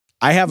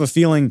I have a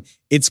feeling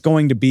it's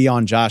going to be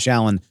on Josh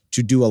Allen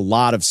to do a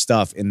lot of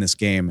stuff in this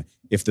game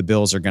if the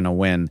Bills are going to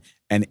win.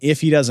 And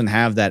if he doesn't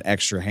have that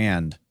extra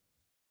hand,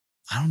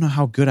 I don't know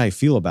how good I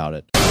feel about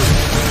it.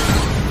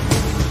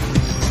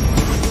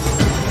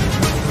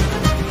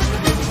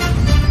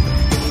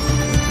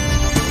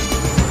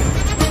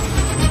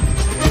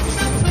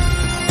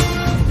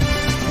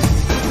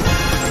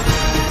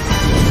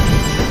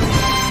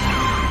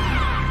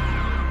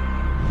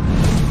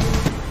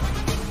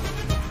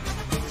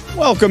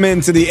 Welcome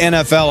into the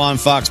NFL on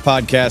Fox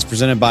podcast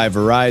presented by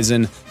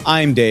Verizon.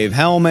 I'm Dave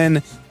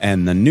Hellman,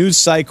 and the news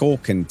cycle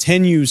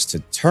continues to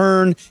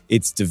turn.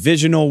 It's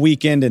divisional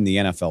weekend in the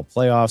NFL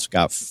playoffs.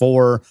 Got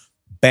 4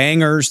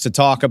 bangers to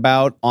talk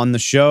about on the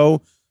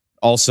show.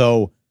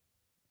 Also,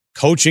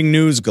 coaching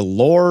news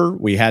galore.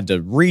 We had to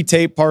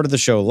retape part of the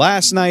show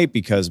last night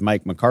because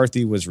Mike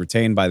McCarthy was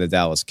retained by the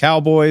Dallas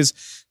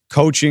Cowboys.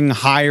 Coaching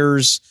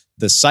hires,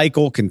 the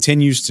cycle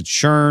continues to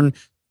churn.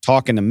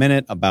 Talk in a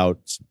minute about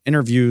some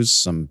interviews,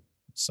 some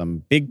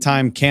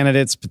big-time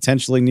candidates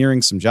potentially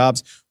nearing some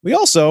jobs. We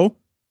also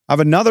have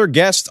another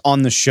guest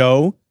on the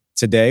show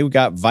today. We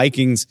got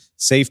Vikings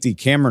safety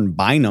Cameron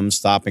Bynum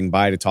stopping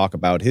by to talk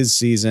about his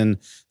season.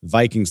 The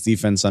Vikings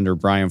defense under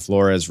Brian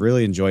Flores.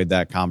 Really enjoyed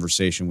that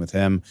conversation with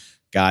him.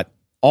 Got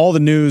all the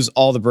news,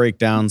 all the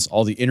breakdowns,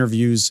 all the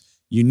interviews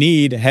you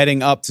need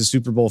heading up to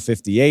Super Bowl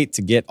 58.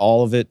 To get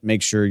all of it,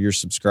 make sure you're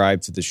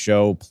subscribed to the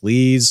show,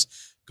 please.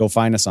 Go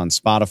find us on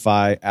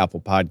Spotify, Apple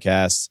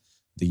Podcasts,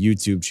 the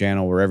YouTube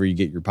channel, wherever you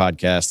get your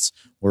podcasts,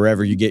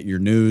 wherever you get your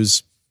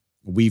news.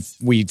 We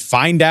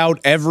find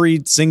out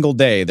every single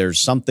day there's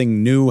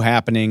something new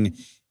happening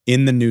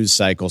in the news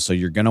cycle, so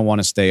you're going to want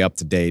to stay up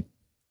to date.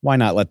 Why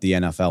not let the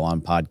NFL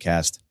on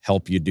podcast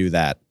help you do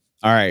that?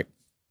 All right.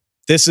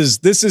 This is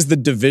the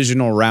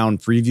divisional round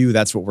preview.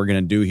 That's what we're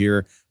going to do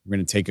here. We're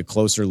going to take a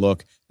closer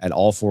look at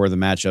all 4 of the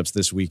matchups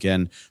this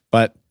weekend,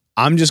 but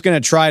I'm just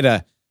going to try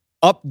to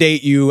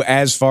update you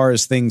as far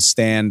as things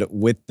stand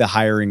with the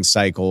hiring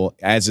cycle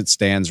as it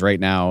stands right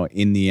now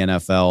in the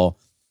NFL.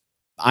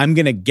 I'm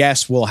going to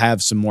guess we'll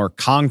have some more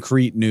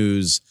concrete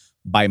news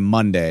by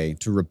Monday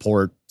to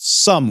report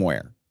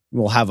somewhere.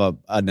 We'll have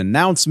an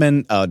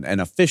announcement,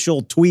 an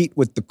official tweet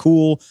with the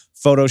cool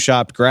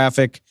photoshopped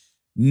graphic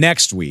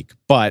next week.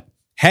 But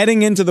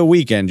heading into the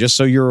weekend, just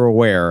so you're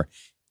aware,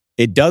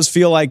 it does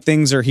feel like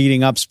things are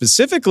heating up,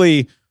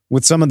 specifically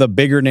with some of the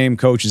bigger name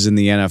coaches in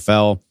the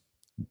NFL.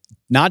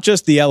 Not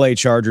just the LA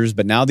Chargers,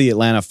 but now the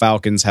Atlanta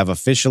Falcons have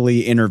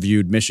officially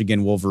interviewed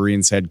Michigan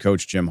Wolverines head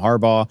coach Jim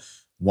Harbaugh.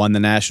 Won the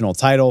national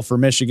title for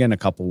Michigan a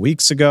couple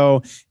weeks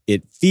ago.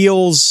 It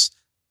feels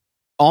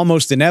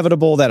almost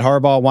inevitable that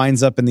Harbaugh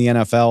winds up in the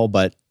NFL,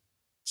 but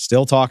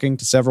still talking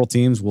to several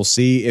teams. We'll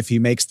see if he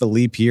makes the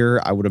leap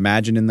here, I would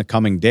imagine, in the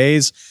coming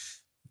days.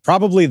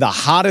 Probably the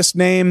hottest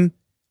name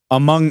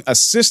among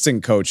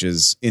assistant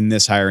coaches in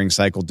this hiring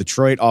cycle,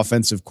 Detroit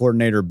offensive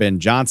coordinator Ben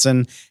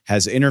Johnson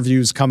has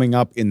interviews coming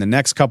up in the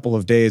next couple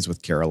of days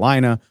with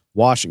Carolina,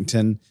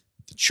 Washington,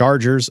 the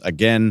Chargers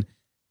again,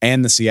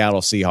 and the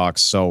Seattle Seahawks.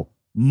 So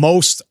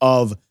most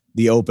of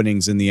the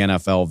openings in the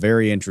NFL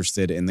very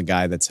interested in the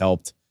guy that's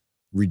helped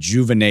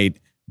rejuvenate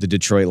the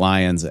Detroit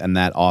Lions and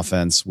that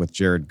offense with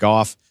Jared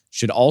Goff.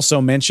 Should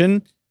also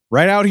mention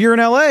right out here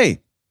in LA,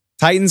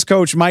 Titans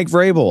coach Mike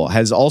Vrabel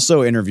has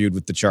also interviewed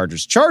with the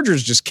Chargers.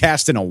 Chargers just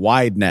cast in a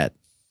wide net.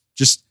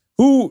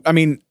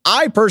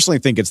 I personally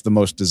think it's the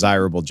most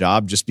desirable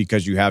job just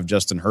because you have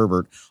Justin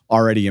Herbert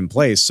already in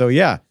place. So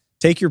yeah,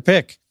 take your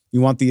pick.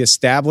 You want the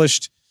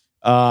established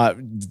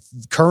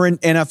current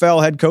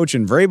NFL head coach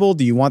in Vrabel?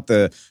 Do you want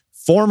the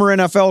former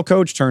NFL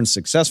coach turned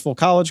successful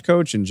college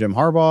coach in Jim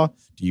Harbaugh?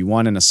 Do you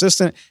want an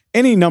assistant?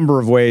 Any number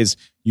of ways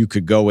you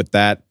could go with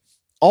that.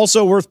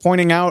 Also worth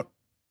pointing out,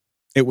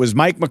 it was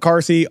Mike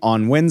McCarthy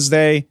on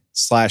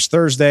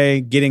Wednesday/Thursday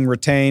getting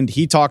retained.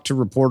 He talked to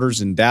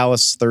reporters in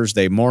Dallas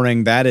Thursday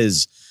morning. That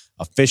is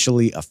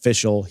officially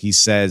official. He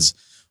says,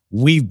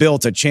 we've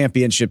built a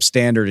championship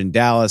standard in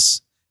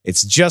Dallas.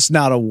 It's just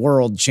not a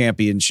world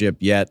championship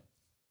yet.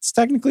 It's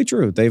technically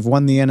true. They've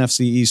won the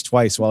NFC East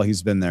twice while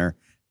he's been there.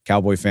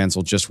 Cowboy fans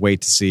will just wait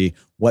to see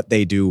what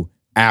they do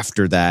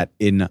after that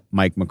in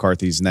Mike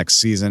McCarthy's next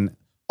season.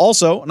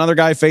 Also, another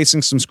guy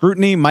facing some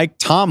scrutiny, Mike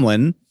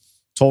Tomlin,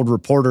 told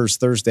reporters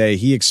Thursday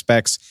he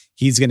expects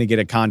he's going to get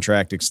a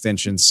contract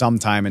extension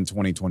sometime in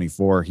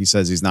 2024. He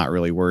says he's not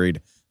really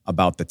worried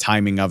about the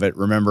timing of it.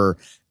 Remember,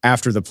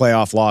 after the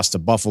playoff loss to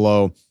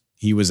Buffalo,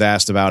 he was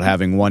asked about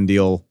having 1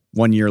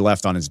 year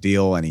left on his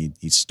deal, and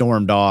he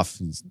stormed off.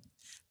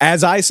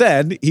 As I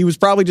said, he was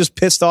probably just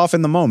pissed off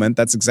in the moment.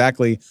 That's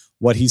exactly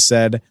what he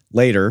said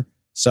later.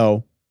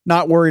 So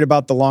not worried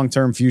about the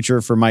long-term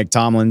future for Mike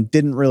Tomlin.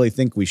 Didn't really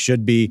think we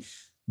should be.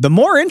 The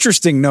more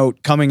interesting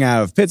note coming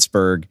out of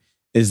Pittsburgh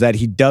is that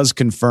he does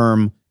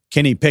confirm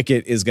Kenny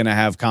Pickett is going to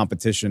have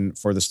competition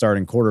for the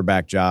starting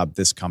quarterback job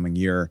this coming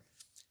year.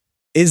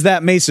 Is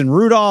that Mason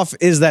Rudolph?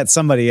 Is that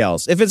somebody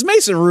else? If it's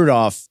Mason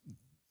Rudolph,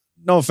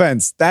 no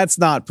offense, that's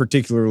not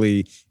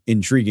particularly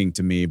intriguing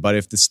to me. But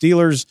if the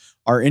Steelers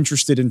are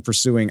interested in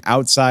pursuing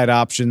outside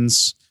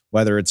options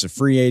whether it's a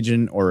free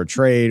agent or a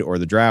trade or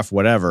the draft,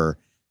 whatever,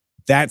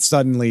 that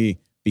suddenly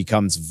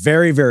becomes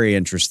very, very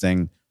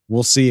interesting.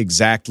 We'll see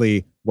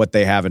exactly what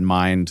they have in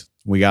mind.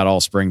 We got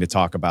all spring to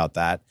talk about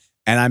that.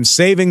 And I'm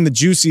saving the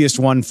juiciest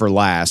one for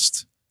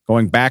last.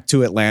 Going back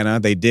to Atlanta,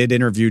 they did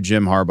interview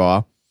Jim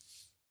Harbaugh.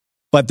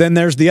 But then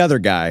there's the other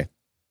guy,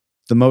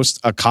 the most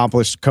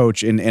accomplished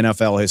coach in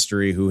NFL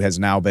history who has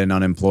now been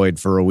unemployed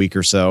for a week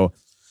or so.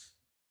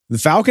 The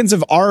Falcons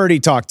have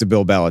already talked to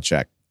Bill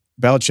Belichick.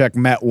 Belichick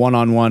met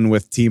one-on-one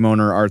with team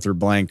owner Arthur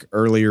Blank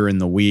earlier in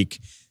the week.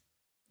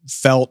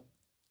 Felt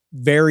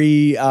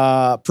very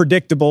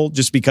predictable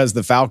just because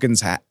the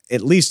Falcons,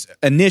 at least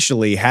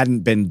initially,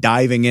 hadn't been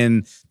diving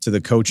in to the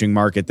coaching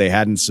market. They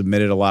hadn't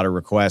submitted a lot of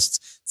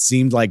requests.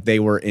 Seemed like they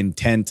were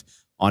intent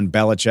on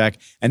Belichick.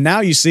 And now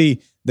you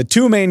see the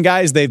two main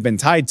guys they've been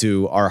tied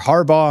to are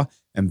Harbaugh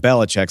and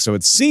Belichick. So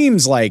it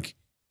seems like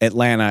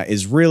Atlanta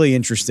is really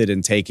interested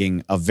in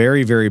taking a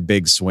very, very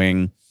big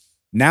swing.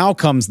 Now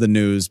comes the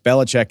news.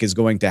 Belichick is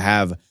going to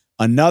have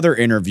another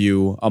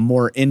interview, a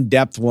more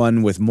in-depth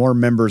one with more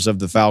members of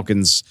the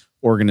Falcons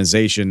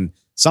organization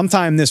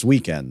sometime this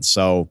weekend.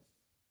 So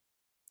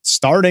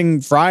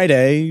starting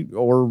Friday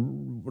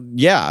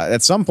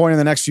at some point in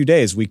the next few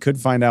days, we could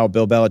find out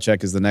Bill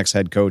Belichick is the next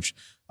head coach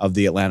of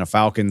the Atlanta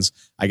Falcons.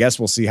 I guess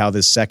we'll see how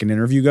this second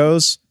interview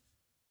goes.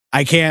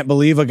 I can't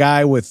believe a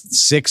guy with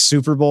 6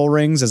 Super Bowl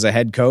rings as a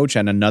head coach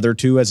and another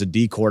 2 as a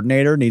D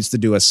coordinator needs to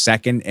do a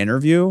second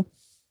interview.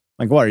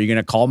 Like, what, are you going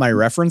to call my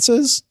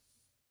references?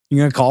 You're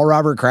going to call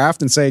Robert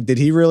Kraft and say, did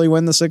he really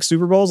win the 6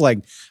 Super Bowls? Like,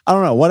 I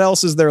don't know. What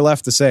else is there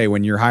left to say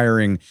when you're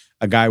hiring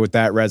a guy with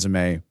that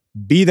resume?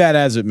 Be that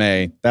as it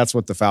may, that's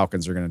what the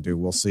Falcons are going to do.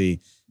 We'll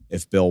see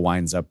if Bill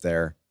winds up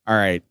there. All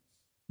right.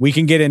 We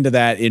can get into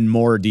that in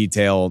more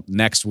detail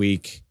next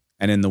week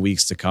and in the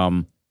weeks to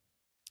come.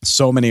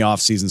 So many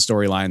offseason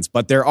storylines,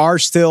 but there are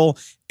still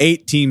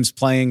 8 teams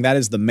playing. That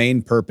is the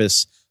main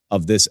purpose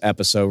of this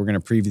episode. We're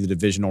going to preview the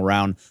divisional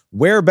round.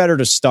 Where better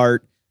to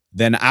start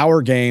than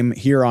our game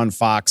here on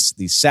Fox,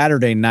 the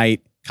Saturday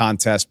night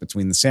contest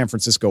between the San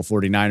Francisco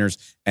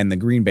 49ers and the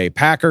Green Bay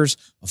Packers.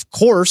 Of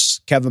course,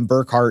 Kevin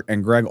Burkhardt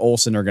and Greg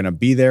Olson are going to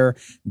be there.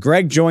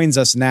 Greg joins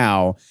us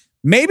now.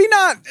 Maybe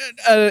not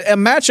a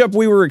matchup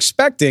we were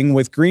expecting,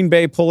 with Green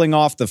Bay pulling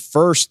off the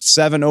first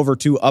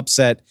 7-2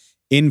 upset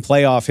in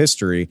playoff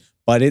history,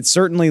 but it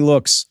certainly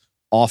looks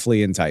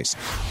awfully enticing.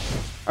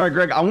 All right,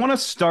 Greg, I want to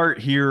start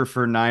here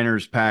for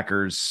Niners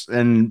Packers,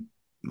 and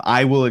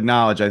I will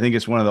acknowledge I think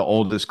it's one of the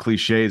oldest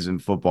cliches in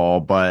football,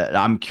 but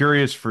I'm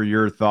curious for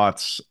your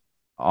thoughts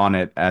on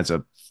it as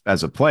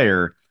a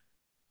player.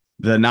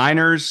 The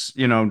Niners,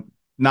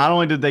 not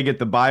only did they get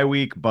the bye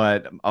week,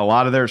 but a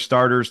lot of their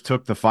starters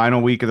took the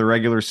final week of the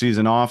regular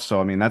season off.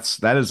 So I mean,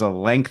 that is a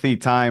lengthy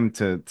time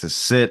to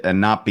sit and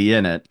not be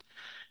in it.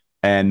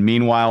 And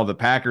meanwhile, the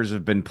Packers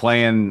have been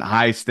playing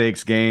high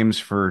stakes games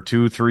for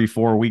 2, 3,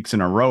 4 weeks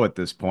in a row at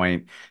this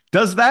point.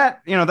 Does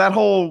that, that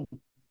whole,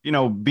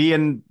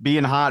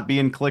 being hot,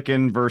 being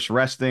clicking versus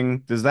resting,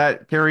 does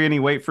that carry any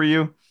weight for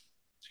you?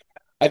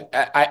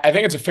 I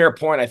think it's a fair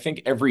point. I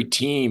think every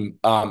team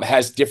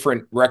has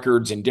different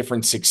records and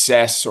different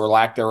success or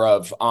lack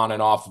thereof on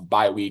and off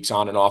bye weeks,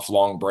 on and off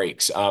long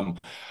breaks.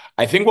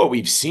 I think what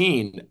we've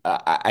seen,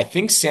 I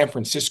think San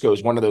Francisco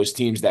is one of those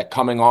teams that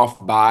coming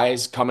off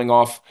buys, coming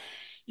off,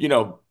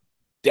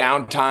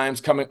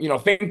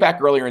 downtimes, think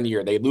back earlier in the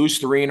year, they lose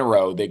 3 in a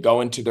row, they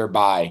go into their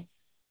bye,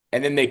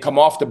 and then they come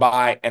off the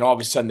bye, and all of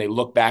a sudden they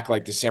look back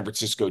like the San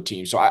Francisco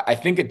team. So I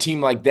think a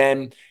team like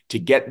them, to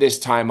get this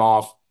time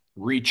off,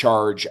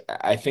 recharge,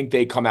 I think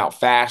they come out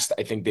fast.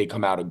 I think they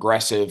come out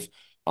aggressive.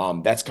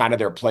 That's kind of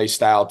their play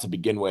style to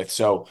begin with.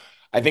 So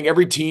I think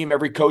every team,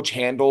 every coach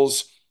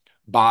handles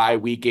by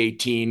week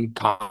 18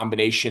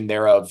 combination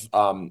thereof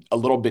a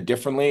little bit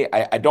differently.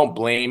 I don't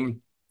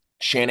blame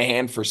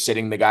Shanahan for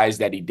sitting the guys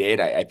that he did.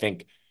 I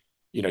think,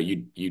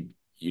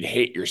 you'd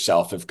hate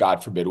yourself if,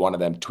 God forbid, one of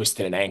them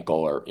twisted an ankle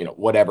or,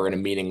 whatever in a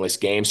meaningless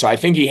game. So I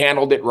think he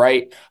handled it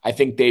right. I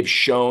think they've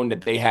shown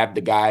that they have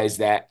the guys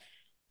that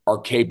are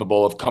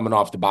capable of coming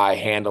off the bye,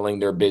 handling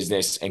their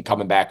business, and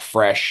coming back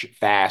fresh,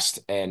 fast.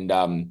 And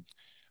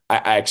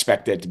I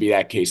expect it to be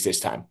that case this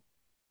time.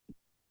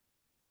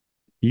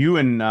 You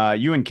and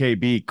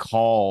KB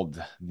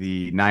called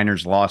the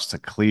Niners loss to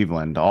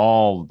Cleveland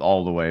all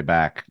the way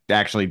back,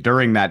 actually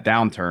during that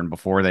downturn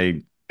before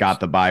they got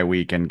the bye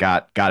week and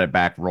got it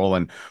back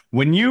rolling.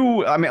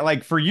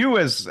 For you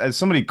as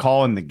somebody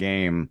calling the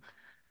game,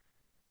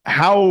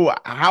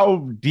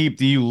 how deep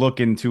do you look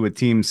into a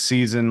team's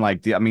season?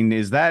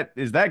 Is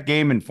that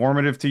game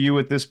informative to you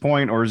at this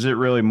point, or is it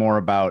really more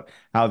about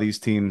how these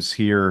teams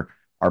here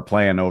are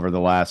playing over the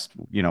last,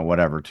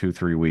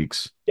 2-3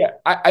 weeks? Yeah,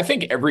 I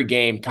think every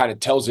game kind of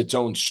tells its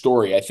own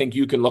story. I think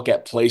you can look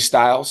at play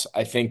styles.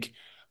 I think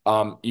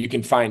you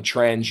can find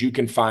trends. You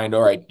can find,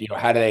 all right,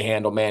 how do they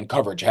handle man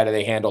coverage? How do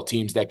they handle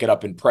teams that get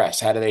up and press?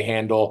 How do they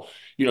handle,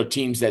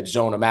 teams that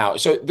zone them out?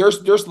 So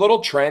there's little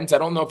trends. I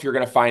don't know if you're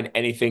going to find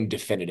anything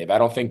definitive. I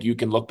don't think you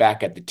can look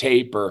back at the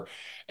tape or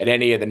at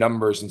any of the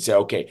numbers and say,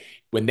 okay,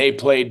 when they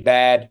played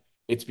bad,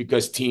 it's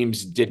because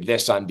teams did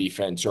this on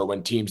defense or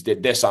when teams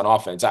did this on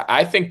offense.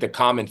 I think the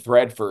common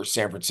thread for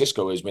San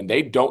Francisco is when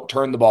they don't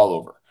turn the ball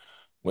over,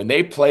 when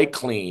they play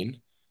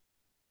clean,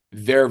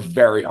 they're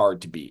very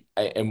hard to beat.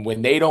 And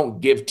when they don't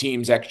give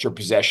teams extra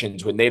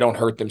possessions, when they don't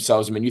hurt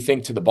themselves, I mean, you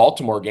think to the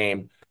Baltimore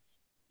game,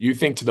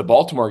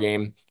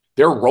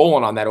 they're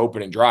rolling on that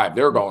opening drive.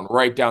 They're going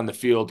right down the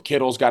field.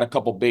 Kittle's got a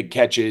couple big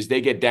catches.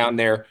 They get down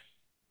there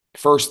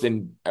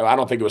I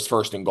don't think it was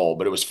first and goal,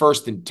 but it was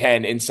 1st and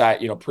 10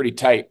 inside, pretty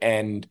tight.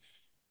 And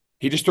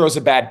he just throws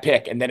a bad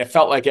pick. And then it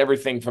felt like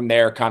everything from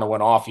there kind of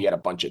went off. He had a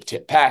bunch of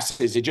tip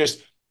passes.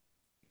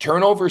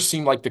 Turnovers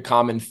seem like the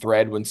common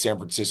thread when San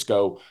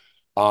Francisco,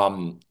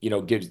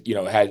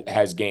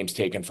 has games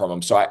taken from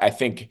them. So I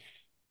think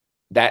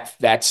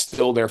that's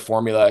still their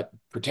formula.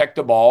 Protect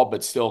the ball,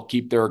 but still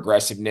keep their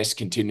aggressiveness,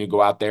 continue to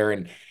go out there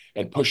and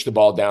push the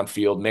ball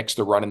downfield, mix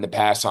the run and the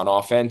pass on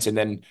offense, and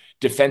then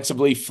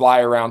defensively fly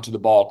around to the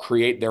ball,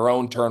 create their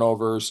own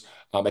turnovers.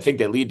 I think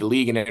they lead the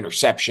league in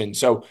interception.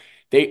 So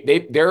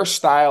their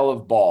style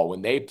of ball,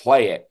 when they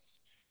play it,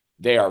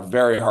 they are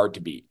very hard to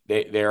beat.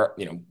 They're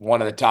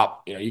one of the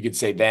top. You could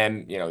say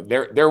them.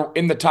 They're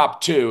in the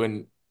top 2,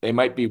 and they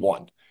might be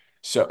 1.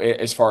 So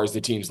as far as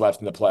the teams left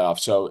in the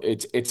playoffs, so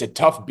it's a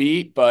tough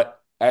beat. But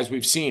as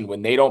we've seen,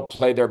 when they don't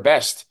play their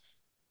best,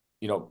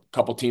 a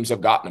couple teams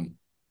have gotten them.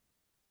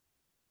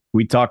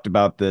 We talked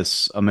about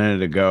this a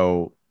minute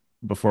ago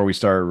before we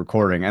started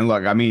recording. And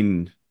look, I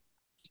mean,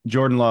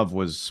 Jordan Love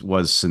was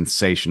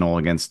sensational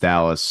against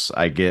Dallas.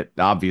 I get,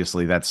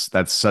 obviously that's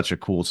such a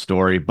cool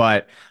story,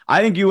 but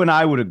I think you and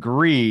I would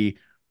agree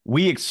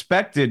we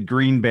expected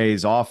Green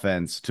Bay's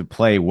offense to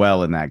play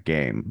well in that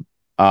game.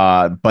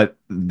 But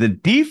the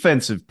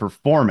defensive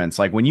performance,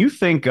 like when you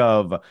think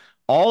of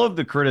all of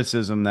the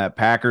criticism that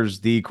Packers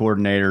D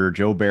coordinator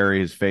Joe Barry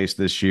has faced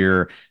this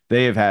year,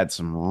 they have had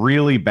some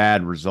really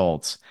bad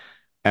results.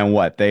 And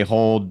they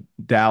hold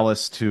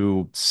Dallas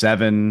to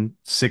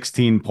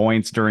 16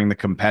 points during the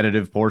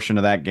competitive portion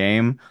of that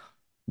game.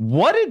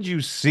 What did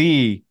you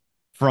see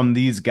from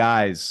these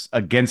guys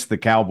against the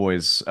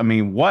Cowboys? I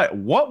mean, what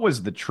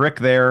was the trick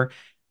there?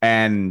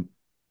 And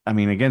I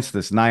mean, against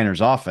this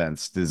Niners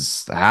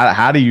offense,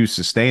 how do you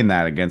sustain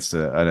that against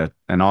an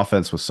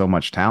offense with so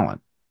much talent?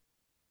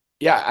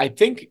 Yeah, I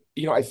think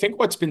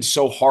what's been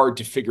so hard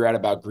to figure out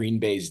about Green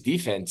Bay's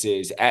defense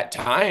is at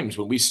times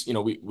when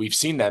we've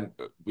seen them,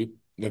 we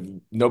have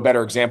no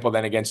better example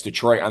than against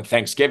Detroit on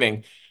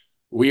Thanksgiving.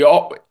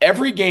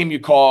 Every game you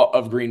call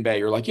of Green Bay,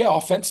 you're like, yeah,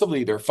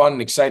 offensively they're fun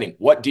and exciting.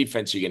 What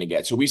defense are you going to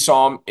get? So we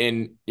saw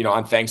them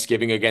on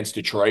Thanksgiving against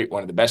Detroit,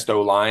 one of the best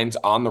O lines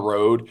on the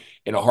road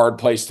in a hard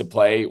place to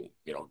play,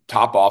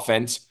 top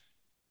offense,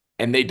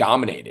 and they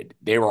dominated.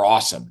 They were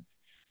awesome.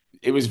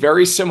 It was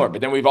very similar,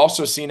 but then we've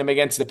also seen them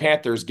against the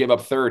Panthers give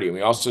up 30. And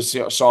we also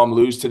saw them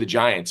lose to the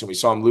Giants, and we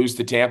saw them lose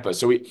to Tampa.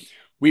 So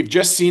we've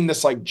just seen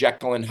this like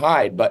Jekyll and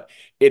Hyde, but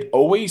it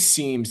always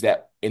seems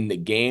that in the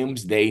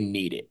games they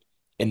need it,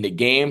 in the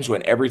games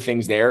when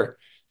everything's there,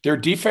 their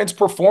defense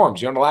performs.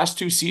 The last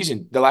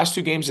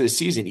 2 games of the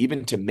season,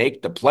 even to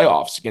make the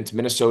playoffs against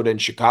Minnesota and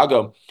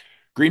Chicago,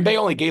 Green Bay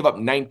only gave up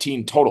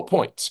 19 total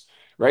points,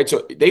 right?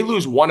 So they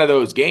lose one of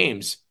those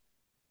games,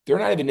 they're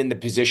not even in the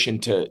position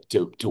to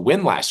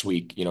win last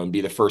week, and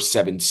be the first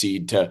 7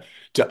 seed to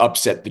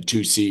upset the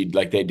 2 seed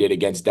like they did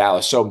against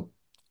Dallas. So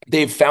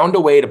they've found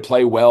a way to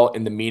play well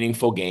in the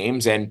meaningful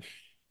games, and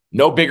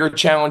no bigger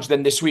challenge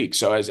than this week.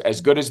 So as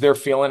good as they're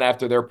feeling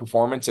after their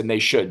performance, and they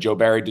should, Joe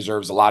Barry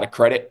deserves a lot of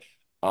credit.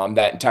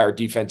 That entire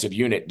defensive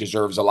unit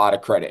deserves a lot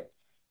of credit.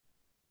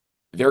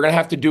 They're going to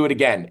have to do it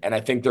again, and I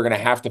think they're going to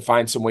have to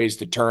find some ways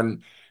to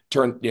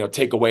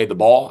take away the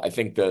ball. I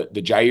think the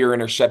Jair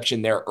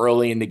interception there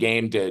early in the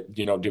game to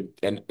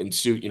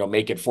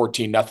make it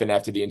 14-0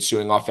 after the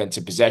ensuing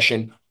offensive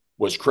possession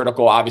was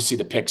critical. Obviously,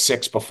 the pick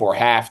 6 before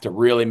half to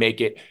really make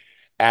it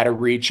out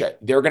of reach.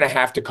 They're going to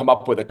have to come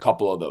up with a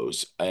couple of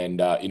those, and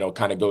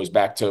kind of goes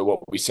back to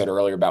what we said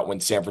earlier about when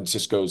San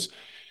Francisco's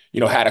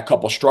had a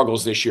couple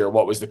struggles this year.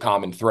 What was the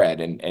common thread?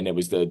 And it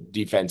was the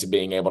defense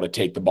being able to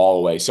take the ball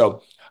away.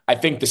 So I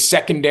think the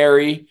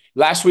secondary,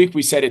 last week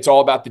we said it's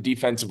all about the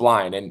defensive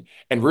line.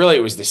 And really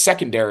it was the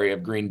secondary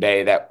of Green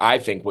Bay that I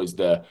think was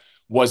the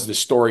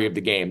story of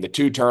the game. The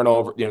 2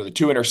 turnover, the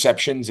 2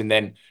 interceptions. And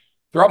then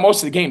throughout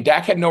most of the game,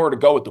 Dak had nowhere to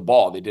go with the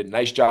ball. They did a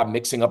nice job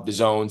mixing up the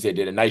zones. They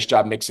did a nice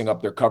job mixing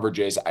up their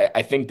coverages.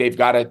 I think they've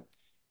got to,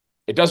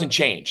 it doesn't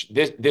change.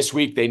 This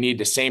week they need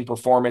the same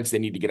performance. They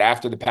need to get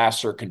after the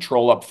passer,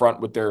 control up front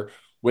with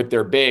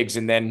their bigs,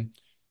 and then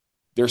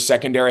their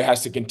secondary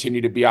has to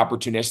continue to be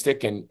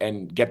opportunistic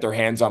and get their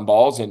hands on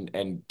balls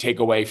and take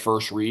away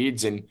first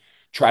reads and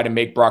try to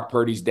make Brock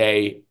Purdy's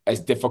day as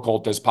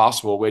difficult as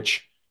possible,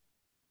 which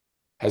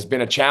has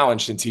been a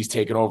challenge since he's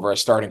taken over as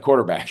starting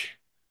quarterback.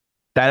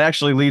 That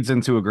actually leads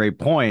into a great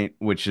point,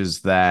 which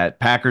is that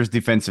Packers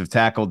defensive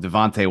tackle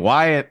Devontae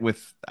Wyatt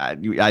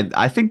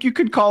I think you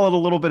could call it a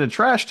little bit of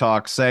trash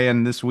talk,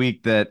 saying this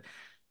week that,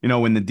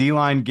 when the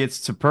D-line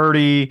gets to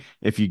Purdy,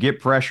 if you get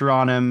pressure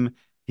on him,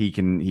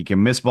 He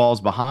can miss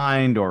balls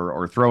behind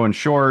or throw in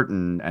short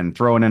and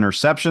throw in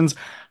interceptions.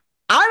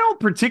 I don't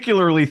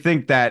particularly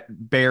think that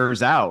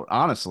bears out,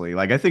 honestly.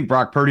 Like I think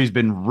Brock Purdy's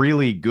been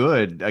really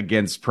good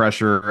against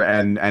pressure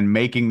and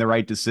making the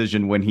right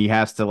decision when he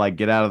has to like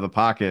get out of the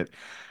pocket.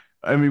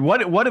 I mean,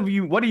 what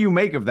do you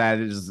make of that?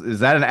 Is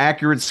that an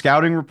accurate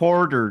scouting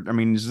report, or I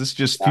mean, is this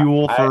just Yeah.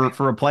 fuel I,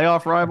 for a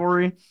playoff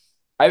rivalry?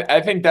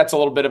 I think that's a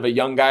little bit of a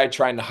young guy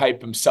trying to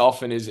hype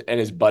himself and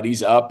his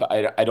buddies up.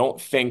 I don't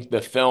think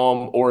the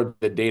film or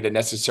the data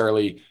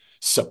necessarily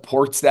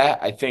supports that.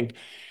 I think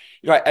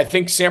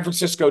San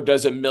Francisco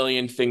does a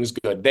million things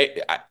good.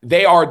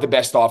 They are the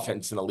best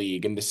offense in the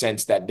league in the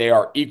sense that they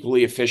are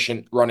equally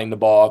efficient running the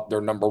ball. They're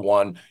number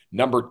one,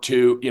 number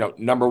two,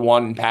 number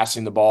one in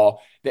passing the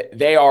ball.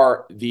 They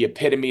are the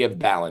epitome of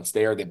balance.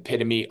 They are the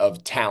epitome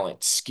of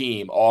talent,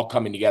 scheme, all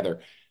coming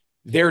together.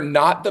 They're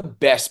not the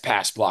best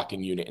pass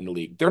blocking unit in the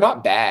league. They're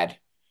not bad.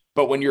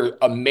 But when you're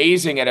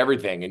amazing at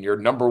everything and you're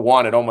number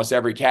one at almost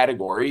every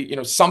category,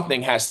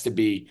 something has to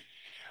be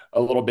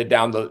a little bit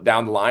down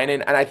the line.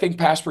 And I think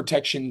pass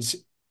protection's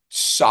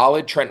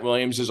solid. Trent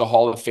Williams is a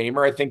Hall of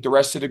Famer. I think the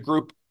rest of the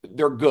group,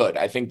 they're good.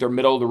 I think they're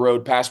middle of the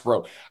road pass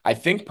pro. I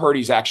think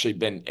Purdy's actually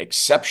been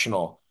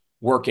exceptional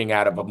working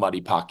out of a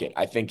muddy pocket.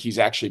 I think he's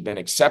actually been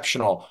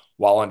exceptional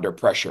while under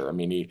pressure. I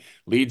mean, he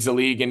leads the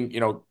league in,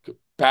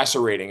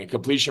 passer rating and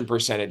completion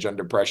percentage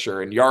under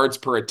pressure and yards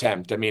per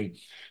attempt. I mean,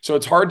 so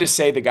it's hard to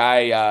say the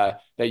guy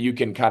that you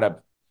can kind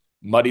of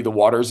muddy the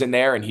waters in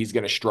there and he's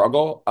going to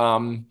struggle.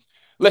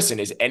 Listen,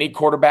 is any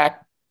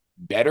quarterback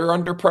better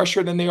under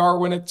pressure than they are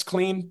when it's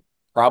clean?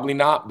 Probably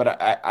not. But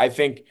I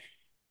think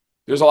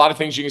there's a lot of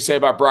things you can say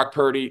about Brock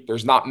Purdy.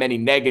 There's not many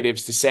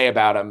negatives to say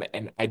about him,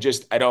 and I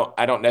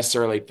don't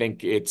necessarily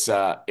think it's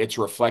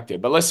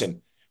reflected. But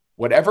listen,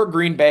 whatever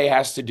Green Bay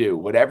has to do,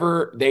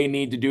 whatever they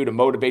need to do to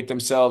motivate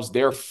themselves,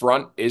 their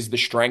front is the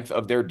strength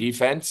of their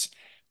defense.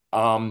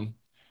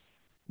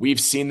 We've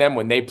seen them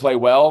when they play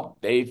well,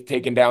 they've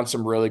taken down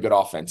some really good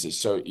offenses.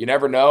 So you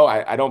never know.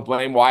 I don't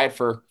blame Wyatt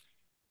for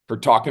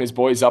talking his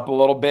boys up a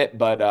little bit,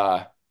 but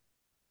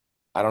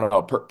I don't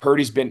know.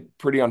 Purdy's been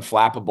pretty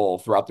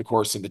unflappable throughout the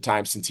course of the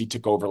time since he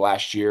took over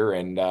last year,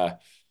 and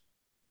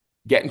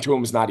getting to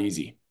him was not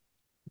easy.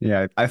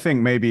 Yeah, I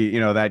think maybe,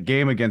 that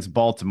game against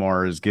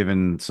Baltimore has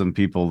given some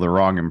people the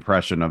wrong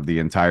impression of the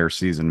entire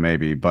season,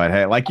 maybe. But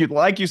hey,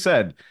 like you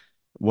said,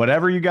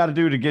 whatever you got to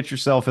do to get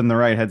yourself in the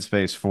right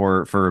headspace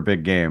for a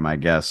big game, I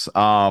guess.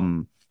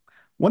 One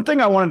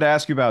thing I wanted to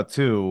ask you about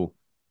too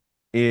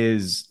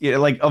is,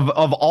 like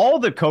of all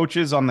the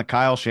coaches on the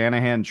Kyle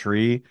Shanahan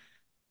tree,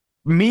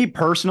 me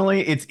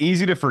personally, it's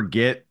easy to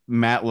forget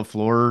Matt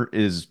LaFleur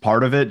is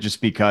part of it just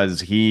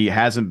because he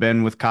hasn't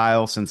been with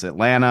Kyle since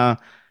Atlanta.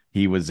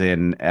 He was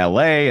in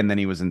LA and then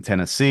he was in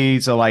Tennessee.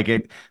 So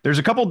like there's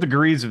a couple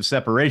degrees of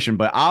separation,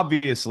 but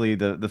obviously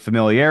the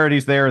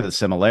familiarity's there, the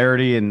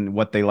similarity and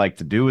what they like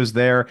to do is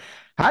there.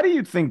 How do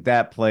you think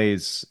that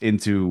plays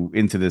into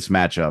this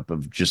matchup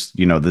of just,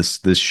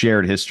 this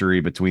shared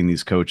history between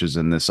these coaches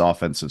and this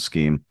offensive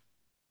scheme?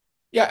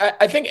 Yeah,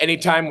 I think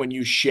anytime when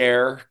you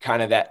share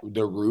kind of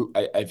the root,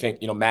 I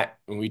think, Matt,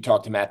 when we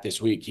talked to Matt this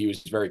week, he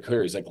was very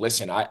clear. He's like,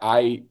 listen,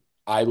 I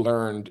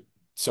learned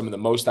some of the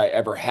most I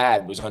ever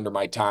had was under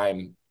my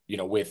time,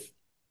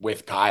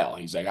 with Kyle.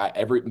 He's like,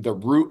 the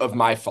root of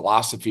my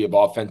philosophy of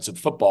offensive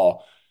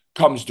football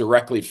comes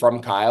directly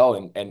from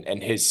Kyle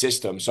and his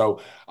system.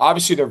 So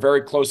obviously they're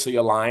very closely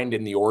aligned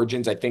in the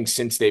origins. I think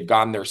since they've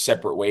gone their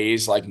separate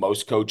ways, like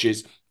most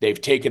coaches,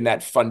 they've taken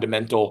that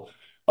fundamental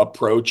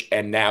approach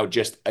and now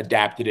just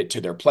adapted it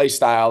to their play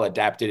style,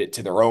 adapted it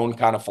to their own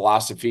kind of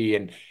philosophy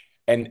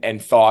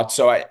and thoughts.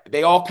 So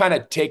they all kind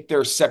of take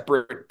their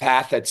separate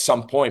path at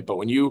some point, but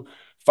when you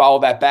follow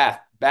that path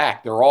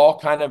back, they're all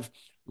kind of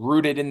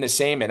rooted in the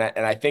same. And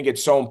I think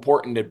it's so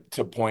important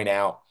to point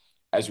out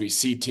as we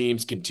see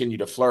teams continue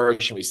to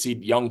flourish and we see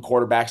young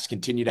quarterbacks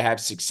continue to have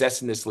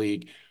success in this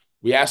league,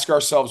 we ask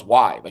ourselves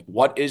why. Like,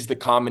 what is the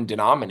common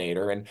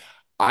denominator? And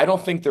I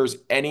don't think there's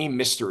any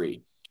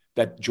mystery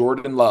that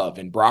Jordan Love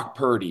and Brock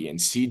Purdy and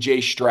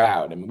CJ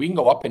Stroud, I mean, we can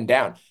go up and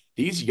down.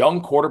 These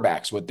young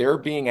quarterbacks, what they're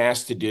being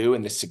asked to do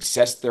and the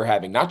success they're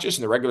having, not just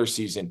in the regular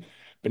season,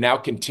 but now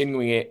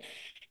continuing it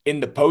in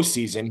the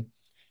postseason,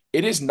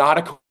 it is not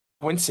a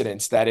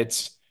coincidence that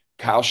it's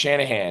Kyle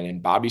Shanahan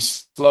and Bobby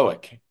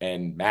Slowick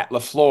and Matt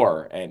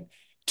LaFleur and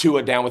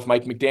Tua down with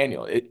Mike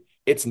McDaniel.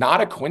 It's not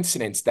a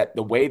coincidence that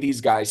the way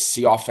these guys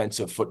see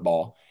offensive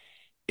football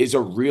is a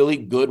really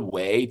good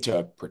way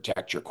to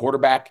protect your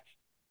quarterback,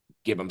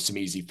 give him some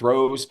easy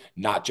throws,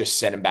 not just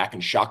send him back in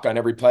shotgun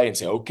every play and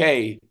say,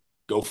 okay,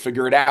 go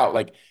figure it out.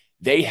 Like,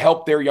 they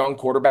help their young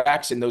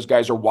quarterbacks, and those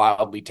guys are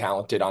wildly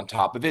talented on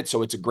top of it.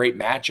 So it's a great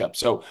matchup.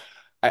 So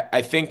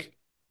I think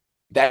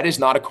that is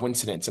not a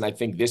coincidence. And I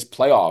think this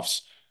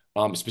playoffs,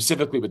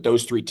 specifically with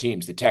those three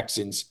teams, the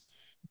Texans,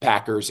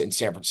 Packers, and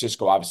San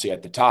Francisco, obviously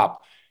at the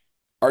top,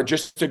 are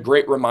just a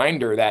great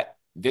reminder that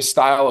this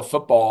style of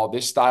football,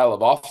 this style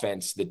of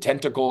offense, the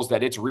tentacles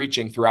that it's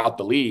reaching throughout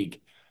the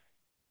league,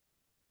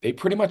 they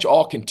pretty much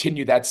all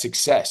continue that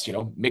success. You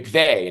know,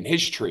 McVay and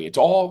his tree. It's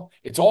all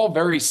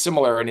very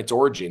similar in its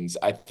origins.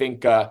 I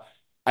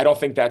don't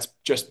think that's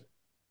just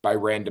by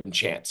random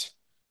chance.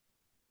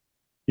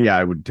 Yeah,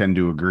 I would tend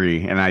to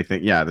agree. And I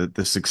think, yeah,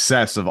 the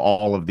success of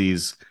all of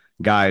these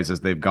guys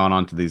as they've gone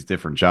on to these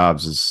different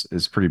jobs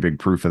is pretty big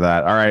proof of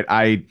that. All right.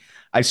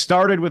 I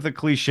started with a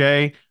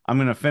cliche. I'm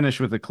gonna finish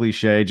with a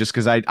cliche just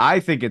because I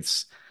think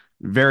it's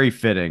very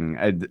fitting.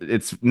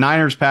 It's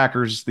Niners,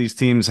 Packers. These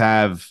teams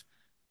have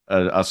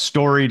a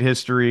storied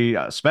history,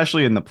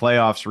 especially in the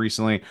playoffs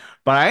recently.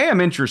 But I am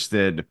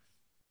interested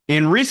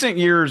in recent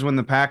years when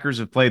the Packers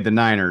have played the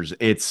Niners,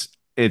 it's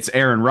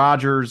Aaron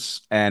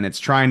Rodgers and it's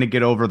trying to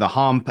get over the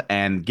hump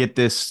and get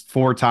this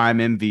four-time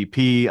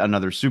MVP,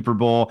 another Super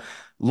Bowl.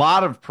 A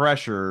lot of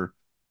pressure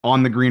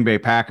on the Green Bay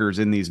Packers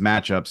in these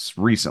matchups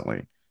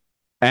recently.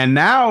 And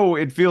now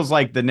it feels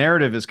like the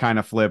narrative is kind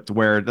of flipped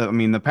where I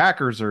mean the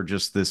Packers are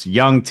just this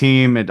young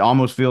team. It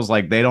almost feels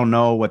like they don't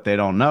know what they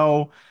don't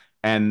know.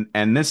 And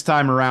this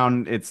time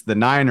around it's the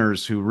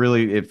Niners who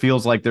really it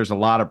feels like there's a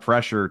lot of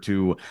pressure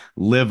to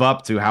live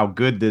up to how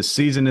good this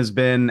season has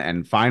been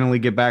and finally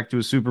get back to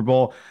a Super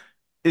Bowl.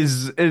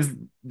 Is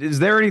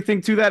there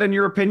anything to that in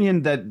your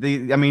opinion that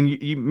the I mean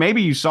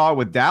maybe you saw it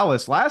with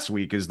Dallas last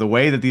week is the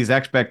way that these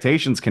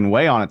expectations can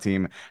weigh on a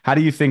team. How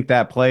do you think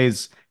that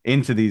plays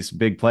into these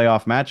big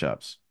playoff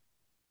matchups?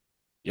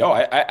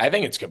 I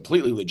think it's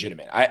completely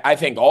legitimate. I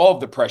think all of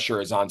the pressure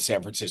is on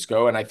San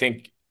Francisco. And I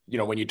think,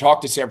 when you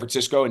talk to San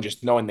Francisco and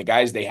just knowing the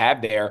guys they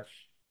have there,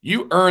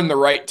 you earn the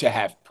right to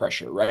have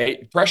pressure,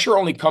 right? Pressure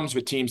only comes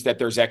with teams that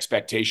there's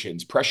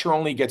expectations. Pressure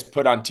only gets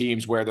put on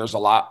teams where there's a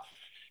lot,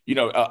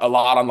 a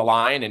lot on the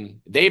line.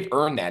 And they've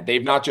earned that.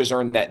 They've not just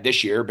earned that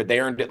this year, but they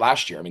earned it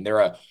last year. I mean,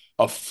 they're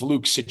a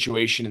fluke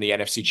situation in the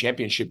NFC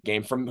Championship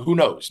game from who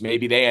knows?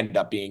 Maybe they end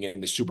up being in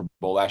the Super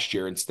Bowl last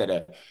year instead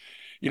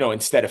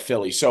of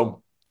Philly.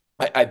 So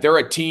they're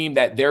a team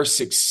that their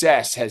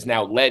success has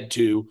now led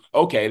to,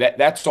 okay,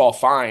 that's all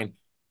fine,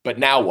 but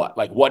now what?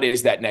 Like, what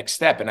is that next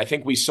step? And I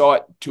think we saw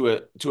it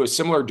to a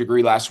similar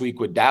degree last week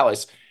with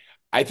Dallas.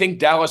 I think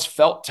Dallas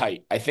felt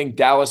tight. I think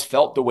Dallas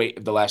felt the weight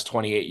of the last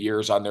 28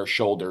 years on their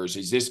shoulders.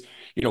 Is this,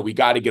 we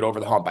got to get over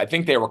the hump. I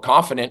think they were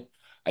confident.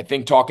 I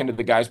think talking to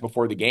the guys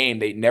before the game,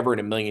 they never in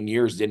a million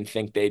years didn't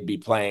think they'd be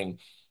playing,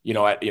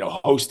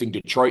 hosting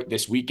Detroit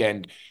this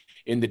weekend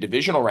in the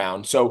divisional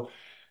round. So,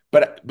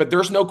 but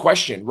there's no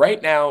question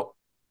right now,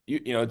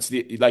 it's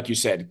like you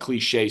said,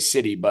 cliche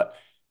city, but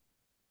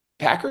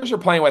Packers are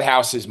playing with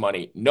house's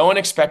money. No one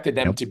expected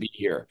them Yep. to be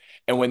here.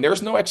 And when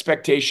there's no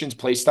expectations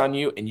placed on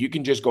you and you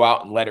can just go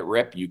out and let it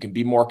rip, you can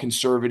be more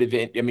conservative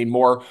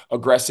more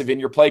aggressive in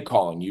your play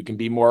calling. You can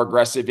be more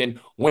aggressive in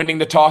winning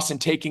the toss and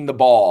taking the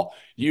ball.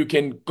 You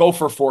can go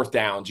for fourth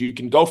downs. You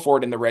can go for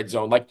it in the red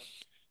zone. Like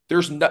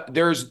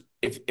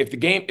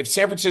if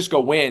San Francisco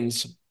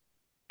wins,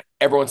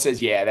 everyone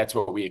says, yeah, that's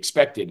what we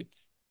expected.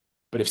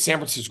 But if San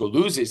Francisco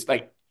loses,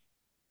 like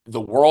the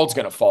world's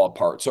going to fall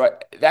apart. So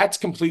that's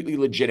completely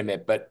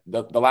legitimate. But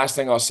the last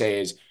thing I'll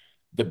say is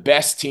the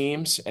best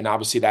teams, and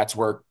obviously that's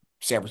where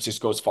San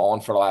Francisco has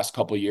fallen for the last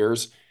couple of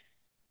years.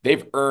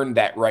 They've earned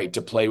that right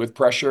to play with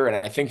pressure, and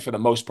I think for the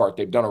most part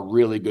they've done a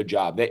really good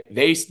job.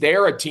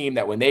 They're a team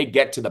that when they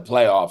get to the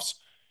playoffs,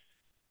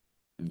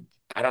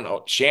 I don't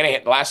know,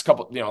 Shanahan, the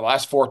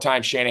last four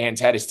times Shanahan's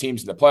had his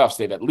teams in the playoffs,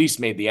 they've at least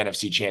made the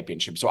NFC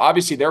Championship. So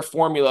obviously their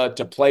formula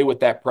to play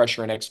with that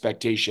pressure and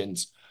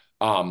expectations,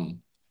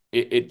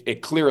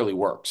 it clearly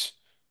works.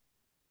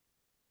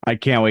 I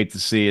can't wait to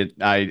see it.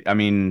 I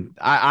mean,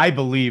 I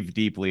believe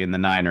deeply in the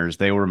Niners.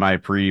 They were my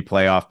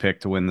pre-playoff pick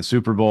to win the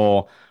Super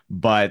Bowl,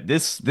 but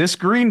this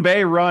Green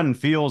Bay run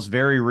feels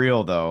very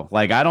real though.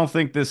 Like I don't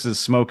think this is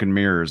smoke and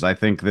mirrors. I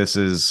think this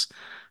is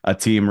a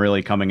team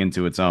really coming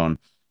into its own.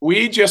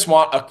 We just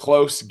want a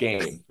close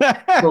game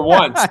for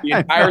once, the I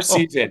entire know.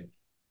 season.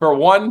 For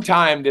one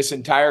time this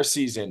entire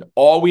season,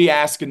 all we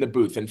ask in the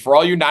booth, and for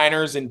all you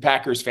Niners and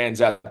Packers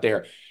fans out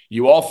there,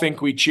 you all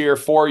think we cheer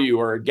for you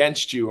or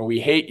against you and we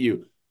hate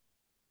you.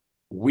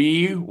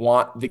 We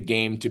want the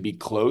game to be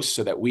close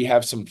so that we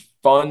have some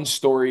fun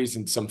stories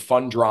and some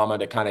fun drama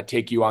to kind of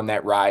take you on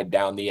that ride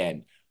down the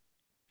end.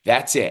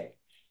 That's it.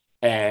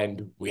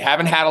 And we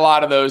haven't had a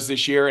lot of those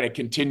this year, and it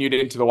continued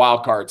into the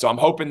wild card. So I'm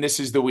hoping this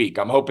is the week.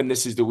 I'm hoping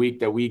this is the week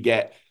that we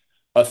get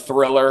a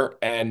thriller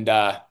and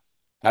have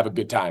a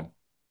good time.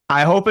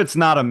 I hope it's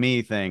not a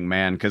me thing,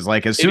 man, because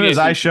like as soon as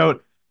I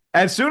showed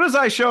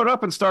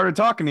up and started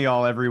talking to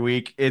y'all every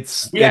week,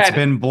 it's We it's had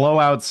been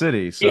blowout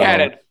city. we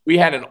had So it. We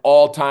had an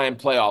all-time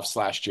playoffs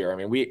last year. I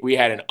mean, we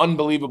had an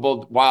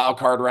unbelievable wild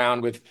card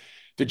round with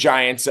the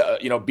Giants,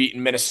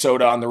 beating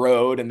Minnesota on the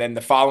road, and then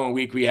the following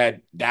week we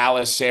had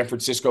Dallas, San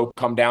Francisco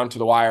come down to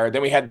the wire.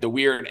 Then we had the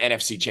weird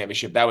NFC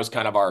Championship. That was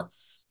kind of our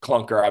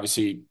clunker.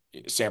 Obviously,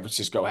 San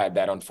Francisco had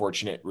that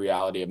unfortunate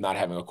reality of not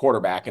having a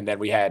quarterback, and then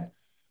we had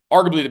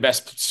arguably the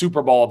best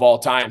Super Bowl of all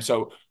time.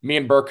 So me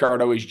and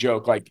Burkhardt always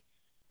joke like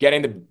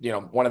getting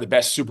one of the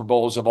best Super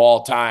Bowls of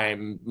all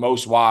time,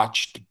 most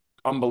watched,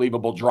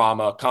 unbelievable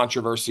drama,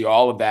 controversy,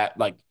 all of that.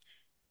 Like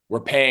we're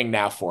paying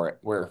now for it.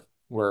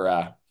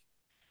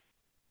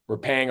 we're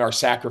paying our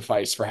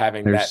sacrifice for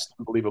having that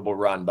unbelievable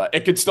run, but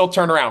it could still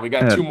turn around. We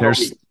got 2 more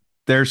weeks.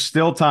 There's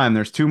still time.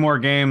 There's 2 more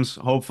games.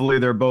 Hopefully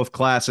they're both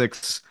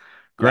classics.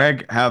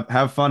 Greg,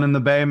 have fun in the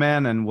Bay,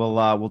 man, and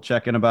we'll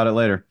check in about it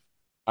later.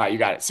 All right, you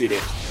got it. See you,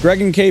 Dave. Greg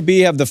and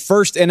KB have the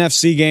first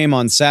NFC game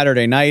on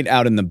Saturday night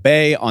out in the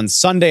Bay. On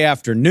Sunday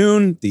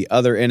afternoon, the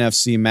other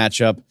NFC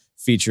matchup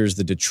features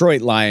the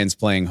Detroit Lions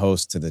playing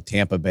host to the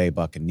Tampa Bay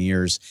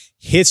Buccaneers.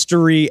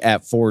 History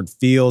at Ford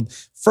Field.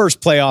 First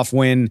playoff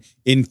win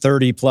in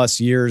 30-plus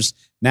years.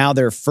 Now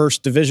their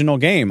first divisional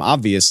game,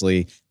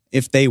 obviously,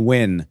 if they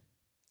win.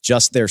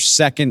 Just their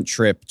second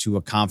trip to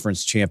a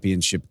conference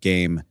championship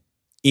game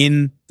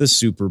in the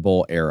Super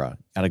Bowl era.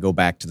 Got to go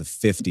back to the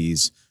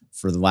 50s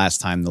for the last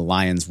time the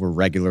Lions were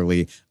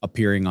regularly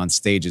appearing on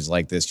stages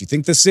like this. You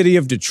think the city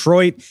of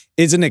Detroit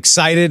isn't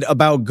excited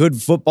about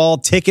good football?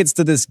 Tickets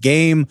to this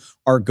game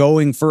are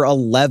going for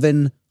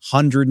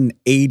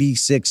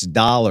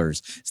 $1,186.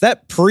 Is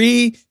that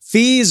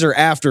pre-fees or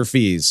after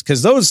fees?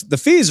 Because the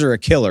fees are a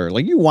killer.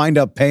 Like, you wind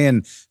up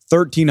paying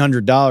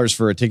 $1,300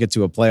 for a ticket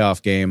to a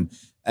playoff game.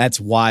 That's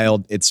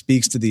wild. It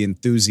speaks to the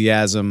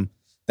enthusiasm.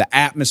 The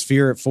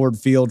atmosphere at Ford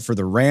Field for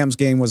the Rams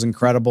game was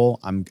incredible.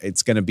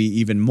 It's going to be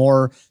even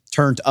more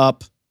turned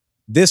up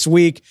this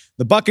week.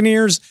 The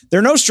Buccaneers,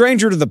 they're no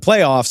stranger to the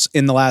playoffs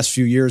in the last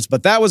few years,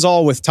 but that was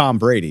all with Tom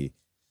Brady.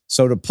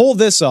 So to pull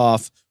this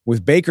off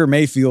with Baker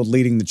Mayfield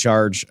leading the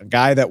charge, a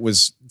guy that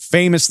was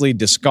famously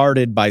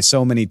discarded by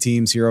so many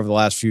teams here over the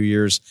last few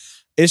years,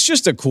 it's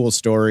just a cool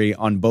story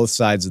on both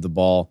sides of the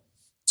ball.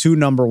 2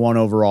 number 1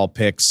 overall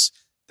picks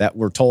that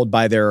were told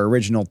by their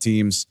original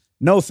teams,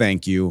 no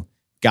thank you,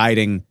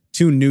 guiding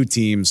 2 new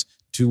teams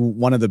to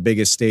one of the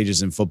biggest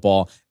stages in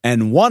football.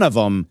 And one of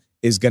them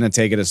is going to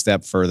take it a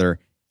step further.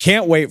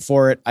 Can't wait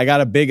for it. I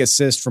got a big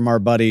assist from our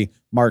buddy,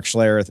 Mark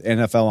Schlereth,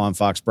 NFL on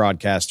Fox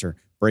broadcaster,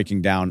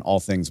 breaking down all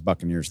things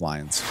Buccaneers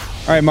Lions.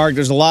 All right, Mark,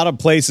 there's a lot of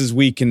places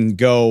we can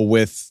go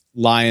with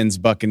Lions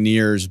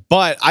Buccaneers,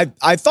 but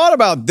I thought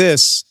about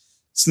this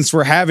since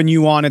we're having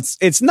you on.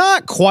 It's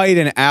not quite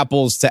an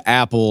apples to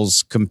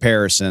apples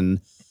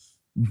comparison,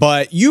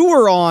 but you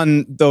were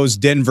on those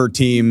Denver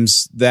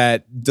teams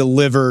that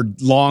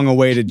delivered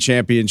long-awaited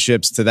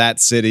championships to that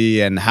city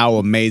and how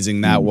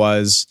amazing that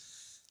was.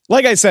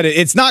 Like I said,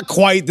 it's not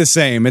quite the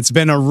same. It's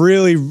been a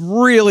really,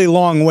 really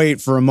long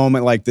wait for a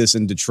moment like this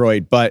in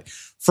Detroit. But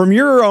from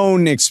your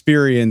own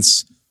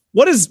experience,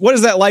 what is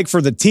that like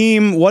for the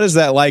team? What is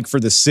that like for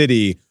the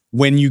city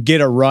when you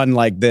get a run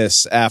like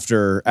this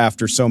after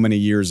so many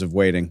years of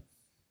waiting?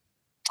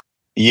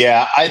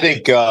 Yeah, I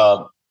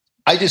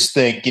just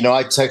think,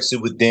 I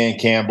texted with Dan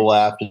Campbell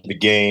after the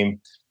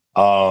game.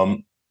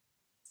 The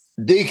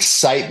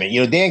excitement,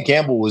 Dan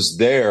Campbell was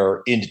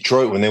there in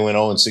Detroit when they went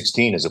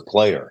 0-16 as a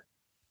player.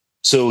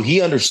 So he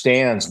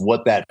understands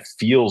what that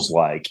feels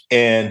like.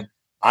 And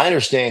I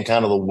understand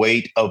kind of the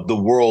weight of the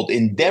world.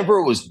 In Denver,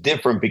 it was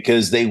different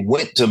because they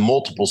went to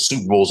multiple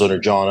Super Bowls under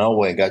John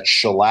Elway and got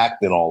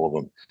shellacked in all of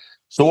them.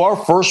 So our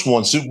first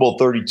one, Super Bowl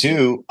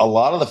 32, a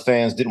lot of the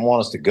fans didn't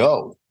want us to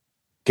go,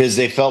 because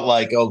they felt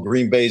like,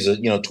 Green Bay's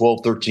a 12,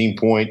 13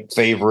 point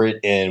favorite,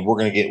 and we're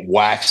going to get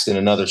waxed in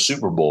another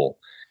Super Bowl.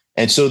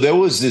 And so there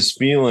was this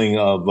feeling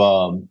of,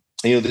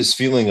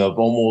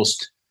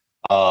 almost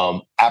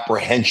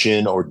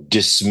apprehension or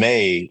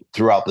dismay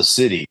throughout the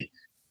city.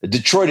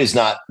 Detroit is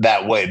not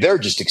that way. They're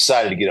just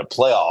excited to get a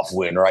playoff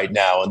win right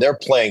now, and they're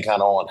playing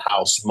kind of on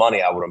house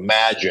money, I would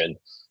imagine.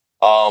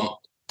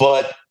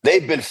 But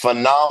they've been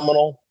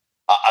phenomenal.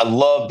 I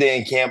love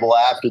Dan Campbell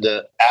after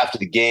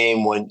the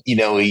game when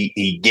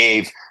he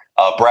gave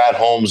Brad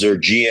Holmes, their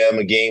GM,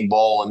 a game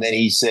ball, and then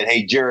he said,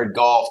 "Hey, Jared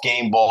Goff,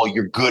 game ball,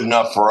 you're good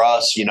enough for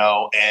us,"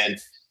 and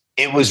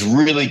it was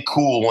really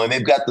cool when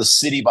they've got the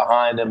city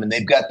behind them and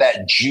they've got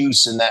that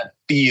juice and that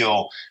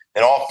feel.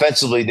 And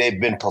offensively, they've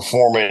been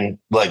performing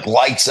like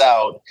lights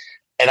out.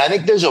 And I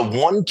think there's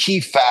one key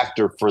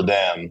factor for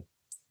them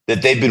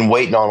that they've been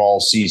waiting on all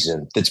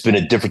season that's been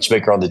a difference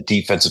maker on the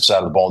defensive side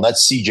of the ball, and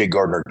that's C.J.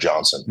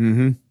 Gardner-Johnson.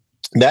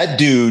 Mm-hmm. That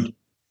dude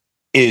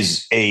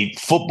is a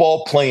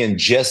football playing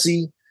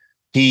Jesse.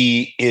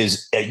 He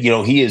is,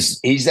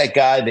 he's that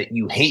guy that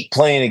you hate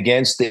playing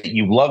against, that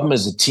you love him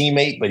as a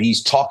teammate, but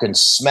he's talking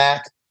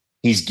smack.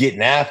 He's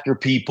getting after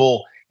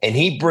people, and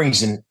he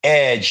brings an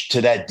edge to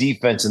that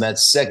defense and that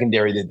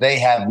secondary that they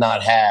have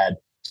not had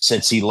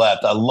since he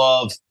left. I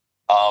love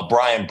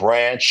Brian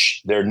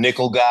Branch, their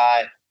nickel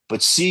guy, but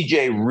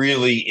CJ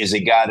really is a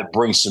guy that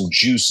brings some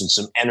juice and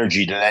some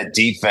energy to that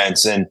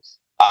defense. And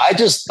I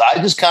just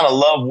kind of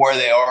love where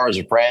they are as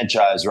a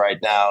franchise right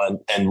now,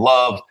 and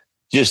love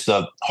just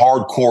the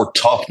hardcore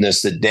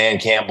toughness that Dan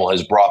Campbell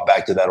has brought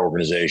back to that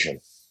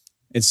organization.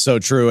 It's so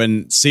true.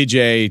 And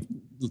CJ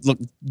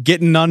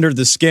getting under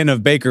the skin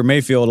of Baker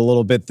Mayfield a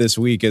little bit this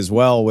week as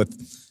well with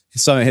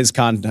some of his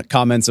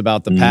comments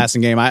about the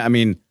passing game. I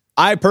mean,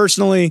 I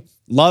personally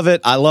love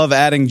it. I love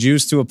adding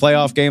juice to a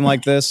playoff game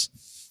like this.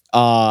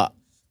 But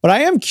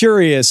I am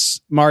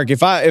curious, Mark,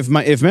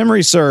 if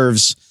memory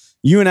serves,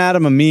 you and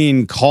Adam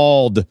Amin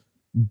called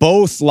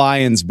both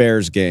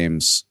Lions-Bears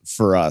games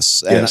for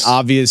us. And Yes.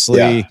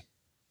 obviously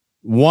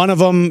one of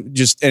them,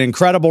 just an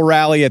incredible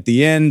rally at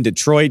the end.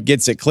 Detroit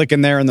gets it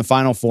clicking there in the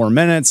final 4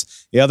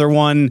 minutes. The other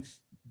one,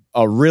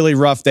 a really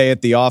rough day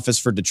at the office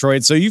for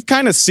Detroit. So you've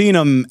kind of seen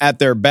them at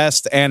their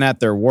best and at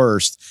their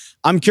worst.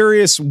 I'm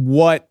curious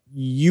what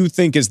you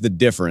think is the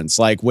difference.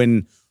 Like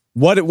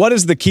what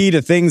is the key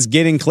to things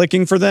getting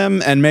clicking for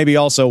them? And maybe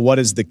also what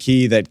is the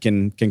key that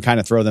can kind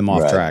of throw them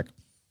off track?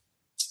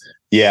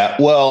 Yeah.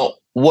 Well,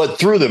 what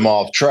threw them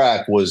off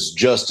track was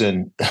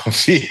Justin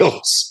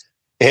Fields.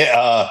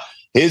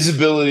 His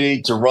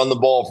ability to run the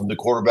ball from the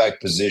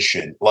quarterback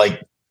position.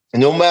 Like,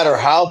 no matter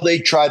how they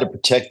tried to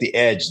protect the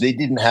edge, they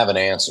didn't have an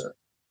answer.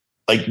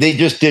 Like, they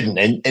just didn't.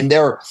 And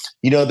they're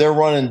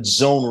running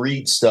zone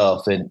read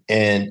stuff and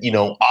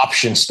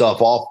option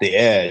stuff off the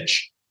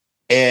edge.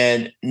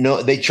 And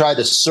no, they tried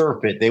to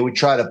surf it. They would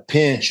try to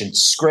pinch and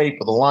scrape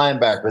with a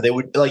linebacker.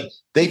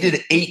 They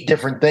did 8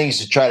 different things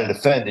to try to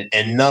defend it,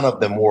 and none of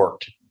them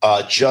worked.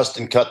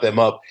 Justin cut them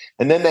up.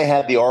 And then they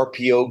had the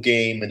RPO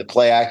game and the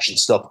play action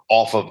stuff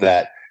off of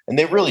that. And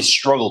they really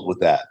struggled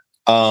with that.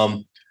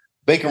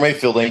 Baker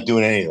Mayfield ain't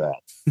doing any of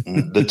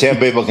that. The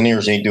Tampa Bay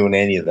Buccaneers ain't doing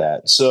any of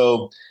that.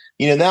 So,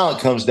 now it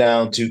comes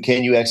down to,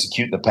 can you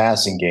execute the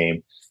passing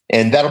game?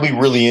 And that'll be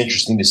really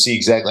interesting to see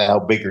exactly how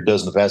Baker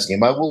does in the passing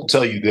game. I will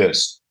tell you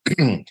this.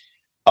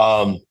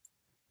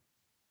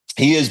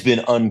 He has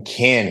been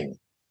uncanny,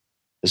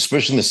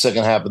 especially in the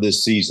second half of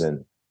this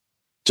season,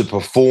 to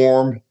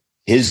perform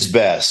his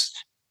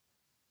best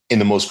in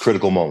the most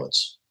critical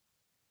moments.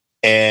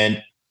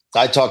 And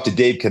I talked to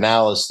Dave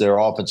Canales, their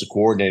offensive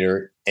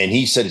coordinator, and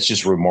he said it's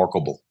just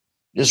remarkable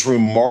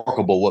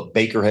what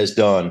Baker has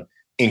done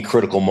in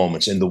critical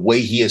moments and the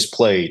way he has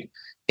played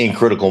in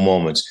critical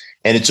moments.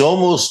 And it's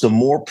almost the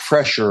more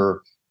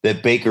pressure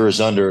that Baker is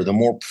under, the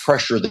more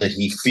pressure that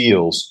he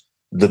feels,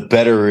 the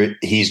better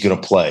he's going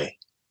to play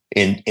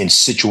in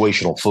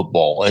situational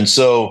football. And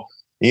so,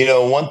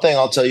 one thing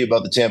I'll tell you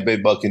about the Tampa Bay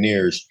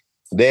Buccaneers,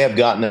 they have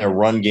gotten a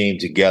run game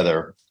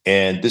together.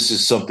 And this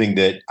is something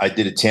that I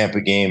did a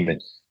Tampa game,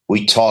 and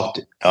we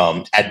talked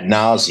ad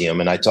nauseum.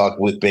 And I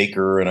talked with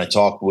Baker, and I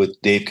talked with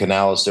Dave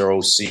Canales, their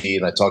OC,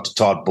 and I talked to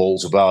Todd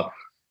Bowles about,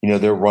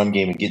 their run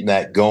game and getting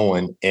that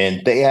going.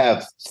 And they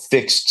have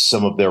fixed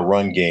some of their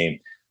run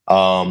game.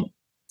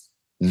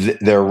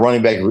 Their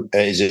running back,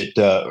 is it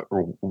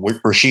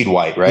Rashid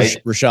White, right?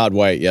 Rashad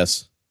White,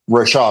 yes.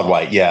 Rashad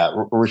White, yeah.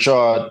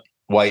 Rashad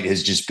White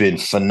has just been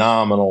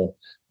phenomenal,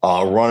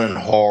 running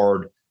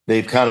hard.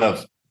 They've kind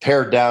of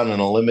pared down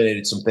and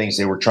eliminated some things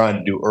they were trying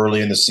to do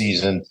early in the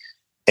season,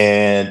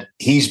 and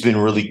he's been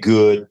really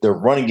good. Their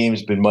running game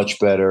has been much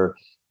better.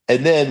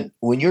 And then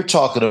when you're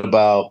talking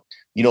about,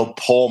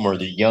 Palmer,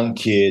 the young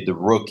kid, the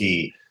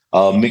rookie,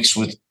 mixed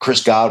with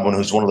Chris Godwin,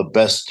 who's one of the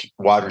best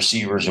wide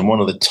receivers and one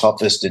of the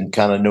toughest and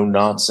kind of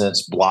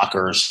no-nonsense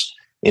blockers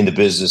in the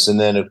business. And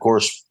then, of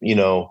course,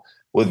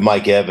 with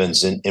Mike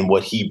Evans and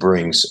what he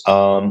brings,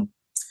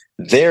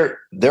 they're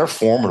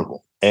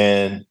formidable.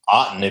 And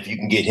Otten, if you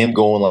can get him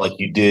going like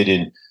you did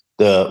in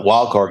the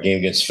wild card game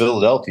against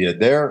Philadelphia,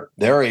 they're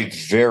a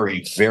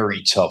very,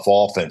 very tough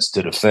offense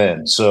to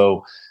defend.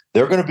 So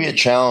they're going to be a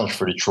challenge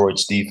for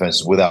Detroit's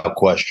defense without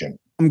question.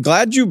 I'm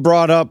glad you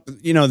brought up,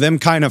 them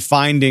kind of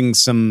finding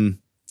some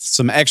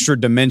extra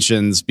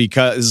dimensions,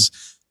 because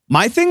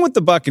my thing with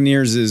the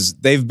Buccaneers is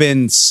they've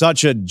been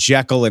such a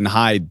Jekyll and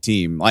Hyde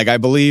team. Like, I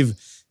believe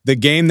the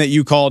game that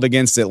you called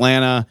against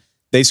Atlanta,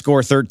 they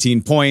score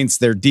 13 points.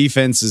 Their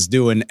defense is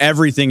doing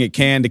everything it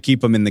can to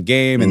keep them in the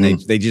game, and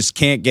they just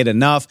can't get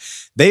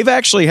enough. They've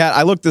actually had,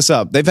 I looked this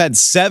up, they've had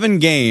 7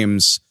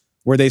 games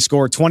where they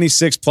score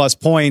 26 plus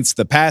points.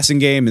 The passing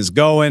game is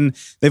going.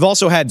 They've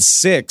also had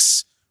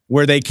 6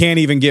 where they can't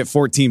even get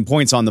 14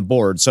 points on the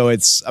board. So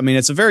it's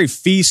a very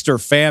feast or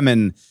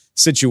famine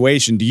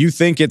situation. Do you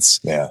think it's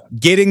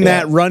getting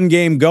that run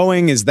game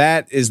going? Is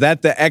that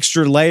the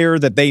extra layer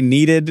that they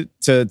needed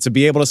to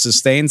be able to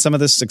sustain some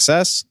of this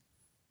success?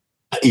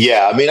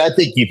 Yeah. I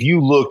think if you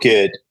look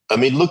at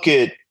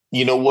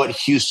what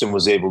Houston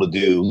was able to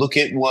do, look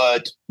at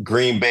what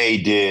Green Bay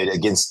did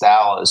against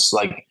Dallas.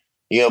 Like,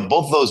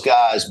 both those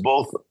guys,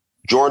 both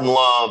Jordan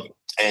Love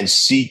and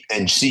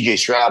CJ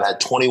Stroud had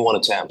 21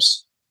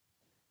 attempts.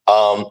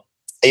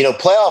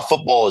 Playoff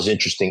football is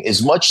interesting.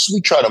 As much as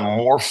we try to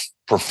morph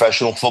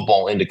professional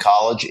football into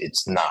college,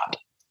 it's not.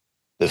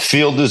 The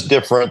field is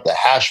different. The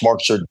hash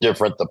marks are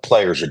different. The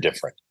players are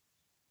different.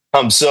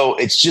 So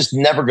it's just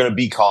never going to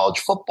be college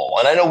football.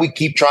 And I know we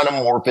keep trying to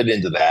morph it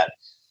into that,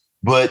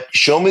 but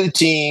show me the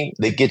team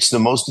that gets the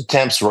most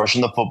attempts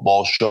rushing the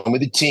football. Show me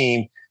the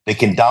team that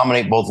can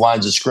dominate both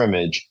lines of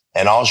scrimmage,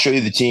 and I'll show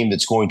you the team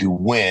that's going to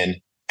win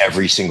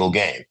every single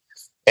game.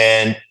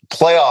 And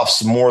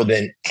playoffs more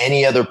than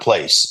any other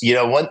place.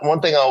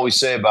 One thing I always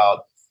say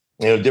about,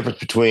 difference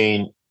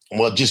between,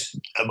 just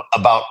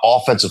about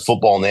offensive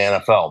football in the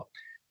NFL.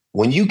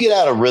 When you get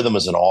out of rhythm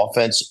as an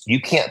offense, you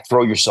can't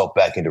throw yourself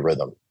back into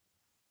rhythm.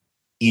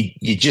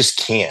 You just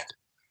can't.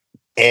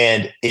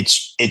 And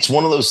it's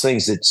one of those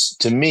things that's,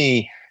 to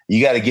me,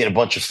 You got to get a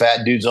bunch of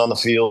fat dudes on the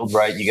field,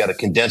 right? You got to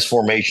condense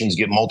formations,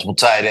 get multiple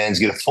tight ends,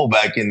 get a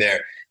fullback in there,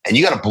 and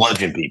you got to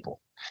bludgeon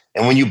people.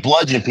 And when you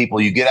bludgeon people,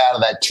 you get out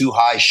of that too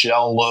high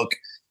shell look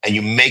and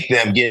you make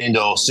them get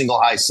into a single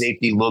high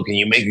safety look and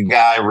you make a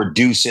guy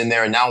reduce in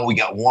there. And now we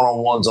got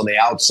one-on-ones on the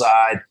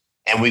outside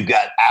and we've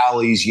got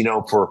alleys,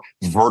 for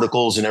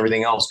verticals and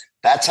everything else.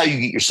 That's how you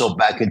get yourself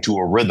back into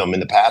a rhythm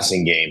in the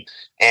passing game.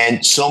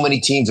 And so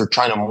many teams are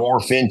trying to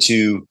morph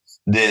into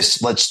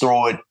this, let's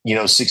throw it,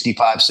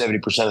 65,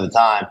 70% of the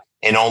time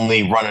and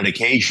only run it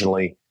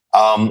occasionally.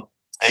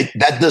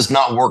 That does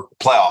not work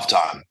playoff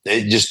time.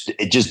 It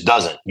just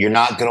doesn't. You're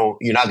not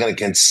gonna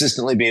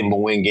consistently be able to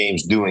win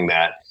games doing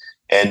that.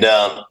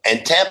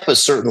 And Tampa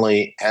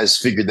certainly has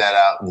figured that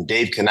out. And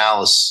Dave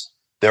Canales,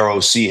 their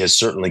OC, has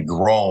certainly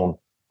grown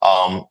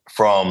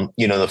from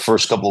the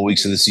first couple of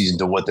weeks of the season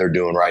to what they're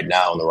doing right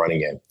now in the running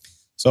game.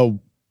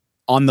 So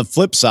on the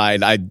flip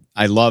side,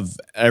 I love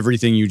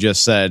everything you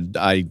just said.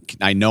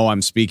 I know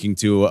I'm speaking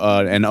to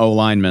an O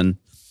lineman.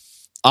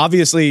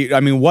 Obviously, I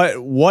mean,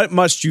 what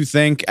must you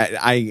think?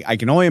 I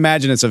can only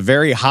imagine it's a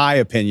very high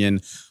opinion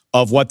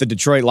of what the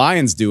Detroit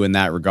Lions do in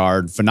that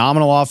regard.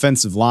 Phenomenal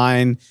offensive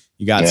line.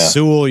 You got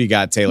Sewell, you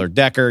got Taylor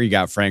Decker, you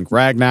got Frank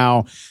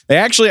Ragnow. They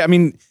actually,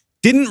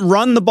 didn't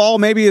run the ball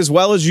maybe as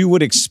well as you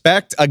would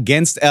expect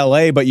against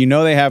LA, but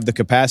they have the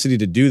capacity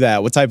to do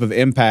that. What type of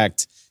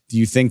impact do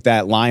you think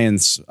that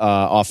Lions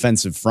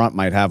offensive front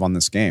might have on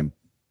this game?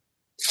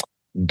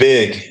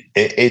 Big.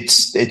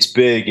 It's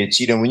big. It's,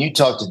 when you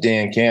talk to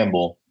Dan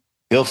Campbell,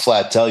 he'll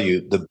flat tell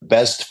you the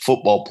best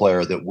football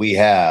player that we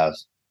have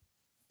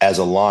as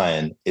a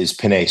Lion is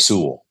Penei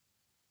Sewell.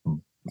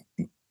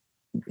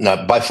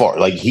 Not by far.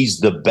 Like,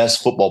 he's the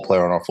best football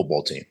player on our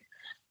football team.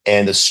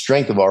 And the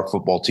strength of our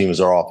football team is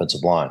our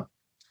offensive line.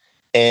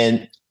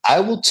 And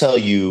I will tell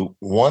you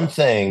one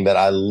thing that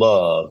I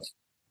love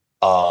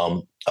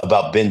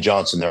about Ben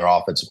Johnson, their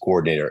offensive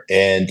coordinator.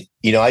 And,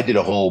 I did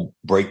a whole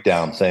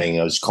breakdown thing.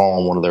 I was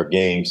calling one of their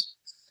games.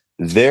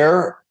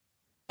 Their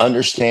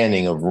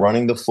understanding of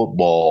running the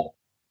football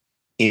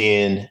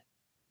in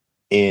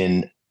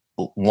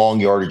long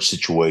yardage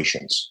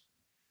situations.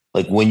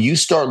 Like, when you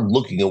start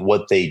looking at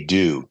what they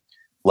do,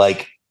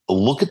 like,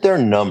 look at their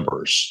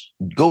numbers.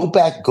 Go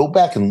back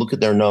and look at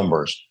their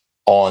numbers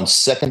on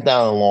second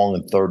down and long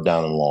and third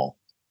down and long.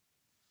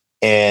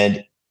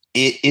 And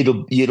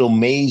it'll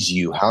amaze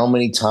you how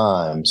many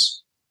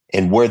times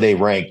and where they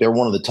rank. They're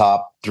one of the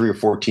top 3 or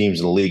 4 teams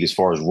in the league as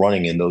far as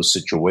running in those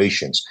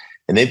situations.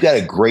 And they've got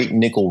a great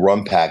nickel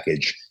run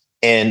package.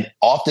 And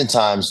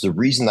oftentimes the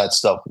reason that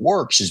stuff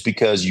works is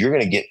because you're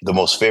going to get the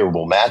most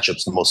favorable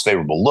matchups, the most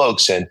favorable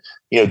looks. And,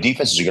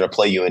 defenses are going to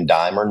play you in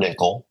dime or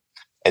nickel.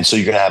 And so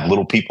you're going to have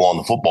little people on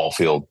the football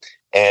field.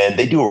 And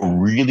they do a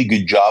really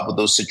good job with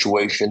those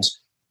situations.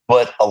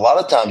 But a lot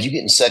of times you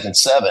get in 2nd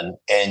 7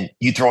 and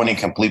you throw an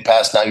incomplete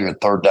pass. Now you're in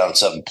 3rd down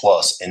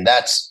 7+. And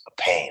that's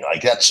a pain.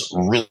 Like, that's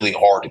really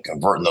hard to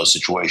convert in those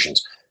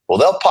situations. Well,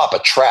 they'll pop a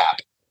trap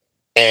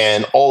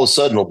and all of a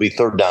sudden it'll be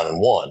 3rd down and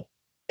 1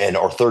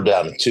 or 3rd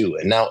down and 2.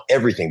 And now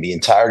the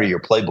entirety of your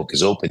playbook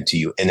is open to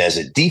you. And as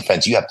a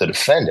defense, you have to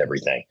defend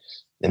everything.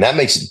 And that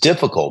makes it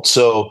difficult.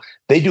 So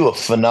they do a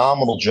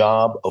phenomenal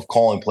job of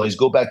calling plays.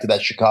 Go back to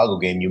that Chicago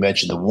game you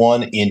mentioned, the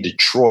one in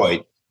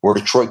Detroit, where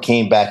Detroit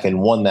came back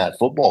and won that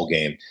football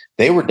game.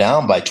 They were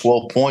down by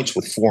 12 points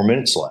with 4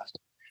 minutes left.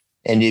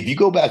 And if you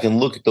go back and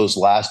look at those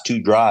last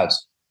 2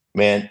 drives,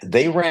 man,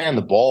 they ran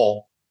the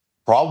ball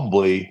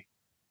probably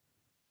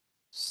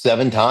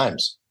 7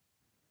 times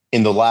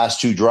in the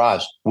last 2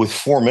 drives with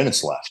 4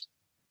 minutes left.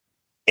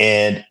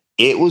 And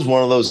it was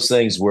one of those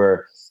things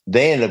where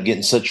they ended up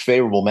getting such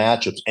favorable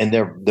matchups, and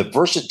the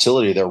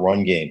versatility of their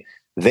run game,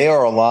 they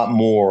are a lot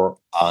more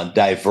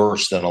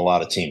diverse than a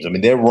lot of teams. I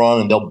mean, they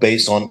run and they'll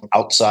base on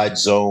outside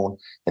zone,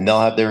 and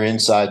they'll have their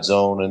inside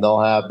zone, and they'll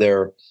have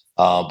their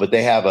but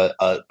they have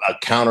a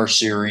counter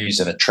series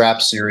and a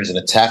trap series and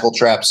a tackle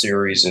trap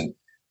series. And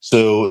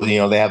so,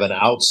 they have an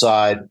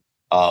outside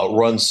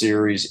run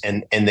series,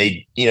 and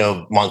they,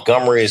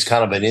 Montgomery is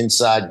kind of an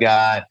inside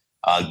guy.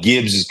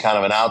 Gibbs is kind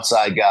of an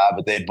outside guy,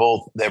 but they're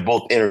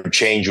both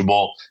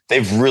interchangeable.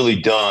 They've really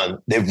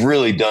done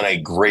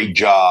a great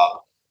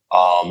job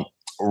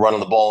running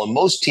the ball. And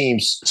most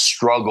teams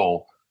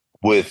struggle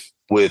with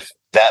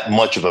that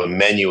much of a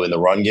menu in the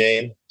run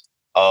game,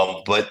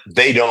 but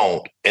they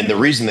don't. And the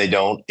reason they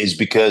don't is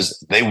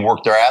because they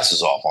work their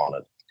asses off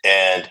on it,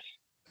 and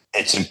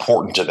it's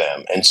important to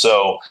them. And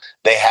so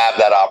they have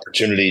that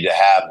opportunity to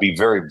be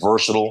very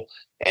versatile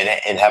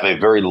and have a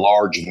very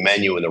large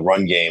menu in the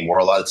run game, where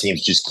a lot of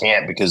teams just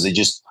can't, because they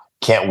just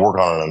can't work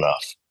on it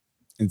enough.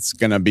 It's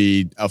going to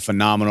be a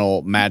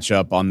phenomenal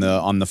matchup on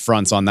the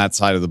fronts on that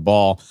side of the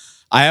ball.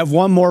 I have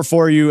one more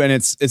for you, and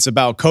it's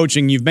about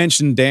coaching. You've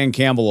mentioned Dan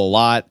Campbell a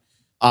lot.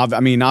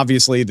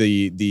 Obviously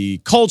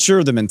the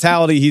culture, the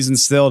mentality he's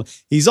instilled.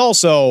 He's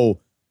also,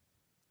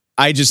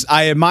 I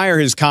admire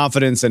his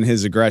confidence and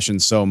his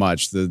aggression so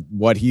much.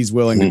 What he's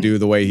willing to do,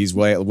 the way he's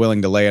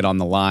willing to lay it on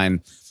the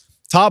line.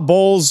 Todd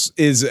Bowles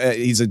he's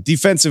a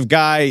defensive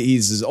guy.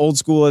 He's as old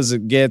school as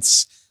it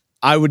gets.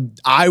 I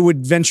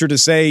would venture to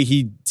say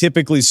he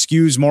typically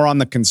skews more on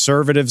the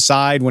conservative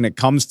side when it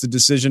comes to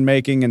decision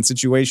making and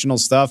situational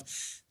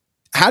stuff.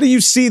 How do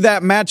you see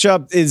that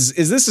matchup? Is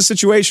this a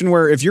situation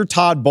where if you're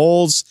Todd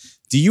Bowles,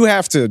 do you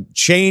have to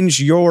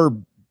change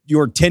your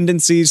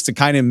tendencies to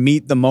kind of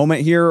meet the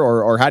moment here,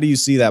 or how do you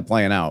see that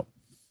playing out?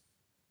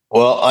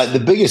 Well, the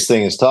biggest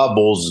thing is Todd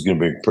Bowles is going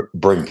to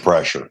bring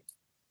pressure,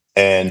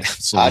 and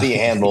how do you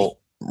handle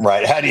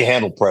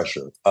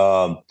pressure?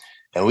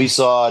 And we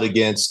saw it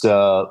against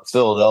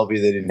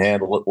Philadelphia; they didn't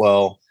handle it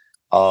well.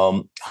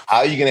 How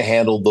are you going to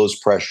handle those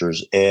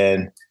pressures?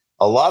 And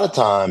a lot of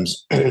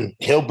times,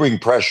 he'll bring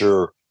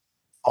pressure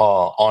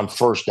on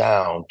first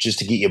down just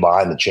to get you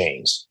behind the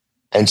chains.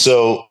 And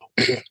so,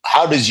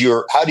 how do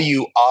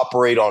you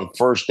operate on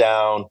first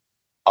down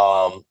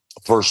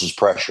versus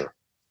pressure?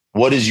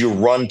 What does your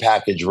run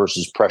package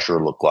versus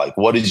pressure look like?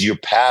 What is your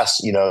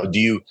pass? Do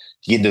you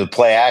get into the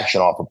play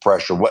action off of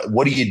pressure?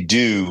 What do you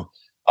do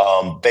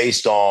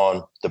based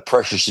on the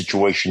pressure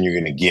situation you're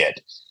going to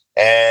get?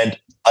 And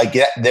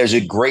there's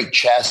a great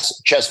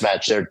chess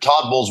match there.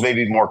 Todd Bowles may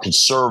be more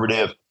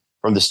conservative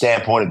from the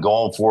standpoint of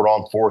going for it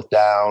on fourth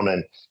down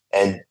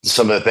and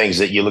some of the things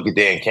that you look at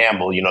Dan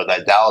Campbell,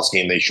 that Dallas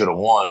game they should have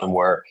won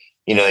where,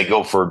 they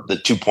go for the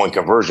 2-point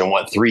conversion,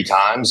 3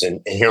 times.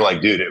 And you're like,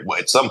 dude,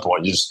 at some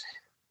point, just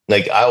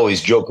like I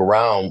always joke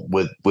around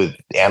with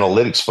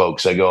analytics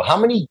folks. I go, how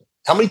many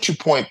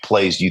 2-point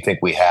plays do you think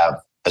we have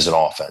as an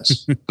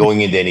offense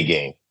going into any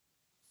game?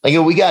 Like,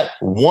 we got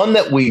one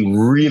that we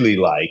really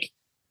like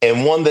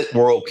and one that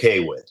we're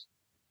okay with.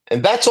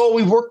 And that's all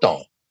we've worked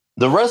on.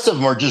 The rest of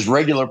them are just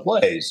regular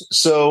plays.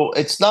 So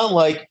it's not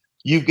like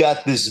you've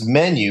got this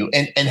menu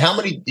and how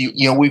many,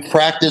 we've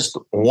practiced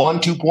 1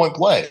 2-point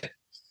play.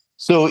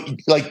 So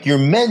like your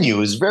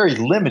menu is very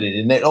limited,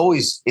 and it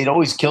always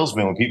kills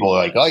me when people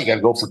are like, "Oh, you got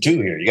to go for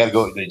 2 here. You got to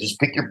go just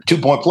pick your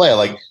 2-point play."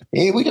 Like,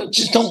 hey, we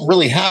don't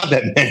really have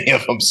that many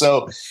of them,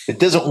 so it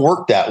doesn't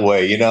work that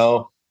way,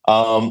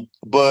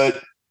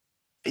 But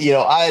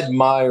I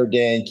admire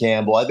Dan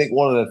Campbell. I think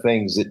one of the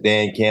things that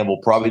Dan Campbell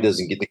probably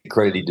doesn't get the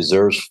credit he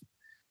deserves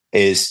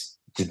is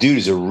the dude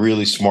is a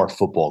really smart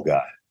football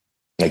guy.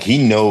 Like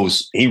he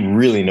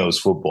really knows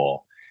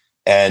football.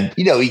 And,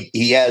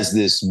 he has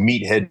this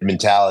meathead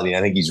mentality.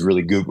 I think he's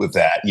really good with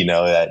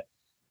that,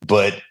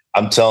 but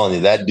I'm telling you,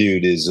 that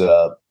dude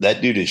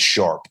is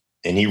sharp,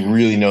 and he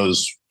really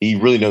knows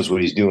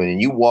what he's doing.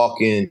 And you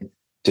walk in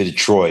to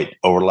Detroit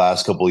over the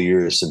last couple of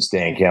years since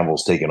Dan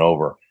Campbell's taken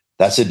over,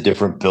 that's a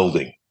different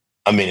building.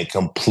 I mean, a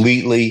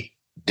completely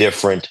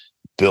different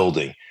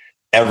building.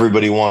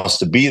 Everybody wants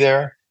to be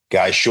there.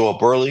 Guys show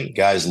up early,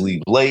 guys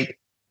leave late.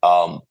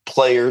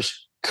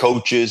 Players,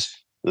 coaches,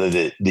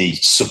 the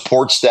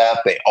support staff,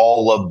 they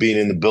all love being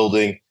in the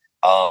building.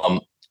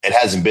 It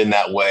hasn't been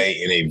that way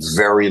in a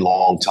very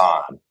long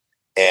time.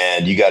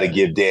 And you got to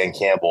give Dan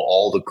Campbell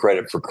all the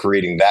credit for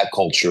creating that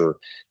culture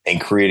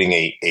and creating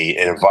an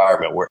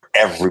environment where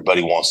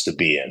everybody wants to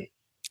be in.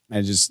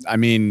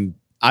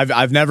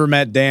 I've never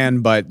met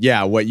Dan, but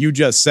yeah, what you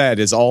just said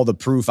is all the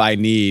proof I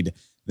need.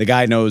 The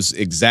guy knows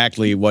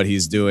exactly what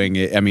he's doing.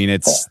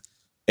 It's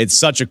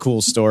such a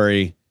cool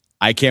story.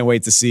 I can't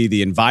wait to see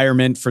the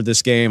environment for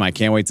this game. I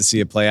can't wait to see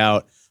it play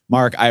out.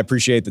 Mark, I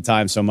appreciate the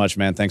time so much,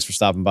 man. Thanks for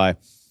stopping by.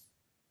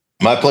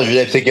 My pleasure,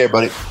 Dave. Take care,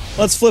 buddy.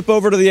 Let's flip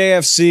over to the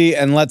AFC,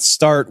 and let's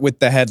start with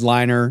the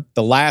headliner,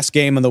 the last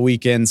game of the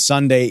weekend,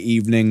 Sunday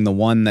evening, the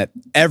one that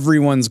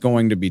everyone's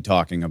going to be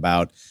talking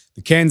about.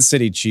 The Kansas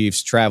City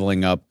Chiefs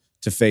traveling up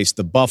to face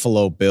the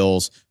Buffalo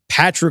Bills.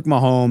 Patrick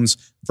Mahomes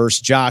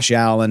versus Josh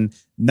Allen,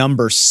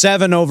 number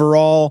 7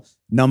 overall,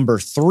 number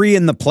 3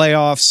 in the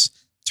playoffs,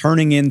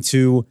 turning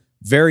into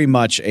very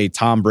much a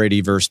Tom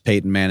Brady versus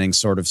Peyton Manning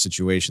sort of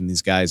situation.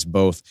 These guys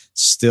both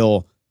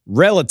still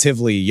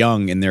relatively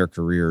young in their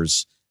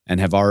careers and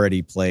have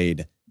already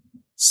played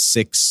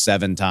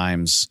 6-7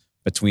 times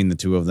between the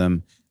two of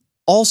them.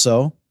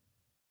 Also,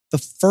 the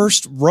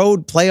first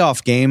road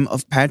playoff game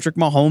of Patrick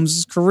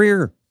Mahomes'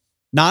 career,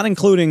 not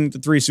including the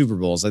 3 Super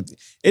Bowls.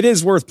 It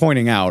is worth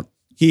pointing out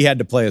he had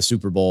to play a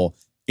Super Bowl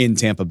in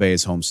Tampa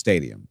Bay's home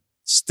stadium.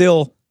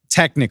 Still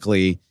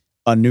technically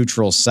a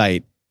neutral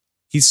site.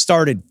 He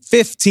started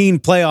 15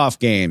 playoff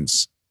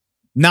games.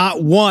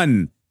 Not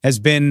one has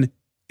been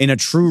in a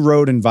true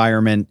road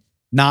environment.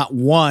 Not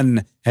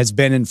one has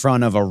been in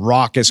front of a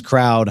raucous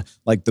crowd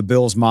like the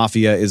Bills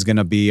Mafia is going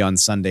to be on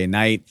Sunday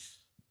night.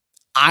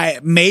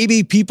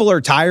 Maybe people are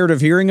tired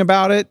of hearing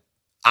about it.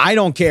 I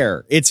don't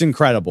care. It's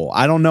incredible.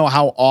 I don't know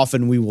how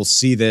often we will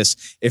see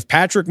this. If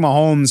Patrick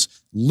Mahomes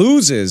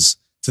loses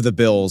to the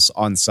Bills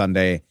on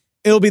Sunday,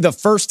 it'll be the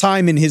first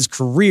time in his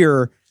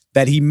career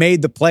that he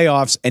made the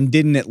playoffs and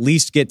didn't at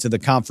least get to the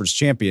conference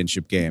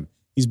championship game.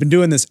 He's been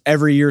doing this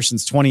every year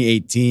since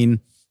 2018.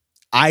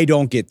 I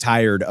don't get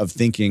tired of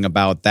thinking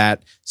about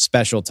that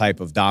special type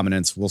of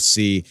dominance. We'll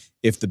see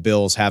if the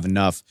Bills have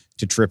enough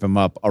to trip him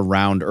up a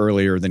round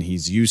earlier than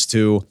he's used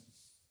to.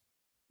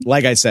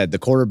 Like I said, the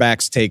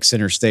quarterbacks take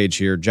center stage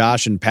here.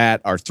 Josh and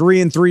Pat are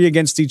 3-3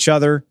 against each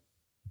other.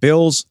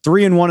 Bills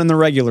 3-1 in the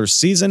regular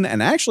season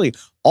and actually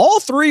All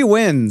 3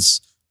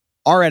 wins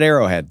are at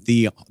Arrowhead.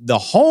 The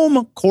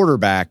home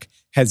quarterback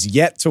has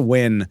yet to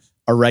win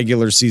a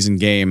regular season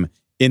game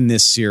in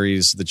this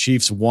series. The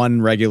Chiefs'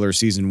 one regular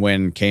season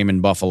win came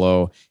in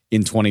Buffalo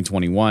in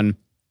 2021.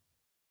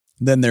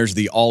 Then there's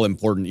the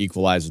all-important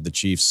equalizer. The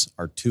Chiefs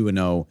are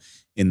 2-0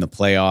 in the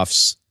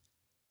playoffs,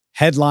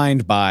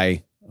 headlined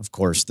by, of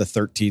course, the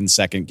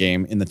 13-second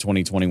game in the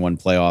 2021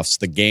 playoffs,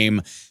 the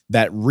game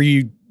that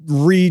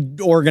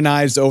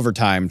reorganized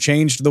overtime,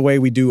 changed the way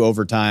we do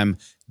overtime,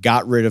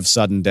 got rid of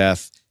sudden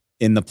death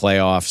in the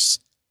playoffs.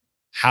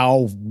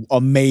 How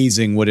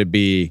amazing would it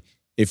be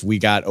if we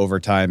got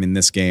overtime in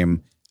this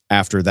game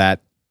after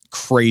that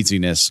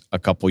craziness a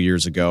couple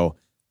years ago?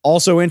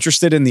 Also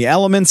interested in the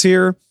elements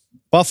here.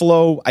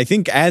 Buffalo, I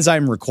think as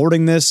I'm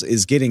recording this,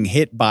 is getting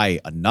hit by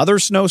another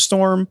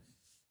snowstorm.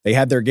 They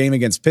had their game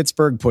against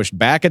Pittsburgh pushed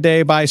back a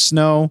day by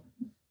snow.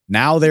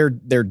 Now they're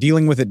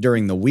dealing with it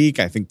during the week.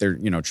 I think they're,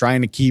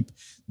 trying to keep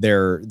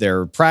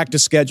their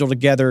practice schedule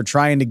together,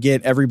 trying to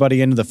get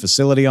everybody into the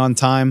facility on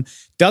time.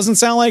 Doesn't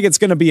sound like it's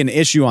going to be an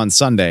issue on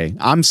Sunday.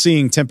 I'm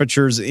seeing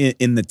temperatures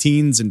in the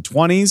teens and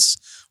 20s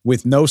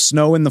with no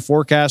snow in the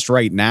forecast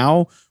right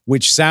now,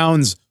 which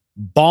sounds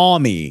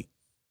balmy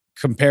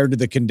compared to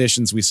the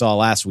conditions we saw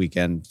last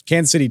weekend.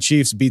 Kansas City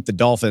Chiefs beat the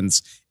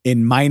Dolphins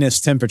in minus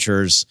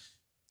temperatures.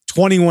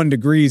 21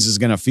 degrees is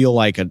going to feel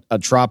like a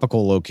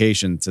tropical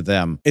location to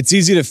them. It's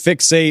easy to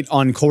fixate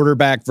on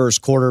quarterback versus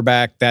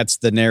quarterback. That's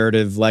the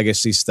narrative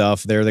legacy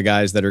stuff. They're the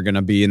guys that are going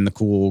to be in the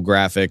cool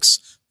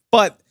graphics.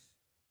 But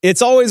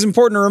it's always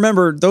important to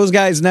remember those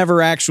guys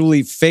never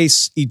actually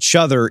face each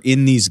other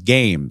in these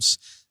games.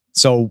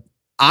 So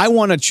I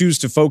want to choose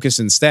to focus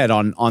instead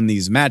on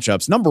these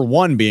matchups. Number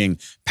one being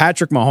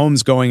Patrick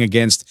Mahomes going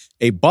against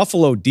a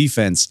Buffalo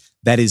defense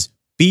that is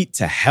beat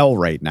to hell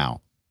right now.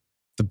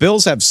 The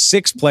Bills have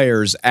 6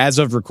 players as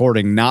of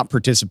recording not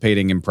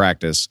participating in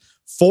practice.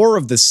 4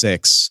 of the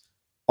 6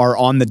 are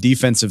on the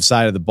defensive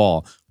side of the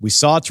ball. We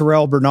saw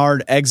Terrell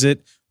Bernard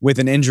exit with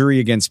an injury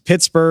against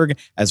Pittsburgh,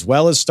 as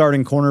well as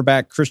starting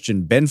cornerback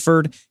Christian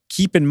Benford.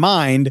 Keep in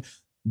mind,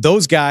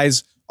 those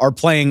guys are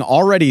playing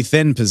already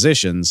thin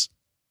positions.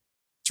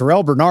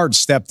 Terrell Bernard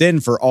stepped in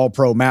for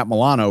All-Pro Matt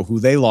Milano, who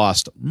they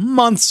lost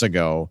months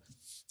ago.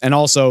 And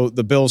also,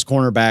 the Bills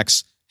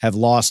cornerbacks have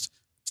lost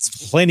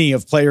plenty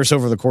of players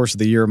over the course of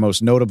the year,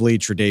 most notably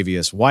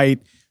Tre'Davious White.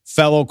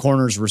 Fellow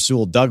corners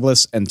Rasul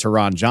Douglas and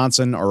Teron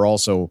Johnson are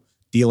also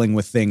dealing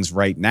with things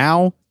right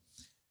now.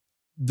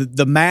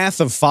 The math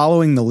of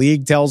following the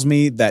league tells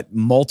me that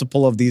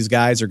multiple of these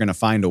guys are going to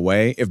find a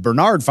way. If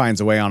Bernard finds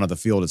a way onto the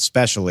field,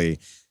 especially,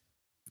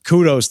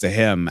 kudos to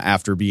him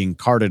after being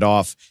carted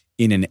off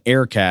in an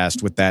air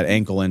cast with that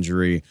ankle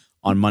injury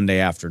on Monday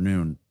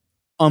afternoon.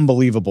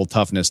 Unbelievable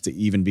toughness to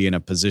even be in a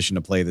position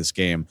to play this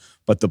game.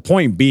 But the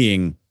point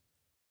being,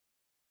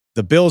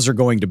 the Bills are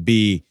going to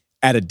be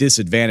at a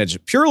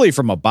disadvantage purely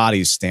from a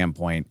bodies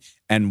standpoint.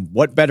 And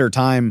what better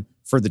time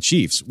for the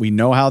Chiefs? We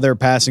know how their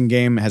passing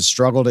game has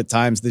struggled at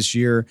times this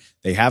year.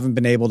 They haven't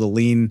been able to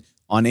lean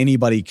on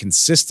anybody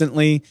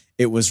consistently.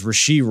 It was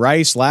Rashee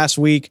Rice last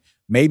week.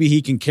 Maybe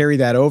he can carry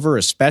that over,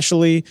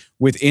 especially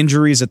with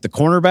injuries at the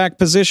cornerback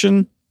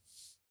position.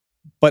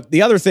 But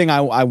the other thing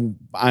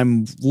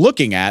I'm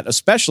looking at,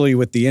 especially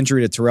with the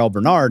injury to Terrell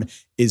Bernard,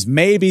 is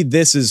maybe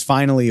this is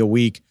finally a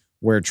week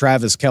where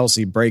Travis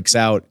Kelce breaks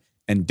out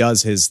and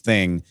does his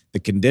thing. The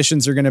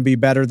conditions are going to be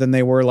better than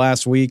they were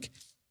last week,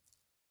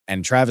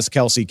 and Travis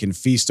Kelce can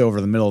feast over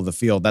the middle of the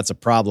field. That's a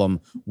problem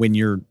when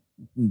your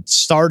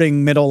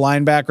starting middle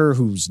linebacker,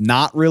 who's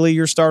not really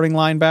your starting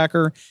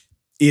linebacker,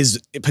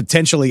 is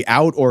potentially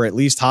out or at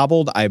least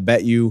hobbled. I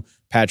bet you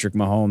Patrick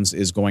Mahomes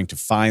is going to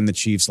find the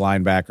Chiefs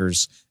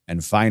linebackers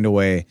and find a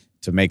way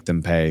to make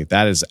them pay.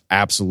 That is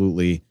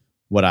absolutely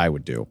what I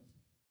would do.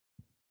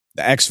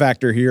 The X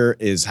factor here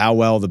is how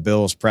well the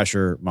Bills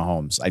pressure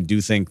Mahomes. I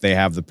do think they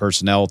have the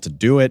personnel to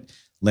do it.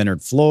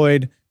 Leonard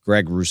Floyd,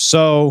 Greg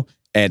Rousseau,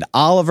 Ed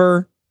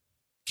Oliver.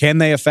 Can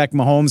they affect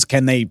Mahomes?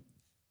 Can they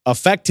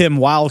affect him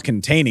while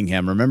containing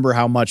him? Remember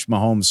how much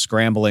Mahomes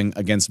scrambling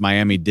against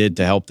Miami did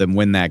to help them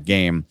win that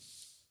game.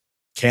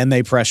 Can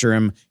they pressure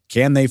him?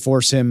 Can they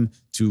force him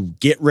to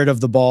get rid of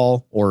the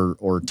ball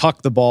or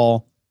tuck the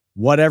ball?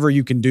 Whatever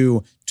you can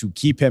do to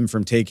keep him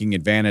from taking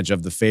advantage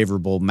of the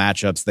favorable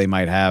matchups they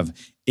might have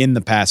in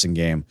the passing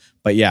game.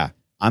 But yeah,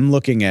 I'm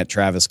looking at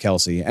Travis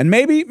Kelce and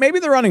maybe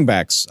the running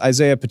backs,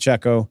 Isaiah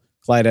Pacheco,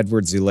 Clyde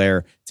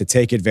Edwards-Helaire, to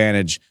take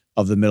advantage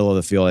of the middle of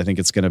the field. I think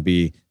it's going to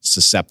be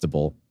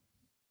susceptible.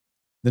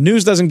 The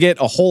news doesn't get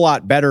a whole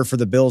lot better for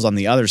the Bills on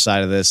the other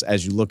side of this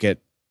as you look at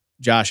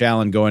Josh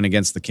Allen going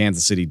against the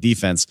Kansas City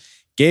defense.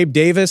 Gabe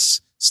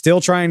Davis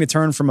still trying to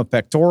turn from a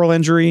pectoral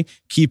injury.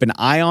 Keep an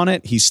eye on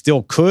it. He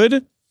still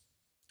could.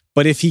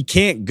 But if he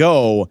can't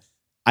go,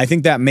 I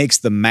think that makes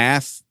the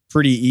math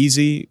pretty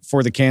easy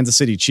for the Kansas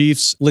City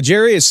Chiefs.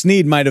 L'Jarius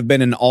Sneed might have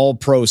been an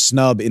all-pro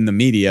snub in the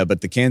media,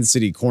 but the Kansas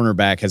City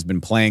cornerback has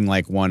been playing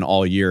like one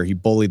all year. He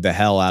bullied the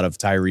hell out of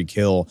Tyreek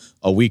Hill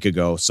a week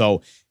ago.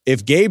 So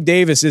if Gabe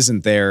Davis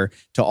isn't there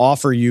to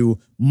offer you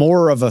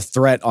more of a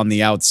threat on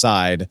the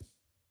outside,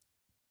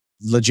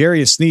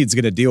 L'Jarius Sneed's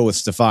going to deal with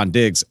Stephon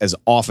Diggs as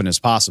often as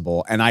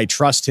possible, and I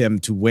trust him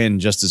to win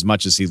just as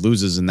much as he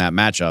loses in that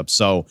matchup.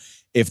 So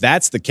if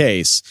that's the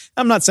case,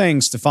 I'm not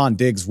saying Stephon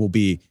Diggs will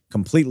be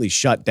completely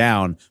shut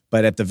down,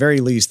 but at the very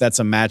least, that's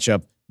a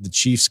matchup the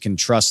Chiefs can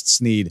trust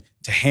Sneed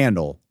to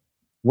handle.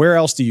 Where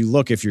else do you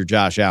look if you're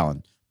Josh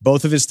Allen?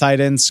 Both of his tight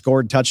ends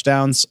scored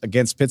touchdowns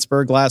against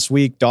Pittsburgh last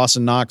week.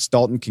 Dawson Knox,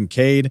 Dalton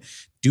Kincaid.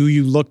 Do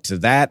you look to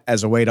that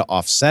as a way to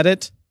offset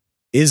it?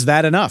 Is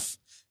that enough?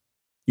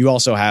 You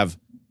also have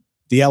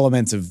the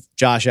element of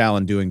Josh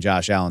Allen doing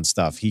Josh Allen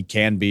stuff. He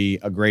can be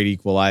a great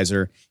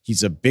equalizer.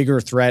 He's a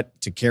bigger threat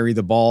to carry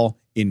the ball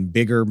in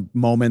bigger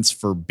moments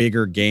for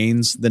bigger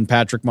gains than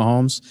Patrick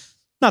Mahomes.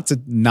 Not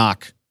to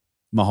knock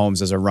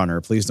Mahomes as a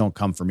runner. Please don't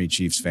come for me,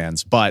 Chiefs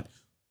fans. But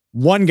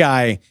one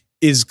guy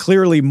is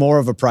clearly more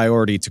of a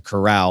priority to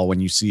corral when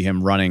you see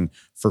him running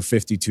for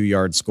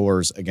 52-yard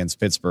scores against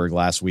Pittsburgh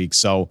last week.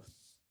 So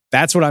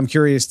that's what I'm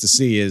curious to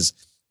see is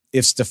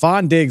if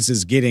Stephon Diggs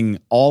is getting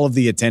all of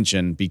the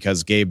attention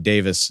because Gabe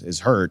Davis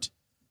is hurt,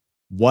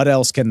 what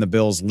else can the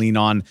Bills lean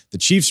on? The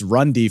Chiefs'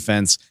 run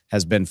defense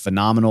has been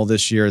phenomenal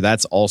this year.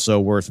 That's also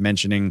worth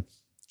mentioning.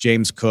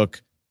 James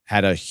Cook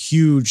had a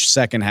huge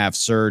second-half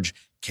surge.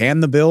 Can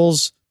the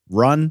Bills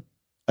run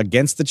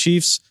against the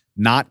Chiefs,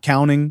 not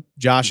counting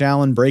Josh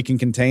Allen breaking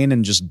contain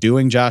and just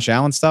doing Josh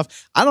Allen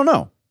stuff? I don't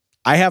know.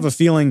 I have a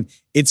feeling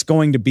it's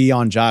going to be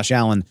on Josh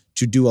Allen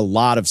to do a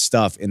lot of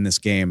stuff in this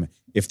game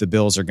if the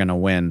Bills are going to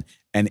win.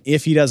 And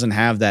if he doesn't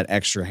have that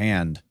extra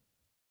hand,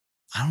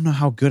 I don't know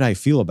how good I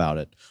feel about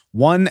it.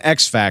 One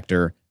X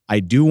factor I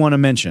do want to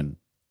mention.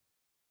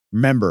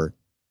 Remember,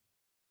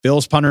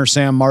 Bills punter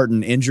Sam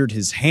Martin injured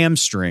his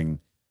hamstring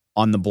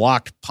on the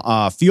blocked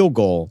field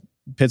goal.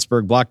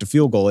 Pittsburgh blocked a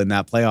field goal in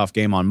that playoff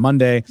game on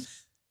Monday.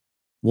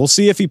 We'll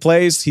see if he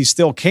plays. He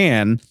still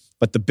can,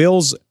 but the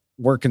Bills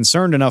were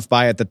concerned enough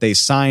by it that they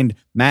signed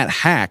Matt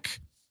Hack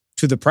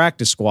to the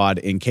practice squad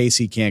in case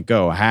he can't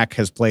go. Hack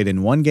has played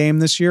in one game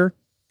this year.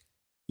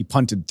 He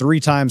punted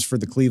 3 times for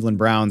the Cleveland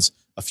Browns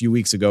a few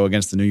weeks ago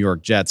against the New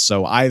York Jets.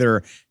 So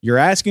either you're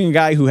asking a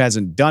guy who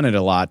hasn't done it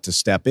a lot to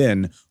step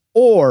in,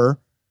 or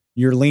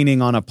you're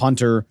leaning on a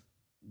punter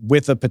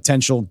with a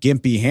potential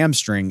gimpy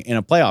hamstring in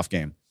a playoff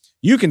game.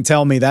 You can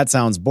tell me that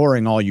sounds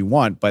boring all you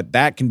want, but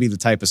that can be the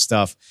type of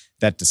stuff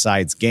that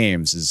decides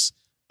games, is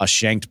a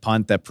shanked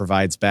punt that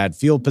provides bad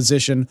field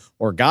position,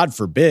 or God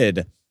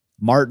forbid,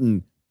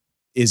 Martin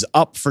is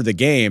up for the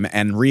game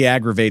and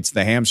re-aggravates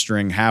the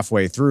hamstring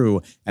halfway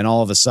through, and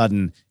all of a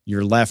sudden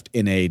you're left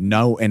in a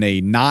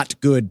not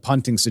good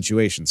punting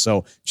situation.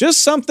 So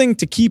just something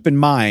to keep in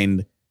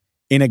mind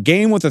in a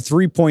game with a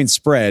 3-point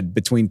spread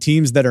between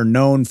teams that are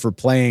known for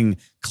playing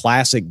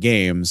classic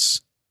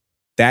games.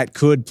 That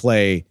could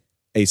play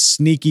a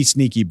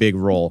sneaky big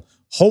role.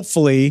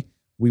 Hopefully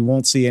we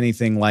won't see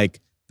anything like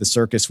the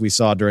circus we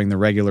saw during the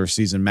regular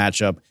season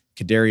matchup.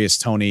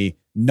 Kadarius Toney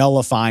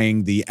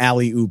nullifying the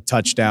alley-oop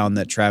touchdown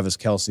that Travis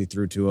Kelce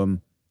threw to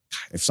him.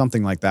 If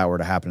something like that were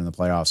to happen in the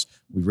playoffs,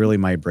 we really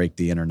might break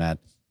the internet.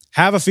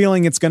 Have a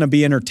feeling it's going to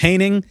be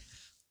entertaining.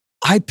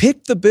 I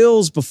picked the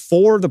Bills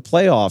before the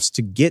playoffs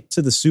to get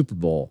to the Super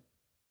Bowl.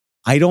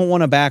 I don't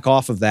want to back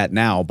off of that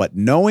now, but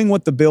knowing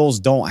what the Bills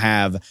don't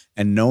have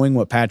and knowing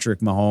what Patrick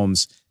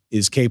Mahomes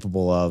is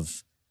capable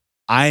of,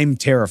 I'm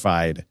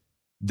terrified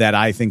that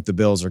I think the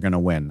Bills are going to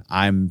win.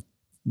 I'm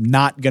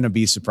not going to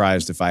be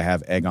surprised if I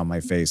have egg on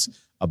my face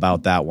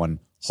about that one.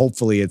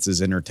 Hopefully it's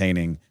as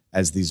entertaining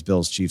as these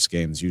Bills-Chiefs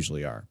games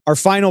usually are. Our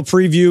final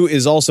preview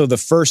is also the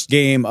first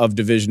game of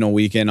divisional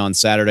weekend on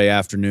Saturday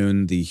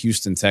afternoon. The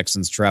Houston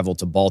Texans travel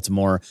to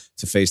Baltimore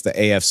to face the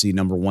AFC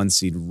number 1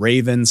 seed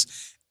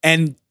Ravens.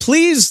 And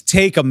please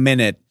take a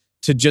minute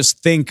to just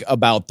think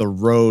about the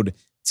road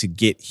to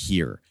get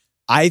here.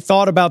 I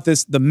thought about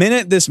this the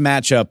minute this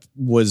matchup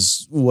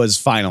was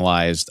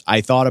finalized.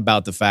 I thought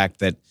about the fact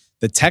that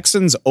the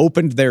Texans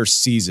opened their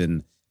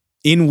season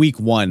in week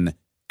 1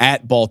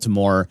 at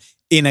Baltimore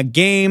in a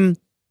game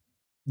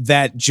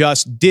that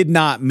just did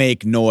not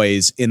make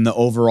noise in the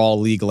overall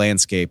league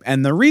landscape.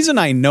 And the reason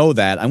I know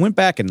that, I went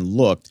back and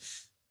looked,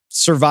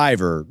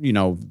 Survivor,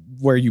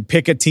 where you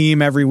pick a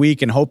team every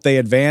week and hope they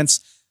advance.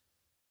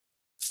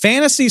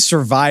 Fantasy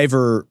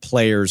Survivor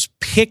players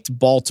picked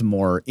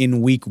Baltimore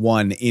in week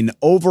 1 in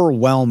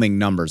overwhelming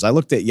numbers. I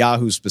looked at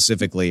Yahoo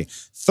specifically.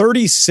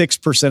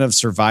 36% of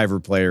Survivor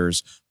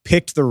players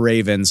picked the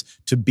Ravens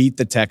to beat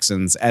the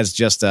Texans as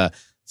just a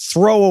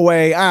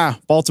throwaway,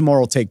 Baltimore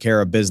will take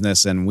care of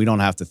business and we don't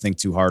have to think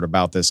too hard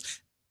about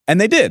this.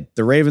 And they did.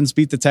 The Ravens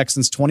beat the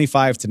Texans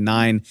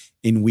 25-9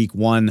 in week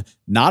 1.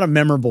 Not a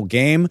memorable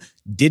game.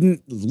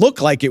 Didn't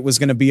look like it was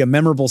going to be a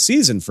memorable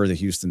season for the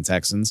Houston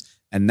Texans.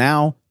 And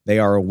now they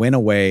are a win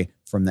away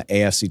from the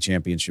AFC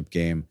Championship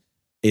game.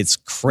 It's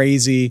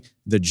crazy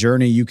the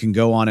journey you can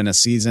go on in a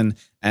season.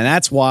 And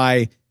that's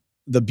why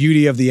the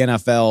beauty of the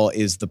NFL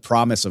is the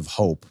promise of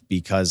hope,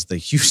 because the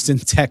Houston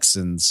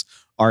Texans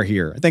are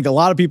here. I think a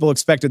lot of people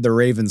expected the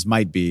Ravens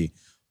might be,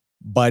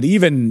 but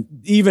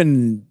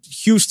even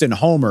Houston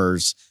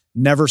homers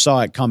never saw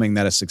it coming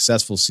that a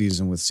successful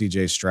season with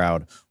CJ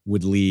Stroud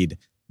would lead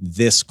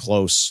this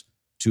close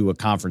to a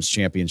conference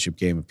championship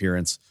game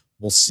appearance.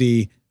 We'll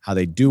see how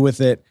they do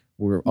with it.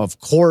 We're, of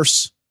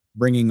course,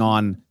 bringing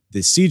on the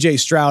CJ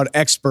Stroud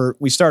expert.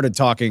 We started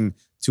talking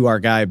to our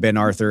guy, Ben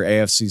Arthur,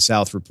 AFC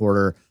South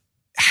reporter,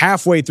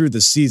 halfway through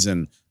the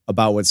season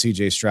about what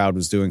CJ Stroud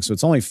was doing. So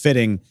it's only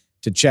fitting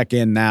to check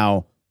in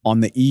now on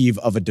the eve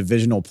of a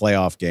divisional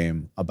playoff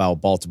game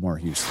about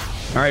Baltimore-Houston.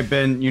 All right,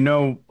 Ben,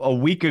 a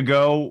week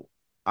ago,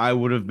 I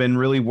would have been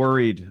really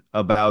worried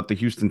about the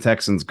Houston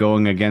Texans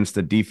going against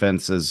a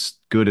defense as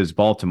good as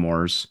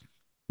Baltimore's,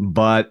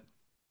 but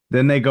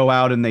then they go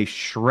out and they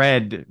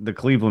shred the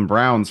Cleveland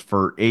Browns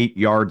for 8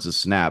 yards a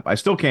snap. I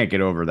still can't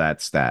get over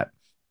that stat.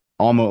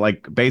 Almost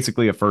like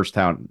basically a first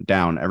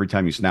down every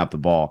time you snap the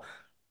ball.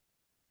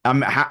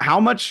 How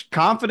much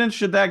confidence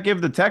should that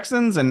give the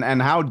Texans,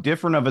 and how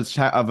different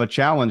of a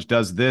challenge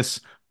does this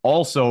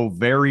also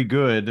very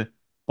good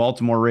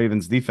Baltimore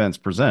Ravens defense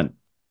present?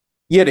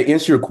 Yeah, to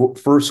answer your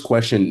first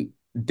question,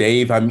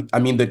 Dave, I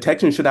mean, the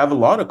Texans should have a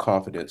lot of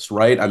confidence,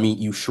 right? I mean,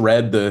 you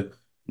shred the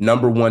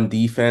number one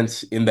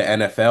defense in the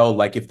NFL.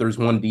 Like, if there's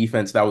one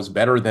defense that was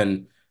better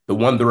than the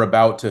one they're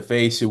about to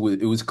face, it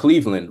was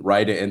Cleveland,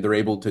 right? And they're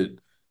able to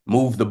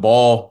move the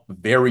ball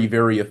very,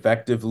 very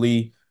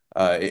effectively.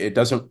 It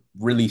doesn't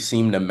really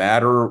seem to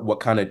matter what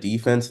kind of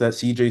defense that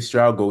CJ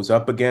Stroud goes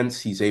up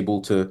against. He's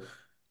able to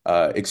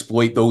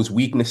exploit those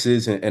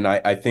weaknesses. And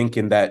I think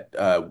in that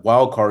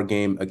wild card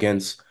game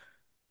against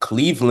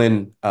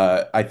Cleveland,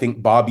 I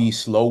think Bobby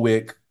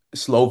Slovic,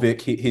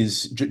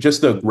 his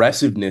just the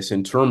aggressiveness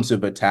in terms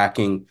of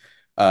attacking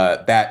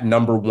that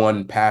number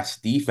one pass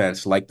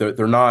defense, like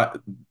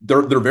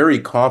they're very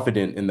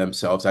confident in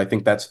themselves. I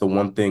think that's the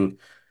one thing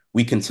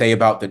we can say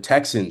about the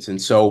Texans.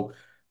 And so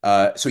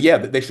yeah,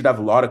 they should have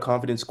a lot of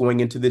confidence going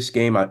into this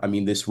game. I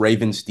mean, this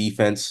Ravens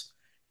defense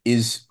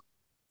is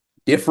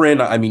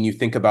different. I mean, you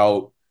think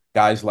about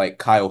guys like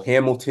Kyle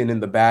Hamilton in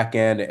the back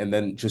end, and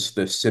then just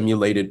the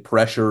simulated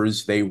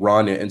pressures they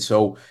run. And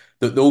so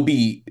there'll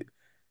be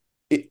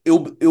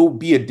it'll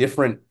be a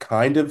different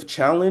kind of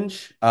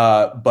challenge.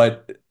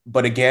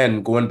 But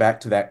again, going back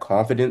to that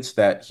confidence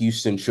that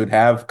Houston should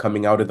have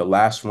coming out of the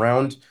last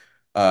round,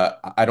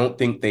 I don't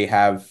think they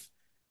have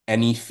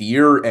any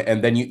fear.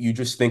 And then you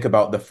just think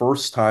about the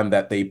first time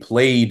that they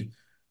played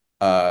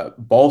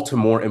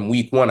Baltimore in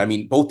week one. I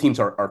mean, both teams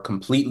are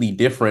completely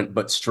different,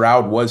 but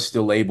Stroud was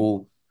still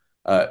able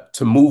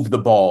to move the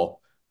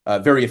ball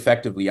very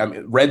effectively. I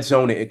mean, red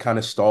zone, it kind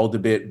of stalled a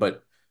bit,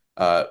 but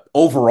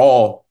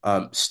overall,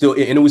 still,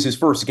 and it was his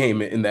first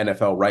game in the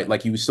NFL, right?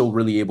 Like, he was still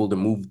really able to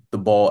move the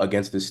ball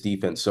against this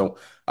defense. So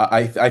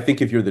I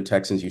think if you're the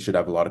Texans, you should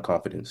have a lot of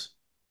confidence.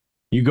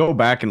 You go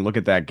back and look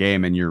at that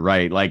game, and you're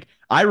right. Like,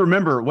 I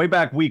remember way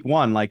back week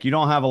one, like, you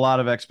don't have a lot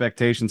of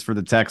expectations for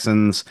the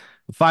Texans.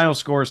 The final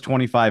score is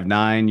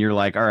 25-9. You're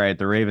like, all right,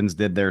 the Ravens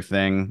did their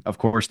thing. Of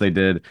course they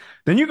did.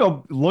 Then you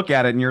go look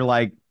at it and you're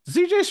like,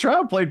 CJ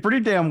Stroud played pretty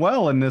damn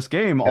well in this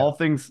game. Yeah.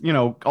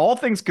 All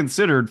things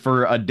considered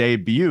for a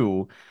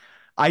debut.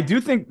 I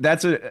do think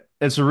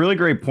it's a really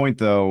great point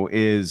though,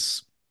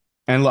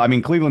 and I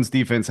mean, Cleveland's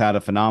defense had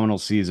a phenomenal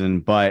season,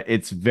 but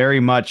it's very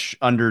much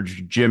under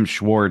Jim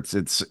Schwartz.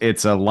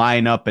 It's a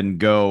line up and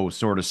go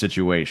sort of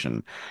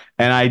situation.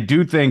 And I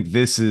do think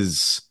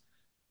this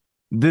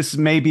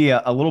may be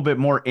a little bit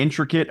more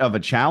intricate of a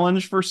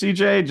challenge for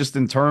CJ, just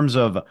in terms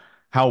of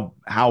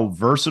how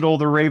versatile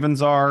the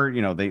Ravens are.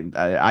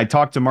 I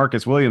talked to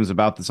Marcus Williams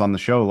about this on the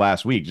show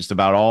last week, just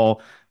about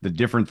all the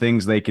different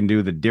things they can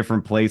do, the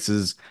different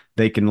places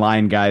they can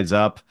line guys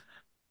up.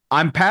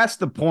 I'm past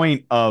the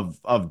point of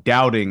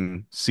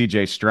doubting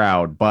CJ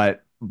Stroud,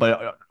 but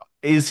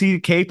is he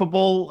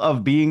capable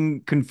of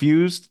being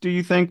confused, do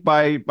you think,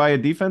 by a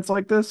defense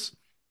like this?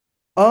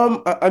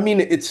 I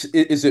mean,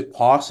 is it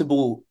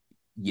possible?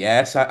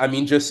 Yes. I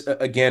mean, just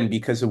again,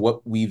 because of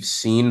what we've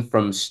seen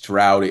from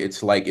Stroud,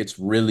 it's like it's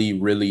really,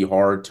 really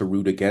hard to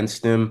root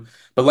against him.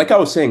 But like I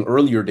was saying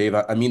earlier, Dave,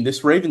 I mean,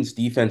 this Ravens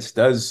defense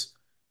does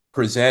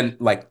present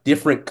like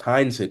different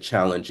kinds of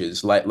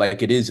challenges.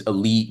 Like it is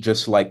elite,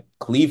 just like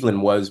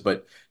Cleveland was.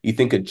 But you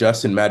think of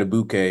Justin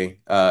Madubuike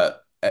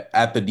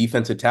at the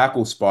defensive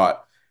tackle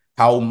spot,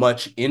 how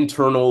much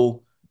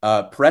internal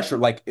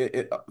pressure,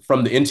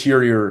 from the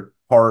interior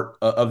part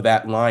of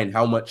that line,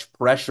 how much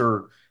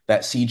pressure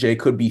that CJ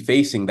could be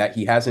facing that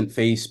he hasn't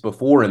faced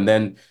before. And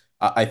then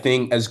I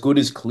think as good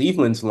as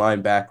Cleveland's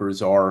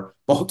linebackers are,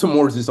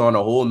 Baltimore's is on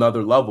a whole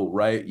nother level,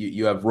 right?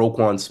 You have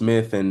Roquan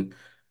Smith and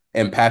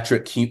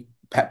Patrick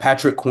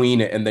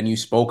Queen, and then you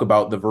spoke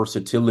about the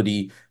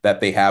versatility that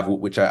they have,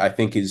 which I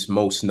think is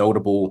most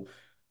notable,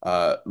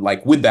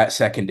 like with that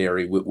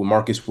secondary with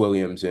Marcus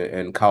Williams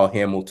and Kyle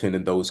Hamilton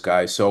and those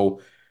guys.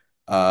 So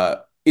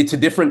it's a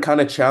different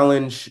kind of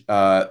challenge.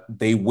 I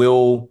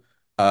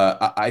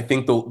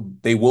think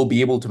they will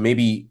be able to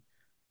maybe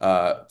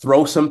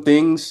throw some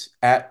things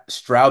at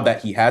Stroud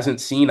that he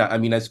hasn't seen. I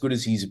mean, as good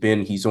as he's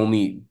been, he's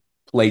only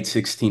played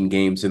 16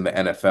 games in the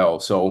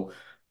NFL. So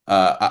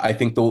I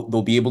think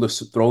they'll be able to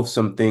throw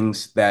some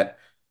things that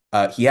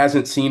he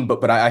hasn't seen.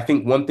 But I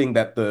think one thing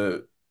that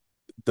the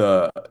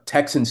the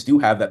Texans do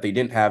have that they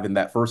didn't have in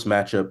that first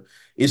matchup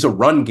is a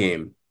run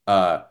game.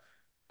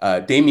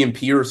 Damian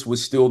Pierce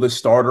was still the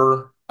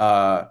starter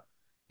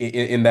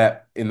in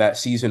that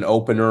season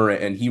opener,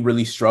 and he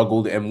really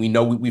struggled. And we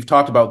know we've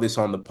talked about this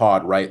on the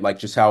pod, right? Like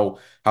just how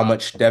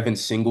much Devin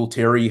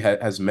Singletary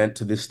has meant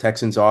to this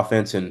Texans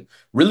offense, and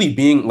really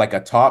being like a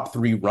top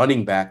three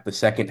running back the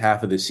second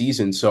half of the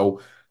season.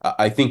 So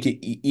I think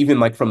even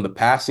like from the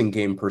passing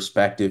game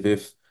perspective,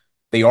 if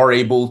they are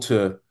able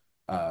to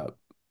uh,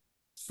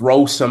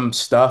 throw some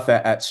stuff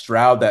at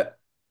Stroud that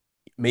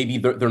maybe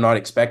they're not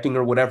expecting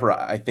or whatever,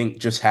 I think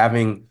just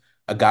having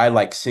a guy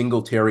like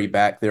Singletary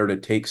back there to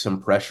take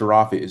some pressure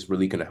off it is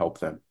really going to help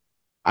them.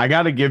 I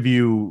got to give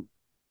you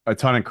a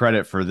ton of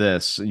credit for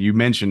this. You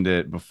mentioned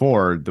it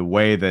before, the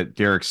way that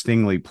Derek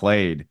Stingley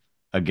played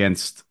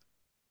against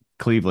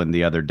Cleveland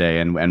the other day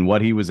and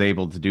what he was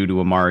able to do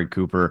to Amari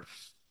Cooper.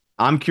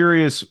 I'm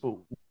curious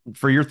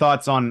for your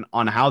thoughts on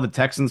how the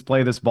Texans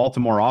play this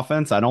Baltimore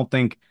offense. I don't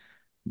think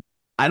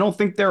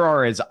there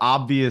are as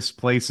obvious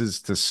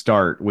places to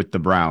start with the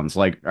Browns,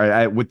 like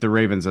with the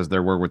Ravens as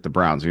there were with the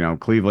Browns. You know,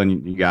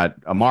 Cleveland, you got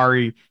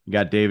Amari, you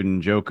got David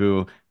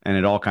Njoku, and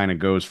it all kind of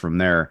goes from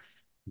there.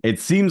 It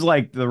seems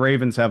like the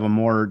Ravens have a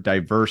more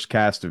diverse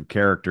cast of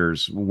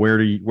characters. Where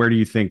do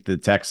you think the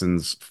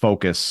Texans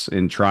focus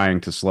in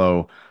trying to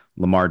slow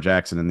Lamar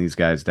Jackson and these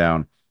guys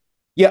down?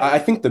 Yeah, I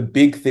think the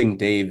big thing,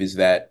 Dave, is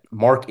that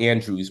Mark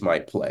Andrews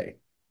might play.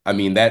 I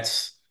mean,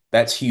 that's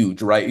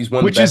huge, right? He's one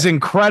of the Which is best.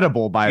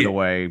 incredible, by the Yeah,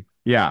 way.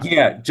 Yeah.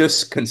 yeah,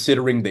 just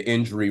considering the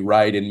injury,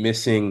 right, and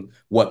missing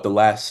what the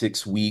last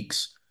 6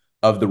 weeks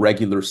of the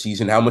regular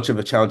season, how much of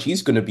a challenge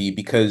he's going to be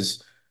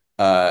because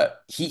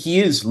he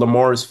is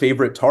Lamar's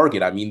favorite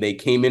target. I mean, they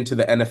came into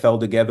the NFL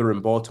together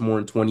in Baltimore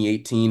in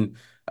 2018.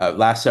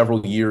 Last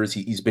several years,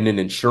 he's been an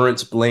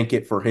insurance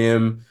blanket for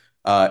him,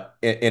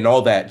 and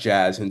all that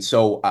jazz. And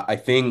so I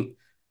think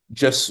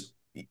just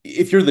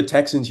if you're the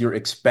Texans, you're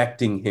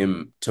expecting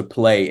him to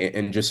play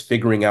and just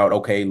figuring out,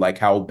 okay, like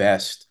how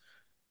best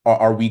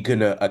are we going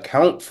to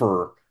account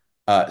for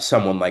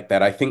someone like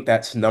that? I think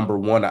that's number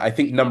one. I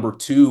think number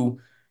two,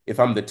 if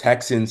I'm the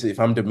Texans, if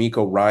I'm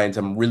D'Amico Ryans,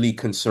 I'm really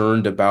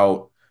concerned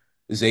about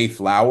Zay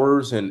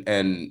Flowers and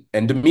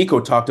D'Amico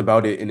talked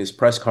about it in his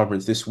press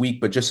conference this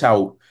week, but just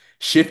how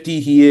shifty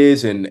he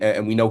is, and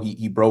we know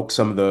he broke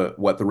some of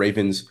the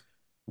Ravens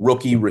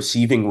rookie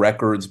receiving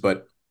records,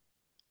 but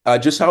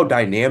just how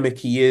dynamic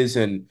he is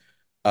and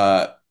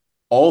uh,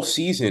 all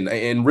season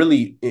and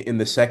really in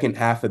the second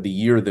half of the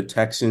year, the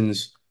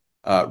Texans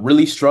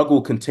really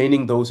struggle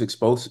containing those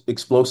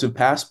explosive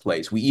pass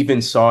plays. We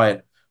even saw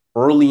it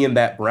early in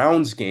that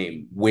Browns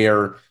game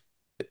where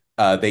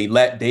they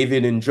let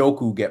David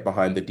Njoku get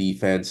behind the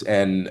defense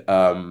and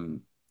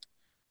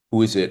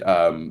who is it?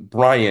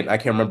 Bryant, I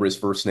can't remember his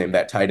first name,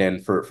 that tight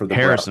end for the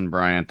Browns. Harrison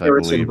Bryant, I Harrison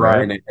believe,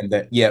 right? Bryant and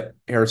that, yeah,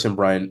 Harrison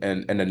Bryant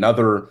and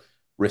another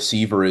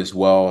receiver as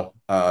well.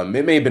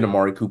 It may have been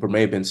Amari Cooper,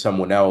 may have been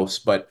someone else,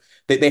 but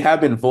they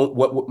have been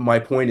what my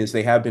point is,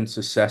 they have been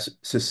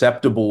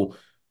susceptible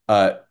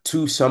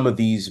to some of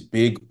these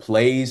big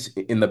plays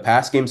in the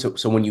past game.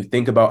 So when you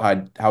think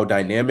about how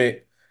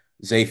dynamic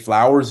Zay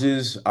Flowers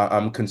is,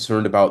 I'm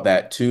concerned about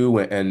that too.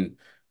 And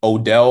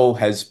Odell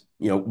has,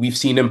 we've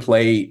seen him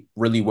play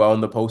really well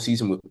in the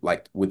postseason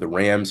with the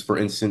Rams, for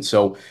instance.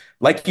 So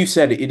like you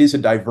said, it is a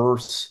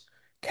diverse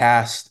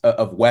cast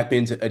of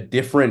weapons, a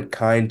different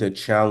kind of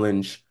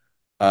challenge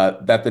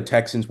that the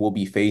Texans will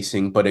be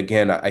facing. But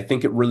again, I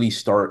think it really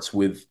starts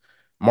with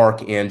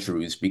Mark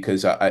Andrews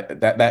because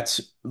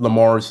that's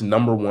Lamar's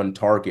number one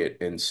target.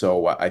 And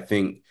so I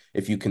think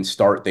if you can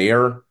start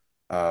there,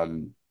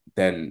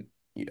 then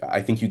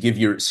I think you give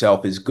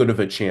yourself as good of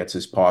a chance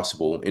as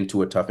possible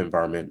into a tough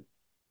environment.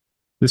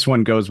 This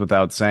one goes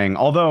without saying.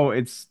 Although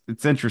it's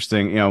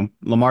interesting,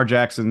 Lamar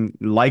Jackson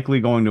likely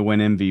going to win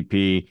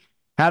MVP,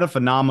 had a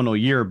phenomenal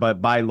year,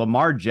 but by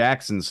Lamar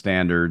Jackson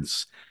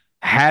standards,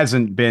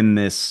 hasn't been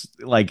this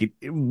like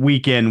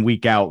week in,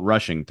 week out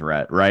rushing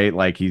threat, right?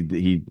 Like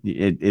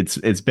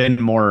it's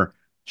been more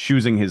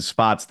choosing his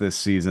spots this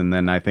season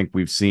than I think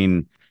we've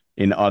seen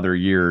in other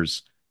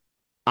years.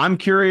 I'm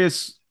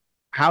curious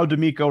how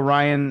D'Amico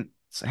Ryan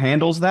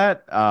handles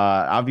that.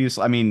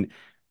 Obviously, I mean,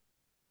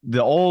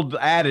 the old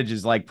adage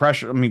is like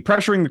pressure. I mean,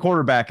 pressuring the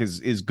quarterback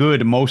is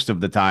good most of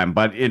the time,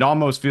 but it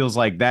almost feels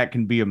like that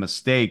can be a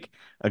mistake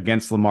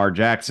against Lamar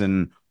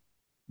Jackson.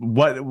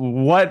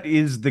 What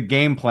is the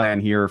game plan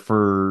here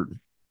for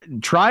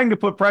trying to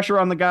put pressure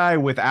on the guy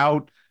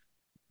without,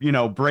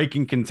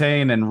 breaking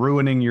contain and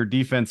ruining your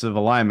defensive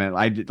alignment?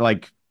 I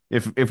like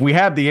if we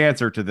had the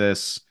answer to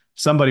this,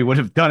 somebody would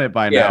have done it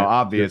by now, Yeah,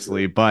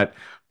 obviously. But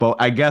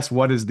I guess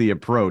what is the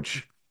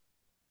approach?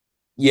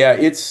 yeah,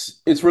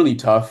 it's really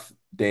tough,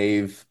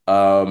 Dave.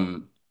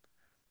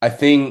 I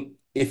think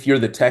if you're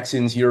the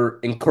Texans, you're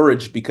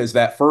encouraged because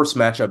that first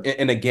matchup,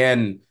 and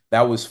again,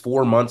 that was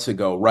 4 months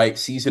ago, right?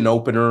 Season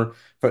opener.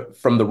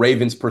 From the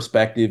Ravens'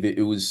 perspective,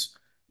 it was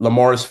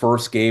Lamar's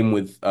first game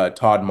with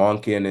Todd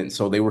Monken, and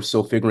so they were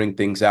still figuring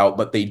things out.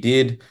 But they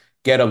did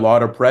get a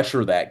lot of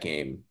pressure that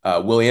game.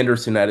 Will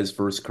Anderson had his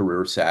first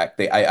career sack.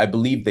 I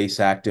believe they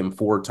sacked him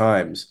 4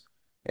 times.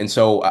 And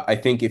so I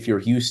think if you're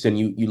Houston,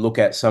 you look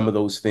at some of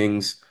those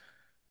things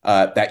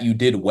that you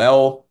did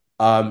well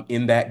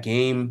in that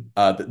game.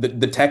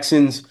 The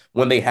Texans,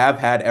 when they have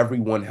had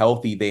everyone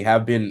healthy, they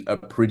have been a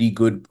pretty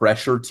good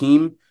pressure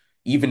team.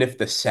 Even if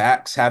the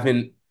sacks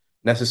haven't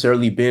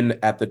necessarily been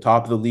at the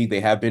top of the league,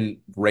 they have been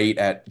great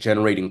at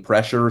generating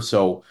pressure.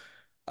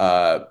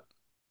 Uh,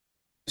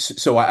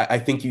 so I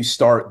think you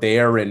start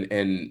there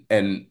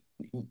and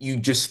you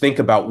just think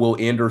about Will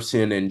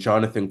Anderson and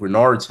Jonathan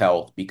Grenard's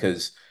health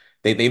because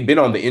they've been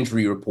on the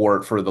injury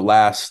report for the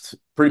last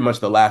pretty much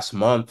the last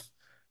month.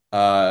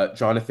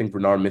 Jonathan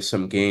Grenard missed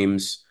some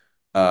games.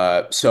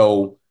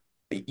 So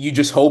you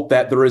just hope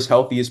that they're as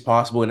healthy as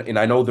possible. And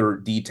I know their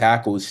D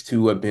tackles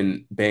too have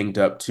been banged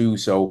up too.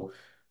 So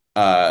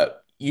uh,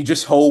 you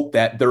just hope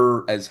that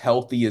they're as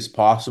healthy as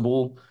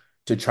possible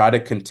to try to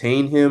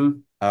contain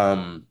him.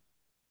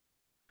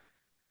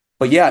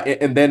 But yeah,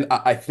 and then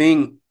I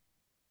think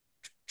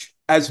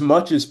as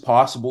much as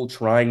possible,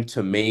 trying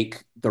to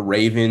make the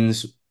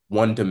Ravens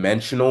one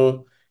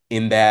dimensional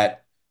in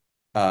that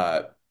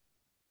uh,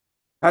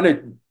 kind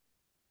of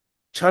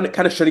trying to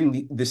kind of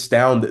shutting this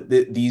down.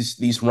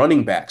 These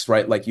running backs,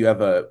 right? Like you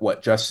have a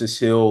what Justice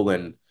Hill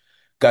and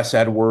Gus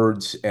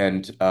Edwards,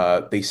 and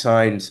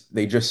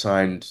they just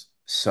signed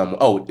some.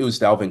 Oh, it was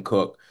Dalvin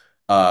Cook.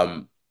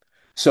 Um,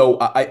 so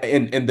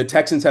and the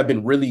Texans have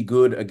been really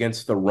good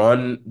against the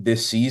run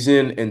this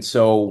season, and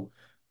so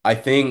I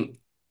think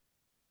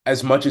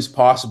as much as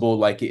possible,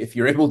 like if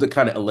you're able to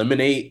kind of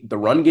eliminate the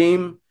run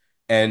game,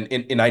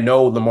 and I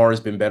know Lamar has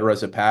been better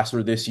as a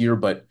passer this year,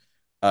 but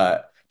uh,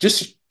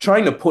 just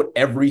trying to put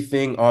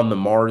everything on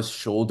Lamar's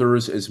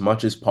shoulders as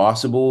much as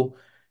possible,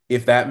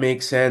 if that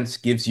makes sense,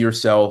 gives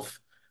yourself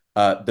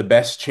the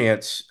best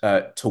chance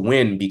to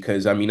win.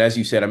 Because I mean, as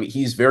you said, I mean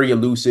he's very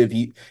elusive.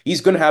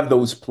 He's going to have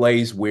those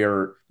plays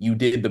where you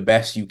did the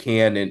best you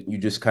can, and you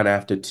just kind of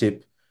have to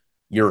tip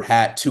your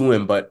hat to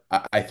him. But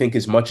I think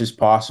as much as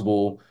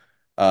possible,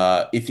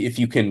 if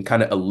you can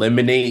kind of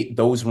eliminate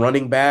those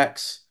running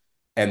backs,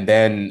 and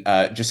then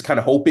just kind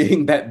of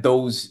hoping that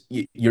those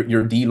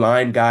your D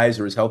line guys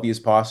are as healthy as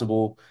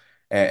possible,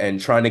 and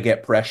trying to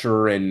get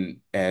pressure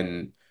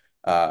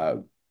uh,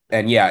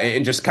 and yeah,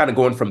 and just kind of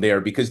going from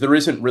there because there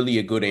isn't really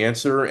a good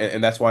answer,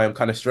 and that's why I'm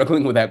kind of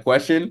struggling with that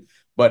question.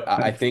 But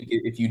I think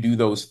if you do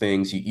those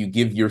things, you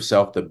give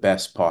yourself the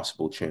best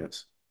possible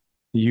chance.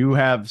 You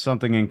have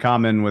something in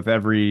common with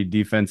every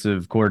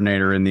defensive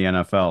coordinator in the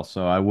NFL,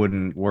 so I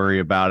wouldn't worry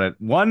about it.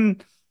 One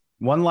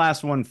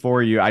last one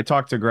for you. I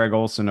talked to Greg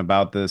Olson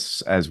about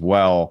this as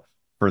well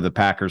for the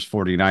Packers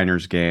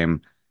 49ers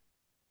game.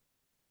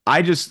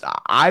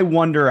 I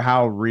wonder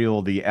how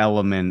real the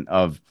element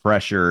of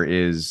pressure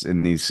is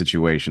in these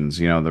situations.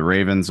 You know, the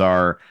Ravens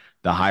are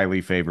the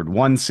highly favored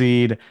 1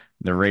 seed.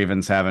 The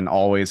Ravens haven't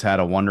always had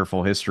a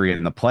wonderful history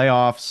in the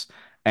playoffs.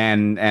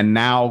 And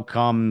now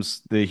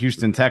comes the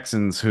Houston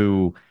Texans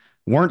who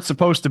weren't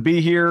supposed to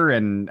be here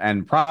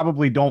and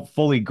probably don't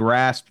fully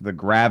grasp the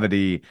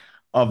gravity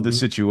of the Mhm.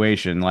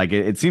 situation. Like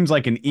it seems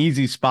like an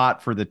easy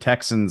spot for the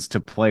Texans to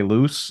play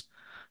loose.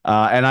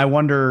 And I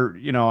wonder,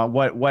 you know,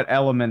 what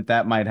element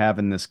that might have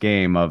in this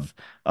game of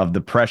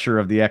the pressure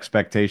of the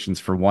expectations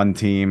for one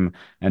team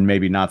and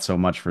maybe not so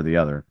much for the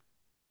other.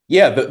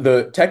 Yeah,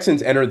 the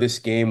Texans enter this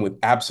game with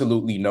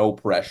absolutely no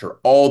pressure.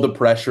 All the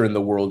pressure in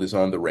the world is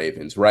on the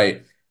Ravens,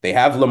 right? They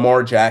have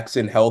Lamar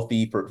Jackson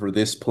healthy for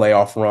this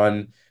playoff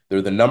run.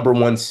 They're the number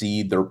 1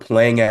 seed. They're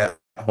playing at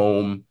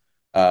home.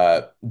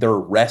 They're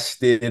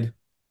rested.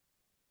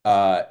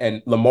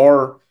 And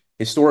Lamar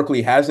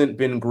historically hasn't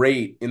been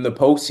great in the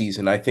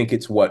postseason. I think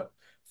it's what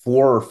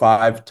 4 or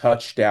 5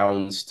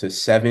 touchdowns to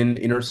 7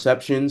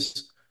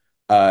 interceptions,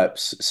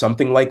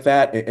 something like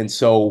that. And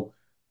so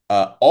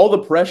all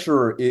the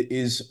pressure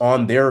is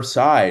on their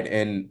side.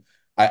 And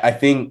I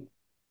think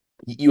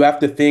you have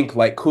to think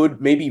like,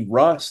 could maybe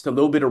a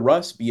little bit of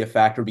rust be a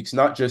factor? Because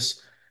not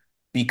just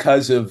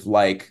because of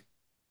like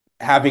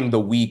having the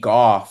week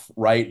off,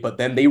 right? But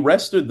then they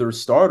rested their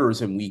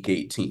starters in week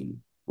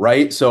 18,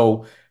 right?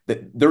 So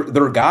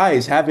their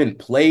guys haven't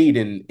played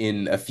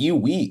in a few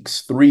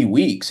weeks, 3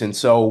 weeks. And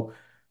so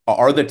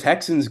are the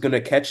Texans going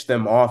to catch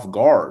them off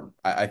guard?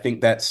 I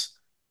think that's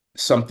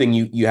something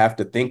you have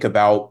to think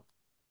about.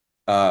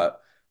 Uh,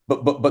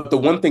 but the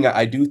one thing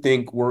I do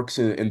think works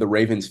in the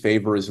Ravens'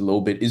 favor is a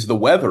little bit is the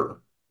weather,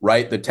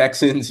 right? The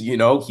Texans,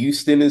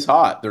 Houston is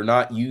hot. They're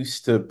not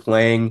used to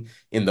playing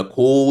in the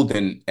cold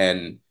and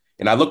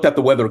I looked at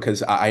the weather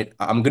because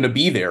I'm gonna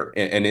be there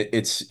and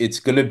it's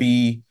gonna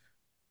be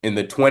in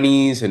the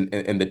 20s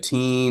and the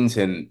teens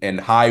and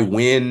high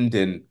wind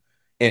and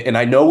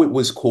I know it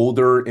was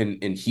colder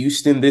in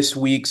Houston this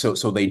week, so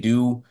they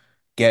do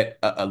get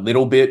a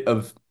little bit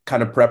of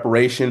kind of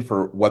preparation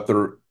for what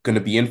they're going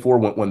to be in for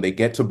when they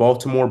get to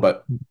Baltimore,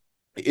 but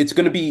it's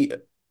going to be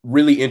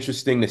really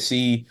interesting to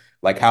see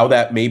like how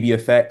that maybe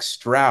affects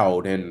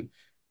Stroud and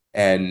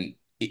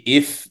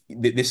if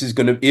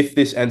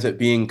this ends up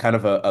being kind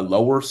of a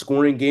lower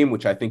scoring game,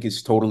 which I think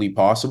is totally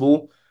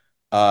possible,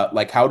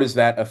 like how does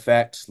that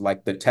affect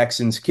like the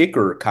Texans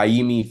kicker,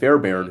 Kaimi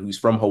Fairbairn, who's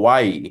from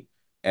Hawaii,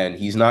 and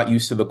he's not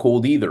used to the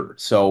cold either.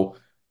 So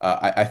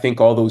I think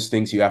all those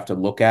things you have to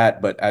look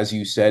at. But as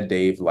you said,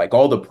 Dave, like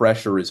all the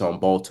pressure is on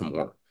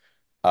Baltimore.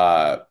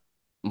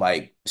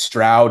 Like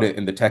Stroud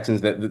and the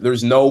Texans, that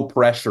there's no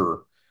pressure.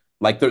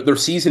 Like their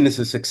season is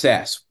a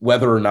success,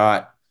 whether or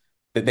not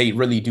that they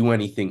really do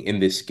anything in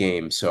this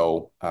game.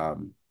 So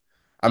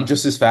I'm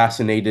just as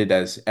fascinated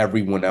as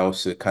everyone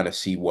else to kind of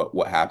see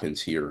what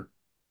happens here.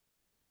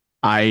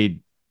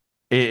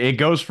 It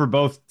goes for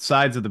both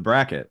sides of the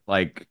bracket.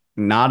 Like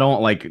not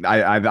on like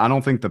I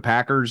don't think the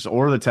Packers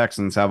or the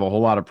Texans have a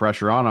whole lot of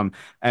pressure on them.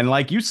 And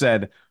like you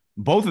said,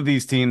 both of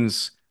these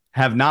teams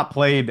have not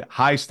played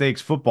high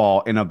stakes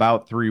football in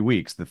about 3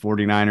 weeks. The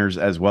 49ers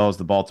as well as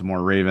the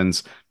Baltimore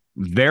Ravens.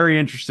 Very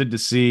interested to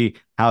see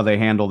how they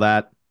handle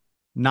that.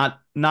 Not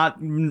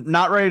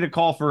ready to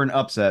call for an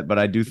upset, but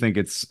I do think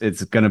it's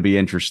going to be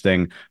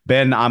interesting.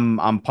 Ben,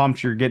 I'm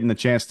pumped you're getting the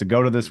chance to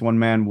go to this one,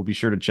 man. We'll be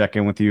sure to check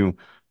in with you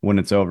when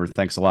it's over.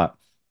 Thanks a lot.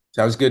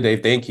 Sounds good,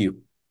 Dave. Thank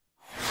you.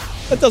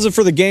 That does it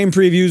for the game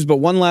previews, but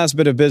one last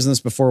bit of business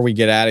before we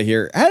get out of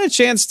here. I had a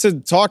chance to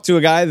talk to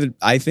a guy that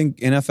I think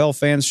NFL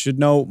fans should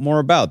know more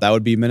about. That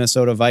would be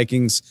Minnesota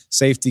Vikings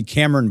safety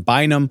Cameron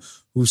Bynum,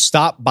 who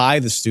stopped by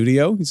the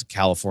studio. He's a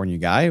California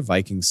guy.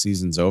 Vikings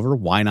season's over.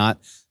 Why not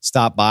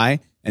stop by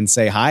and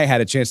say hi? I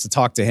had a chance to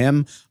talk to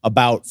him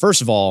about,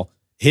 first of all,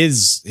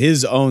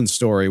 his own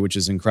story, which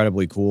is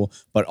incredibly cool,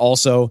 but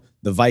also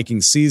the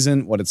Vikings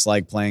season, what it's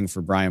like playing for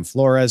Brian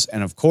Flores.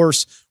 And of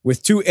course,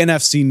 with 2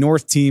 NFC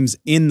North teams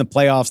in the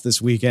playoffs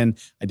this weekend,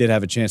 I did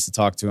have a chance to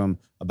talk to him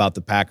about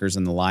the Packers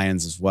and the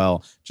Lions as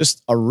well.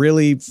 Just a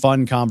really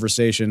fun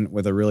conversation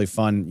with a really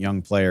fun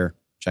young player.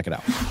 Check it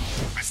out.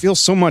 I feel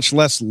so much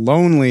less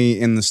lonely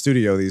in the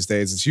studio these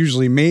days. It's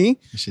usually me,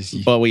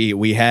 but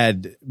we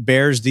had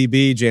Bears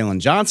DB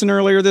Jalen Johnson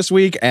earlier this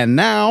week, and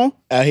now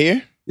out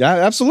here. Yeah,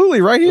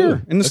 absolutely. Right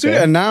here in the studio.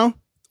 Okay. And now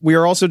we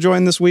are also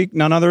joined this week,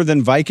 none other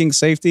than Viking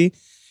safety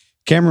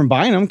Cameron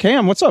Bynum.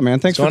 Cam, what's up, man?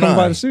 Thanks for coming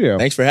by the studio.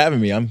 Thanks for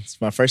having me. It's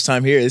my first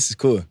time here. This is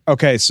cool.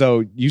 Okay,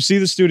 so you see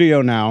the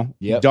studio now.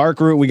 Yep. Dark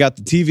room. We got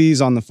the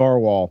TVs on the far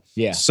wall.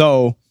 Yeah.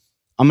 So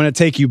I'm going to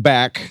take you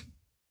back.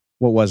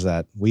 What was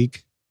that?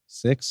 Week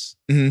 6?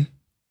 Mm-hmm.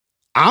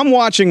 I'm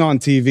watching on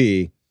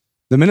TV.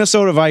 The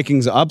Minnesota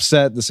Vikings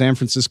upset the San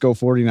Francisco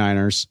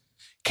 49ers.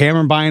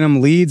 Cameron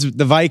Bynum leads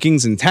the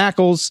Vikings in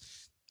tackles.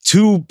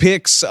 2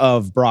 picks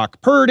of Brock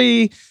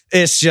Purdy.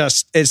 It's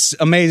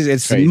amazing.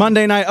 It's crazy.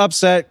 Monday night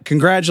upset.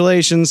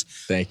 Congratulations.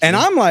 Thank you. And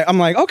I'm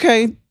like,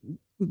 okay,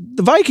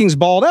 the Vikings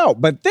balled out.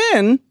 But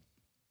then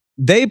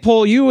they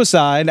pull you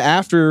aside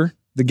after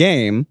the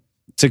game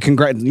to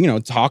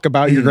talk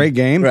about your great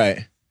game.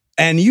 Right.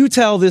 And you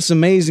tell this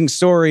amazing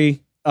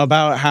story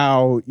about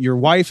how your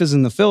wife is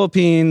in the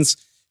Philippines.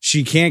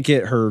 She can't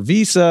get her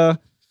visa.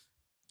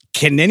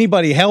 Can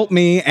anybody help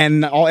me?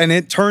 And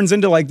it turns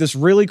into like this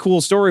really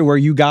cool story where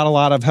you got a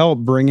lot of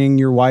help getting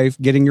your wife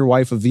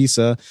a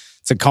visa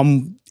to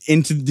come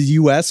into the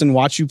US and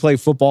watch you play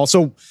football.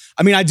 So,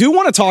 I mean, I do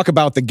want to talk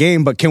about the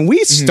game, but can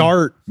we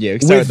start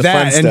with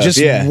that and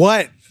just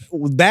what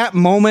that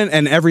moment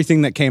and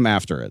everything that came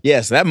after it?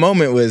 Yes, that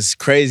moment was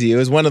crazy. It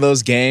was one of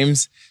those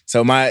games.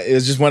 It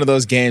was just one of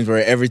those games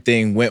where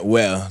everything went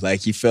well.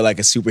 Like you feel like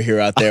a superhero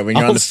out there when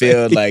you're on the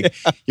field. Like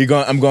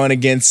I'm going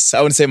against,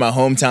 I wouldn't say my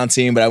hometown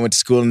team, but I went to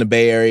school in the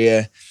Bay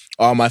Area.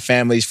 All my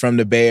family's from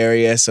the Bay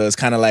Area. So it's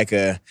kind of like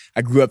I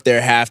grew up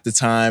there half the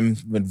time,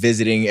 when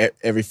visiting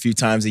every few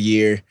times a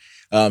year.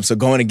 So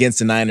going against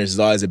the Niners is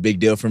always a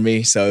big deal for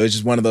me. So it was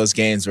just one of those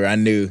games where I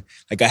knew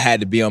like I had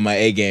to be on my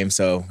A game.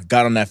 So I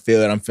got on that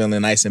field, I'm feeling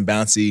nice and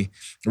bouncy,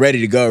 ready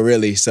to go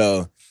really.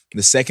 So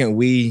the second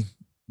we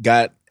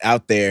got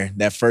out there,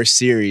 that first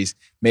series,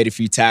 made a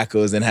few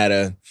tackles and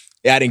I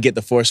didn't get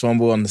the forced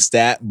fumble on the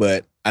stat,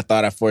 but I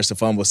thought I forced a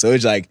fumble. So it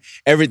was like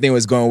everything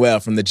was going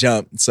well from the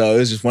jump. So it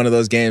was just one of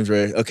those games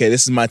where, okay,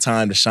 this is my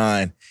time to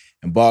shine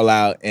and ball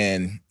out.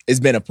 And it's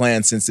been a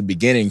plan since the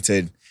beginning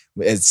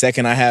as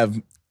second I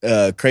have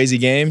a crazy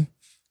game,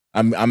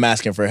 I'm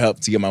asking for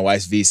help to get my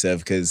wife's visa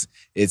because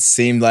it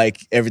seemed like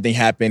everything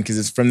happened because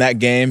it's from that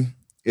game.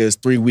 It was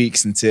 3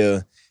 weeks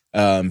until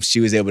she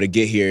was able to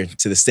get here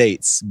to the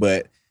States.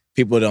 But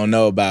people don't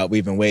know about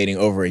we've been waiting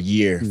over a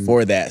year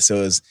for that.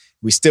 So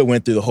we still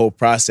went through the whole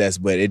process,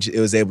 but it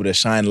was able to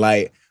shine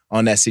light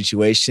on that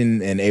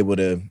situation and able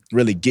to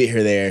really get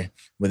her there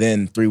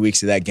within 3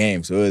 weeks of that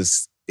game. So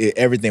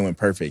everything went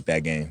perfect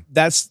that game.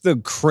 That's the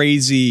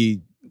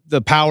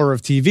power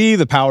of TV,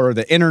 the power of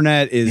the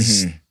internet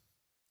is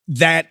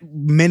that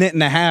minute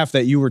and a half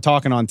that you were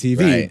talking on TV.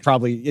 Right.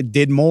 Probably it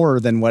did more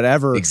than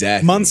whatever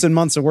months and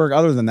months of work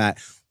other than that.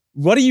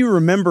 What do you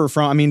remember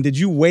did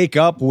you wake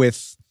up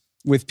with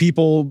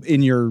people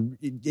in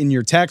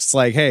your texts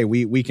like, hey,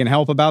 we can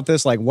help about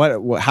this? Like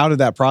how did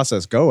that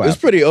process go? It was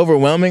pretty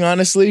overwhelming,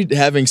 honestly,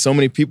 having so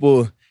many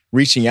people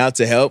reaching out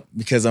to help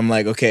because I'm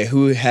like, okay,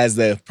 who has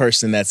the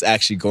person that's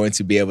actually going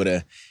to be able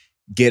to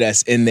get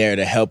us in there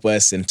to help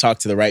us and talk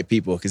to the right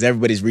people? Because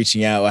everybody's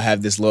reaching out. I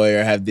have this lawyer,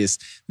 I have this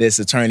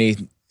attorney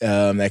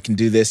that can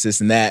do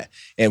this and that,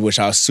 and which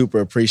I was super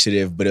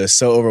appreciative. But it was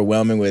so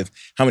overwhelming with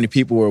how many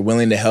people were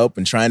willing to help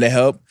and trying to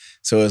help.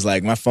 So it was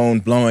like my phone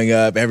blowing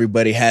up.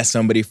 Everybody has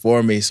somebody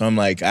for me. So I'm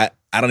like, I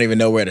don't even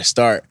know where to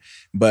start.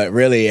 But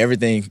really,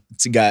 everything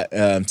got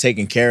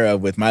taken care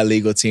of with my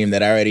legal team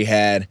that I already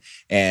had,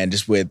 and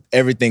just with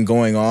everything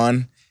going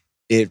on,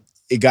 it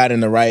got in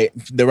the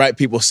right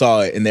people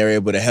saw it, and they were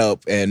able to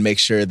help and make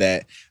sure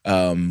that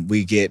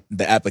we get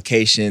the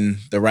application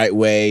the right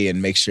way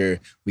and make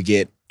sure we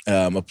get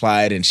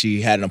applied. And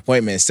she had an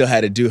appointment and still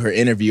had to do her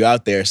interview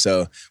out there.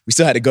 So we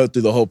still had to go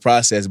through the whole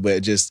process,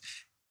 but just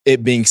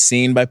it being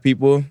seen by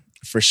people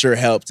for sure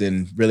helped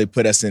and really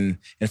put us in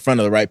front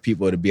of the right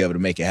people to be able to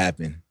make it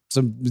happen.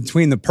 So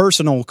between the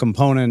personal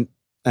component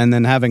and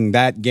then having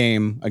that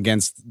game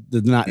against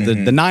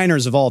the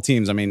Niners of all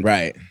teams, I mean,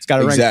 right, it's got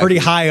to rank pretty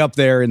high up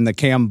there in the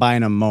Cam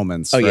Bynum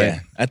moments. Oh, right? Yeah.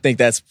 I think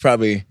that's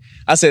probably,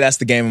 I'd say that's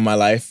the game of my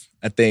life.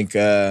 I think,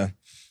 I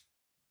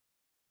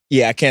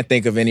can't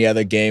think of any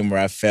other game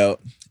where I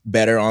felt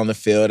better on the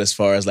field as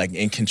far as like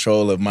in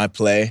control of my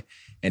play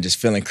and just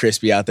feeling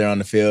crispy out there on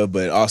the field,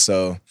 but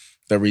also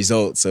the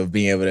results of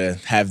being able to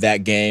have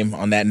that game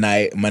on that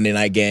night, Monday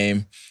night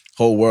game.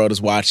 Whole world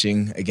is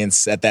watching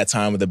against, at that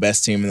time, with the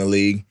best team in the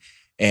league,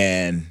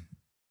 and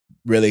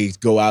really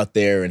go out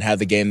there and have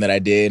the game that I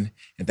did,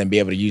 and then be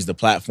able to use the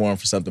platform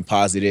for something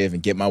positive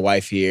and get my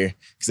wife here.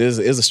 Because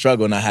it was a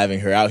struggle not having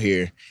her out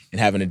here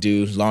and having to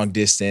do long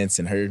distance,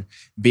 and her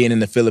being in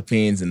the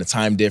Philippines and the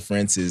time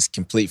difference is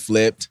complete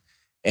flipped.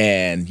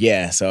 And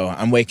so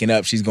I'm waking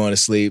up, she's going to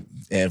sleep,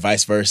 and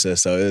vice versa.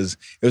 So it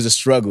was a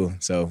struggle.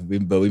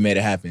 But we made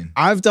it happen.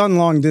 I've done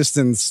long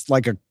distance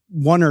like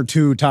one or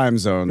two time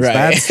zones.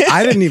 Right.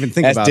 I didn't even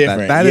think about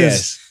different.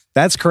 that.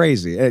 That's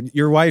crazy.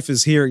 Your wife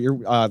is here. You're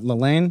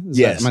Lelaine?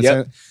 Yes.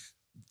 Yep.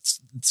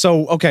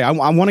 So, okay, I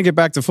want to get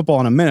back to football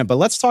in a minute, but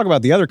let's talk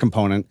about the other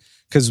component,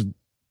 because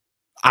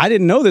I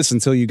didn't know this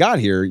until you got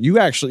here. You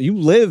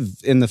live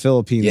in the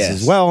Philippines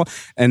as well,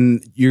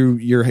 and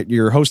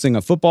you're hosting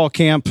a football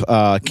camp,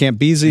 Camp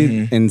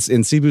Beasy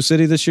in Cebu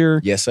City this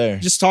year. Yes, sir.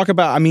 Just talk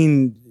about,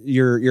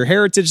 your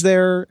heritage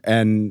there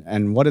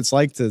and what it's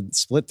like to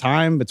split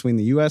time between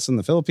the U.S. and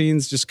the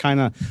Philippines. Just kind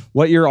of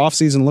what your off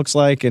season looks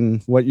like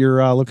and what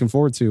you're looking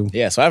forward to.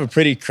 Yeah, so I have a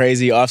pretty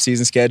crazy off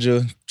season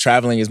schedule.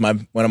 Traveling is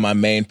one of my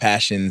main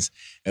passions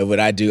of what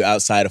I do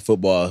outside of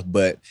football.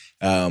 But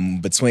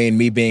between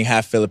me being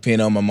half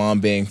Filipino, my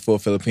mom being full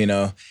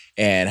Filipino,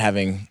 and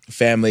having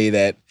family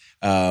that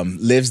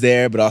lives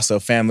there, but also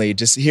family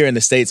just here in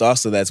the States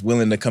also that's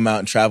willing to come out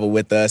and travel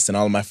with us, and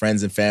all of my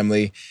friends and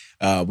family,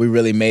 we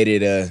really made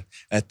it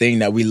a thing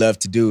that we love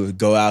to do,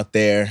 go out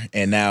there,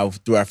 and now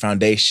through our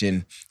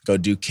foundation, go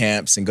do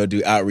camps and go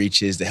do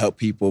outreaches to help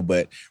people.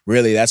 But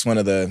really, that's one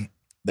of the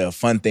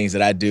fun things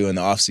that I do in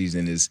the off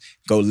season is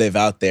go live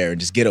out there and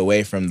just get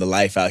away from the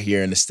life out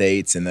here in the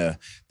States and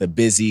the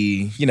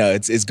busy,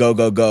 it's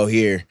go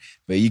here.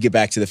 But you get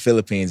back to the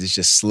Philippines, it's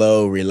just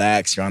slow,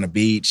 relaxed. You're on a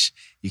beach.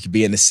 You could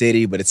be in the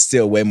city, but it's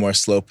still way more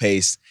slow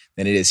paced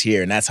than it is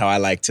here. And that's how I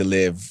like to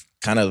live,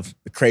 kind of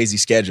a crazy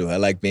schedule. I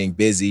like being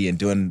busy and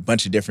doing a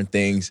bunch of different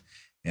things.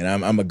 And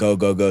I'm a go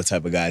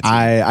type of guy too.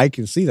 I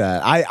can see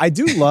that. I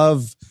do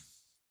love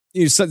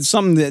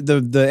something that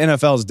the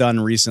NFL has done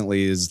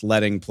recently is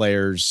letting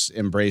players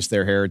embrace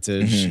their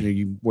heritage.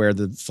 You wear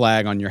the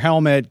flag on your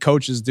helmet.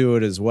 Coaches do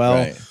it as well.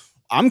 Right.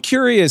 I'm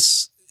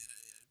curious.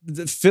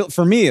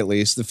 For me, at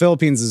least, the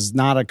Philippines is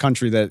not a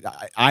country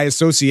that I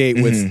associate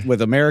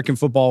with American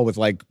football, with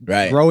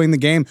growing the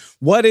game.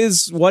 What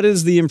is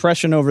the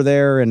impression over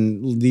there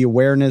and the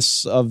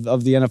awareness of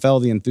the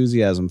NFL, the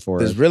enthusiasm for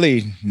There's it? There's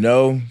really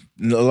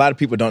a lot of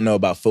people don't know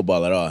about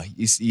football at all.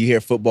 You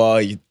hear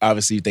football,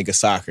 obviously you think of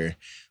soccer.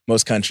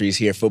 Most countries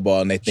hear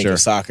football and they think of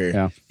soccer.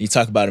 Yeah. You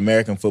talk about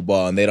American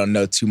football and they don't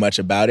know too much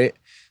about it.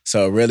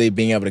 So really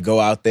being able to go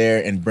out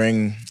there and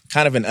bring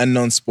kind of an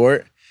unknown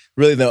sport.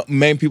 Really, the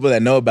main people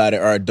that know about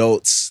it are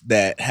adults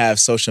that have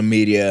social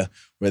media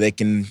where they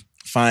can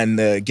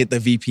get the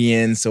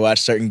VPNs to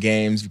watch certain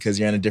games because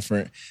you're in a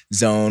different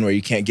zone where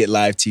you can't get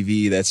live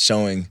TV that's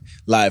showing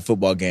live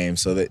football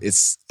games. So that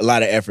it's a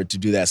lot of effort to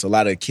do that. So a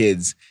lot of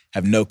kids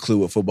have no clue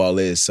what football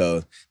is.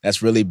 So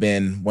that's really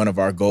been one of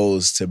our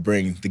goals, to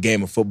bring the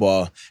game of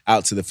football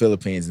out to the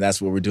Philippines. And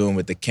that's what we're doing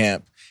with the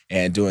camp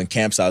and doing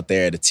camps out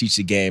there to teach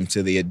the game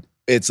to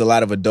it's a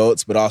lot of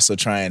adults, but also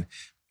try and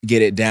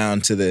get it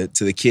down to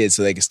the kids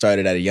so they can start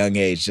it at a young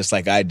age, just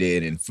like I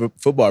did. And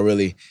football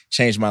really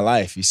changed my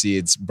life. You see,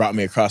 it's brought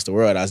me across the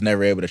world. I was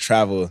never able to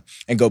travel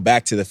and go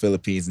back to the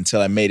Philippines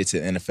until I made it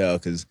to the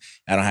NFL, because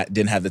I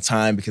didn't have the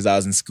time because I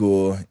was in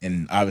school,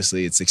 and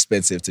obviously it's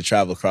expensive to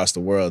travel across the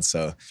world.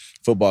 So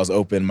football's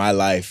opened my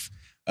life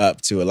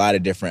up to a lot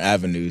of different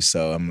avenues.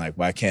 So I'm like,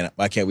 why can't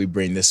we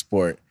bring this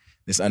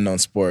unknown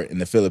sport in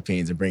the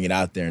Philippines and bring it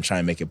out there and try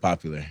and make it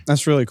popular?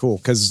 That's really cool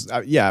because,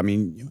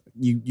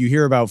 you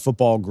hear about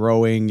football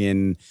growing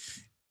in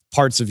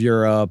parts of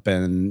Europe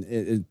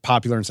and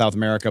popular in South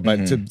America,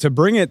 but to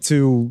bring it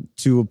to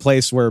a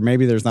place where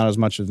maybe there's not as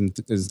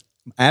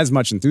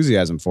much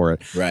enthusiasm for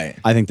it. Right.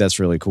 I think that's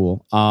really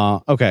cool.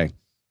 Okay.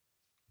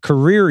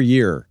 Career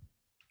year.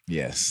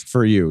 Yes.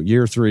 For you,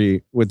 year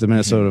 3 with the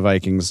Minnesota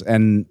Vikings.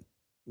 And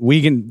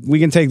we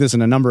can take this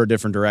in a number of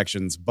different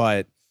directions,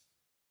 but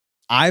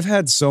I've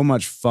had so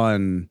much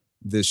fun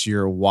this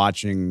year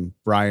watching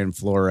Brian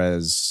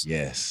Flores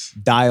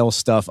dial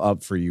stuff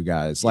up for you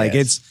guys. Like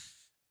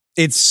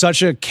it's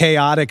such a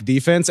chaotic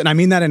defense, and I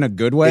mean that in a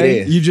good way.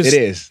 It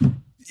is.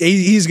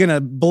 He's going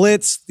to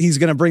blitz. He's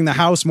going to bring the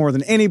house more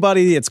than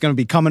anybody. It's going to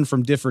be coming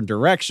from different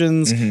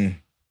directions.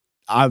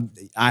 I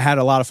had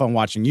a lot of fun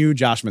watching you.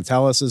 Josh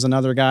Metellus is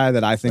another guy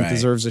that I think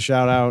deserves a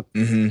shout out.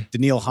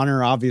 Daniil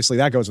Hunter, obviously,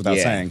 that goes without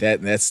saying.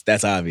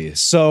 That's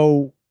obvious.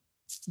 So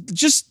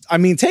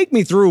take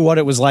me through what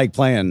it was like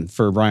playing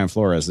for Brian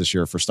Flores this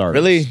year for starters.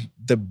 Really,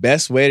 the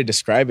best way to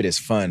describe it is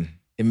fun.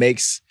 It made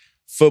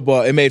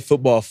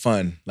football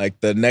fun. Like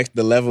the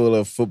level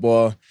of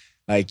football,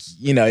 like,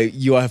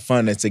 you all have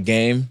fun. It's a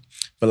game,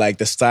 but like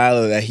the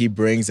style that he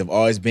brings of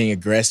always being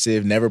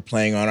aggressive, never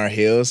playing on our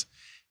heels,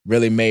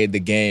 really made the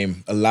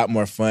game a lot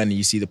more fun.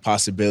 You see the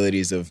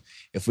possibilities of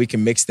if we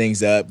can mix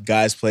things up,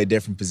 guys play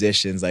different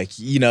positions. Like,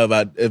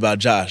 about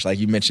Josh, like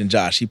you mentioned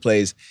Josh, he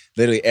plays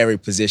literally every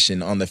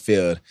position on the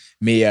field.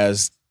 Me, I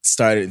was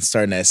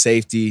starting at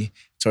safety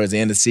towards the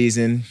end of the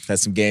season, had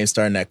some games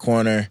starting at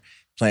corner,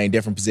 playing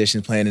different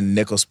positions, playing in the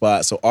nickel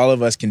spot. So all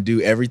of us can do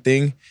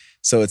everything.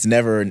 So it's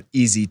never an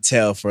easy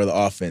tell for the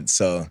offense.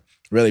 So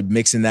really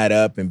mixing that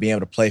up and being able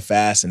to play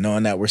fast and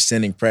knowing that we're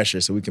sending pressure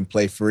so we can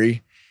play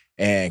free.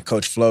 And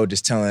Coach Flo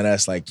just telling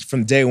us, like,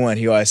 from day one,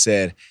 he always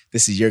said,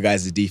 this is your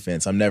guys'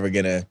 defense. I'm never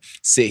going to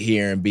sit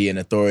here and be an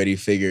authority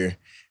figure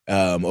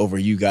over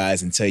you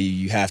guys and tell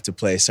you have to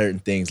play certain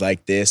things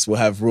like this. We'll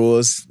have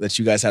rules that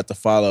you guys have to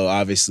follow,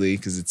 obviously,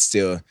 because it's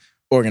still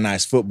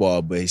organized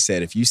football. But he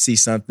said, if you see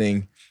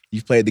something,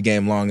 you've played the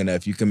game long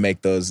enough, you can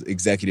make those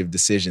executive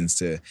decisions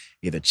to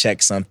either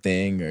check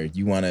something or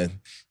you want to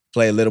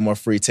play a little more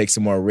free, take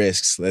some more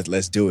risks.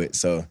 Let's do it.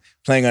 So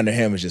playing under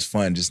him was just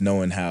fun, just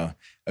knowing how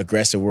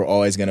aggressive we're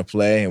always going to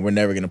play, and we're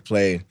never going to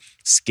play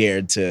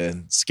scared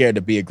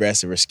to be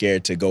aggressive or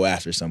scared to go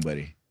after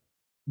somebody.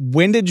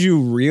 When did you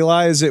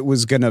realize it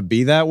was going to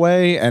be that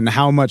way, and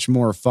how much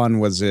more fun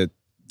was it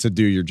to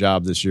do your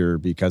job this year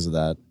because of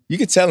that? You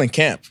could tell in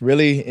camp,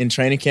 really in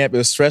training camp, it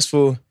was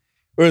stressful.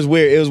 It was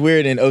weird. It was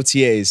weird in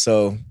OTAs.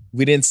 So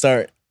we didn't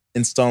start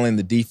installing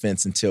the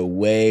defense until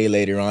way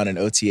later on in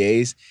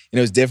OTAs. And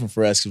it was different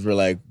for us because we're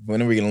like,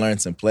 when are we going to learn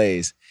some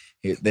plays?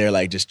 They're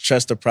like, just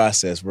trust the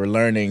process. We're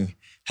learning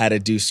how to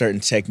do certain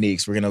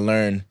techniques. We're going to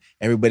learn,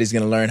 everybody's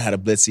going to learn how to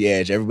blitz the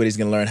edge. Everybody's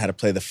going to learn how to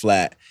play the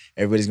flat.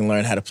 Everybody's going to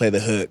learn how to play the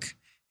hook.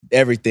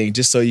 Everything,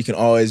 just so you can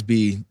always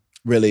be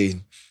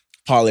really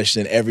polished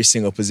in every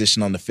single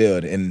position on the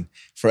field. And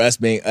for us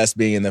being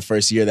in the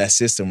first year of that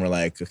system, we're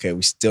like, okay,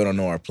 we still don't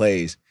know our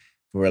plays.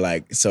 We're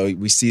like, so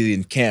we see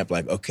in camp,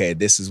 like, okay,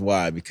 this is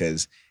why,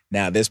 because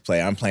now this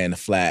play, I'm playing the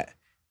flat.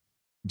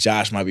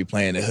 Josh might be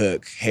playing the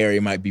hook. Harry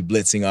might be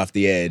blitzing off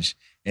the edge.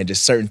 And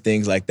just certain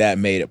things like that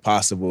made it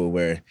possible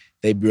where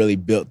they really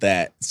built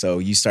that. So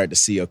you start to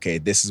see, okay,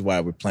 this is why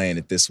we're playing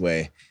it this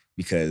way,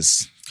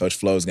 because Coach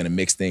Flo is going to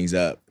mix things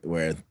up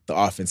where the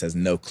offense has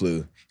no clue.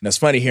 And it's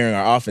funny hearing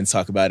our offense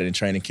talk about it in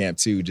training camp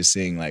too, just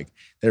seeing like,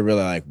 they're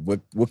really like,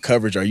 what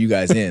coverage are you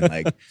guys in?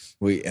 Like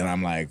and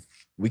I'm like,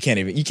 you can't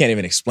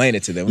even explain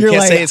it to them. We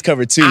can't say it's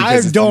cover 2. I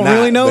don't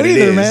really know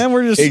either, man.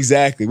 We're just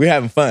exactly. We're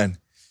having fun.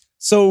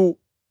 So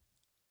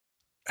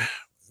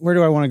where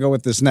do I want to go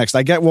with this next?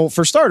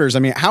 For starters, I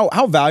mean,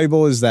 how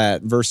valuable is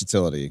that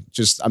versatility?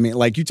 Just, I mean,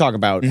 like you talk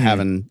about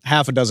having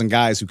half a dozen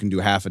guys who can do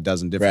half a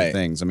dozen different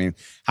things. I mean,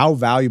 how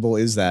valuable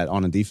is that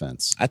on a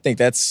defense? I think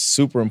that's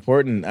super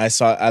important.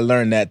 I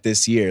learned that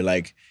this year,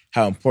 like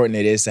how important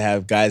it is to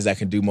have guys that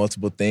can do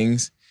multiple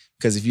things.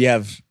 Because if you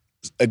have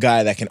a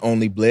guy that can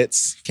only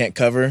blitz, can't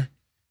cover,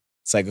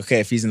 it's like,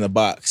 okay, if he's in the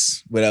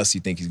box, what else do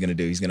you think he's going to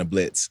do? He's going to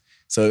blitz.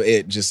 So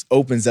it just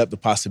opens up the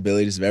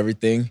possibilities of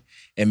everything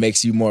and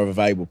makes you more of a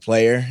valuable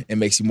player and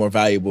makes you more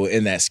valuable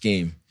in that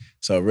scheme.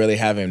 So really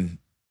having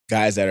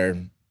guys that are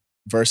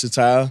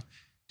versatile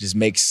just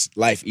makes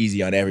life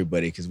easy on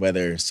everybody, because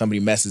whether somebody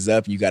messes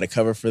up and you got to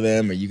cover for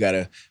them or you got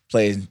to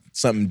play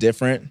something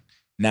different,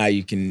 now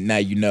you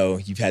know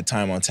you've had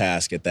time on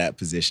task at that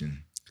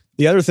position.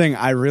 The other thing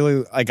I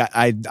really like,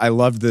 I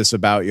love this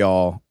about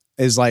y'all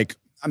is like,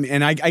 I mean,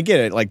 and I get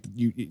it. Like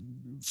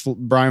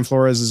Brian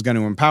Flores is going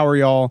to empower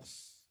y'all,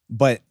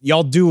 but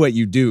y'all do what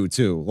you do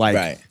too.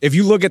 Like if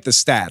you look at the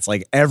stats,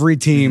 like every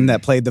team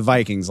that played the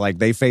Vikings, like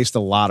they faced a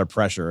lot of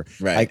pressure.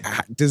 Right.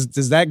 Like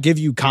does that give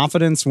you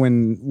confidence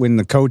when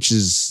the coach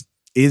is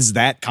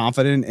that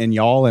confident in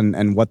y'all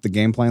and what the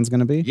game plan is going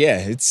to be?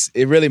 Yeah,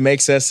 it really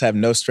makes us have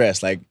no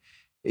stress. Like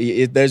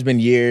there's been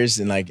years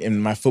and like in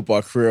my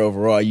football career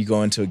overall, you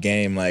go into a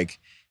game like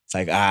it's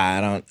like I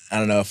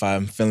don't know if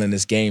I'm feeling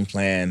this game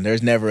plan.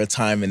 There's never a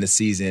time in the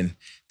season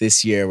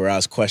this year where I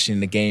was questioning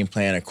the game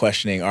plan or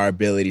questioning our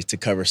ability to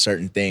cover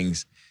certain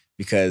things,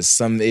 because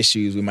some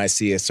issues we might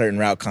see a certain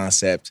route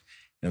concept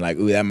and like,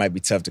 ooh, that might be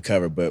tough to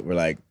cover. But we're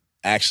like,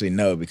 actually,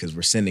 no, because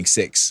we're sending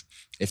 6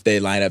 if they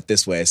line up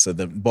this way. So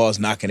the ball's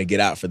not going to get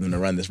out for them to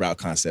run this route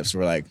concept. So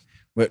we're like,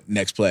 what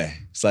next play?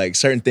 It's like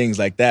certain things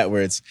like that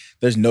where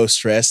there's no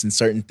stress in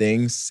certain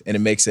things, and it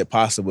makes it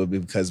possible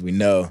because we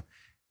know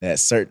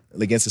that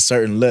against a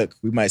certain look,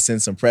 we might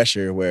send some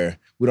pressure where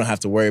we don't have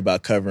to worry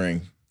about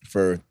covering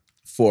for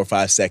 4 or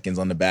 5 seconds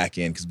on the back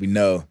end because we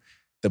know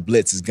the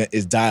blitz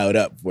is dialed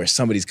up where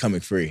somebody's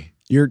coming free.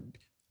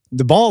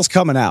 The ball's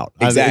coming out.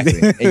 Exactly.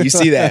 And you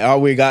see that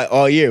all we got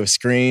all year was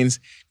screens,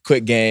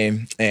 quick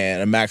game,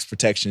 and a max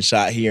protection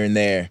shot here and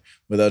there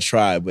where they'll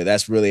try. But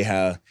that's really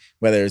how,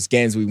 whether it's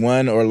games we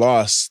won or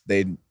lost,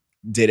 they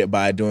did it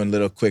by doing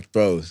little quick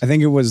throws. I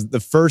think it was the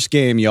first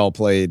game y'all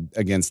played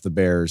against the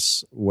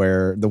Bears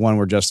where the one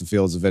where Justin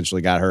Fields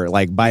eventually got hurt.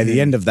 Like by the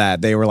end of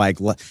that, they were like,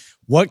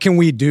 what can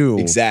we do?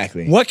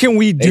 Exactly. What can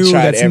we do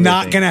that's everything.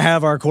 Not going to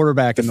have our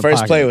quarterback in the first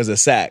pocket? Play was a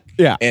sack.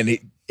 Yeah. And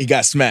he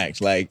got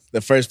smacked. Like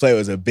the first play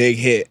was a big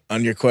hit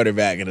on your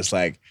quarterback. And it's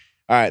like,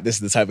 all right, this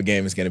is the type of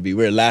game it's going to be.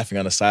 We were laughing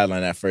on the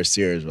sideline that first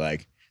series. We're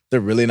like, they're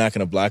really not going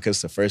to block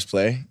us the first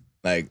play.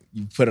 Like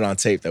you put it on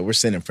tape that we're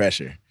sending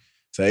pressure.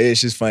 So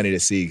it's just funny to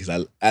see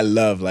because I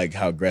love like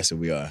how aggressive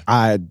we are.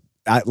 I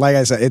like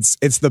I said,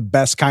 it's the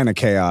best kind of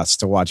chaos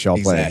to watch y'all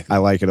play. I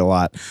like it a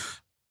lot.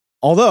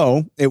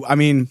 Although,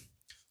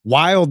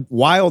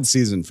 wild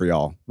season for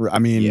y'all. I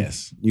mean,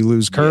 yes. You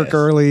lose Kirk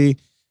early.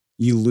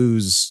 You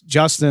lose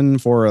Justin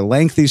for a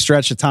lengthy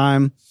stretch of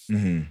time.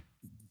 Mm-hmm.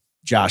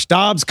 Josh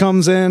Dobbs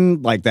comes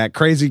in, like that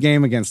crazy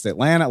game against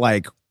Atlanta.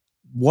 Like,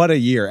 what a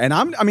year. And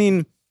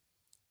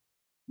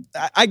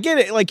I get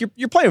it. Like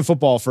you're playing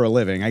football for a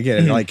living. I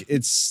get it. Like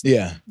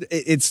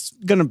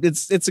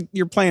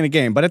you're playing a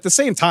game, but at the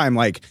same time,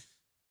 like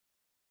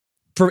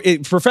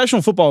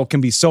professional football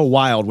can be so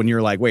wild when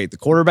you're like, wait, the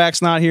quarterback's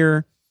not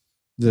here.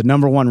 The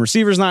number one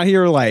receiver's not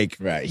here. Like,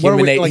 right.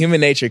 Human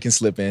nature can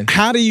slip in.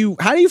 How do you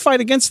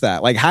fight against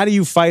that? Like, how do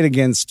you fight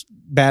against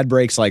bad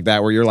breaks like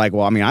that where you're like,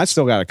 well, I mean, I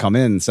still got to come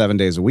in 7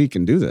 days a week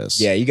and do this.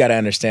 Yeah. You got to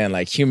understand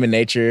like human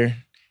nature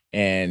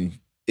and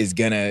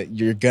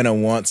you're gonna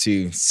want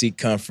to seek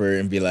comfort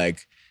and be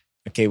like,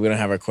 okay, we don't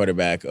have our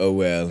quarterback. Oh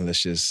well,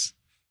 let's just,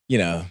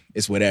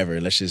 it's whatever.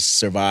 Let's just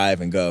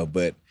survive and go.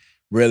 But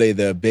really,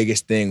 the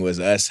biggest thing was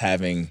us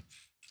having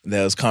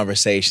those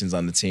conversations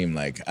on the team.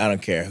 Like, I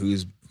don't care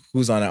who's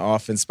on the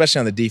offense, especially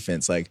on the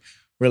defense. Like,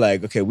 we're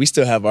like, okay, we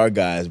still have our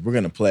guys. We're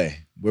gonna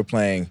play. We're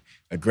playing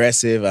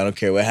aggressive. I don't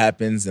care what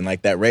happens. And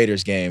like that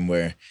Raiders game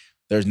where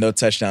there's no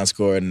touchdown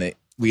scored and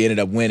we ended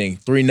up winning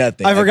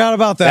 3-0. I forgot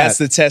about that. That's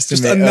the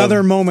testament. Just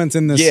another moment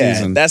in this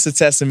season. That's the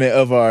testament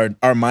of our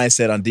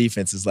mindset on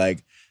defense is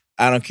like,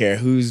 I don't care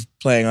who's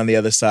playing on the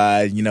other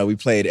side. We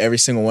played every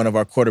single one of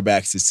our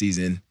quarterbacks this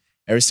season.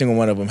 Every single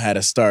one of them had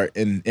a start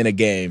in a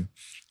game.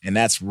 And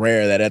that's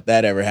rare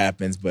that ever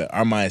happens. But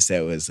our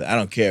mindset was, I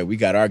don't care. We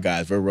got our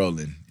guys. We're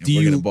rolling. And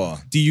we're going to ball.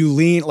 Do you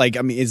lean, like,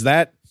 I mean, is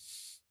that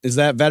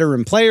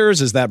veteran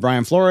players? Is that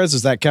Brian Flores?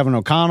 Is that Kevin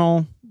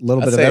O'Connell? A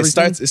little bit of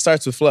everything? It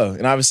starts with flow.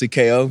 And obviously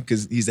KO,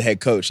 because he's the head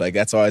coach. Like,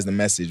 that's always the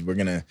message. We're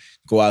going to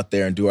go out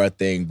there and do our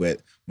thing.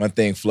 But one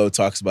thing Flo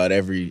talks about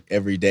every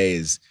day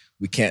is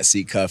we can't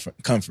seek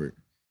comfort.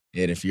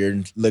 And if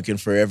you're looking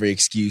for every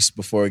excuse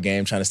before a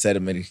game, trying to set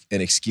him an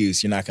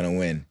excuse, you're not going to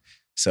win.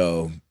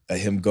 So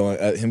him going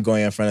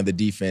in front of the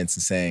defense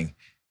and saying,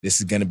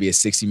 this is going to be a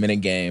 60-minute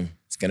game.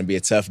 It's going to be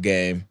a tough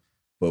game,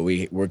 but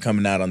we're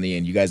coming out on the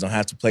end. You guys don't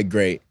have to play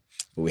great,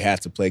 but we have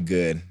to play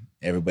good.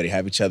 Everybody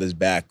have each other's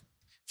back,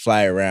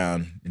 fly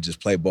around, and just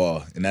play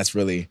ball. And that's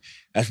really,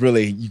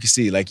 you can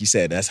see, like you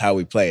said, that's how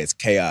we play. It's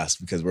chaos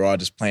because we're all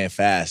just playing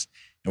fast,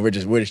 and we're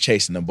just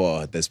chasing the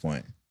ball at this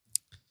point.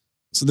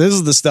 So this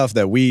is the stuff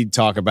that we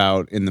talk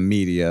about in the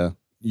media.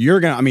 You're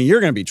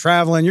gonna be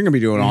traveling. You're gonna be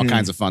doing all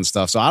kinds of fun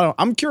stuff. So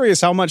I'm curious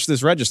how much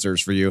this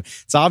registers for you.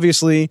 It's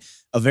obviously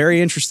a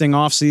very interesting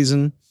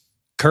offseason.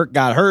 Kirk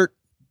got hurt.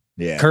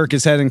 Yeah. Kirk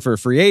is heading for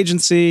free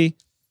agency.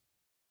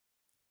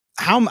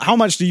 How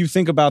much do you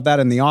think about that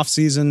in the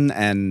offseason?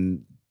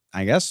 And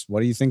I guess, what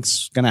do you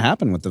think's going to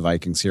happen with the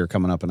Vikings here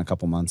coming up in a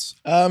couple months?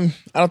 I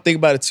don't think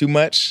about it too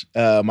much.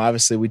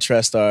 Obviously, we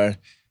trust our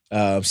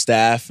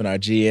staff and our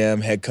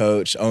GM, head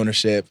coach,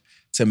 ownership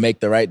to make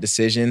the right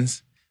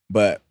decisions.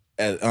 But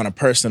on a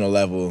personal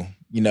level,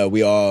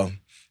 we all,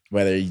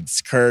 whether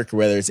it's Kirk or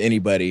whether it's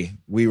anybody,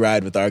 we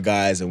ride with our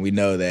guys, and we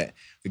know that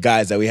the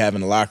guys that we have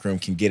in the locker room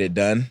can get it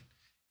done.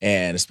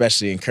 And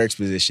especially in Kirk's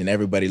position,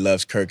 everybody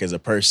loves Kirk as a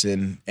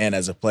person and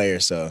as a player.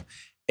 So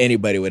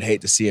anybody would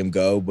hate to see him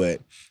go,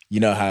 but you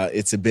know how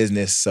it's a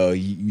business, so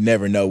you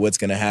never know what's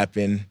going to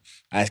happen.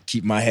 I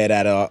keep my head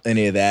out of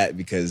any of that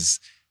because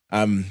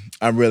I'm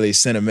really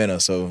sentimental.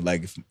 So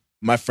like if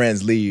my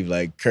friends leave,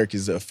 like Kirk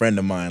is a friend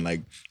of mine.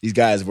 Like these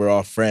guys were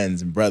all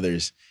friends and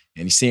brothers,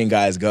 and seeing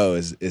guys go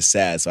is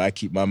sad. So I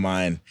keep my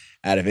mind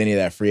out of any of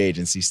that free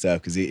agency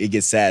stuff because it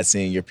gets sad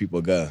seeing your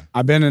people go.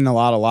 I've been in a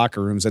lot of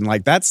locker rooms, and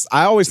like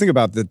I always think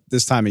about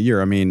this time of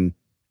year. I mean,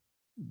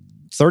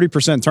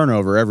 30%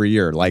 turnover every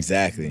year. Like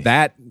exactly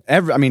that.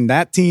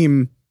 That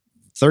team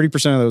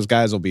 30% of those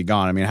guys will be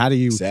gone. I mean, how do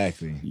you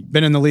exactly?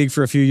 Been in the league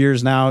for a few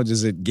years now.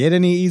 Does it get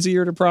any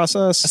easier to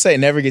process? I say it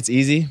never gets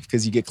easy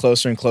because you get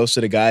closer and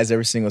closer to guys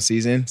every single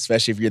season,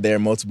 especially if you're there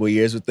multiple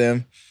years with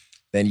them.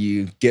 Then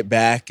you get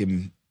back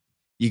and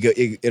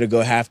it'll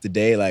go half the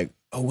day like,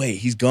 oh wait,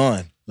 he's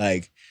gone.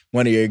 Like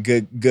one of your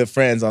good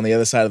friends on the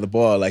other side of the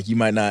ball. Like you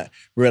might not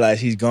realize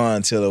he's gone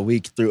until a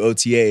week through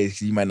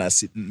OTAs. You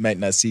might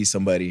not see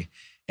somebody,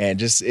 and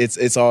just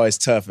it's always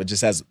tough. It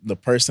just has the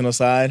personal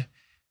side,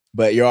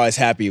 but you're always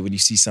happy when you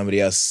see somebody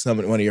else, one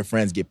of your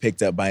friends get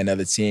picked up by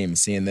another team,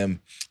 seeing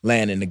them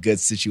land in a good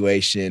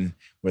situation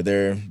where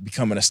they're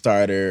becoming a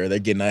starter or they're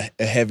getting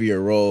a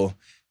heavier role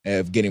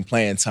of getting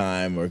playing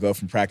time or go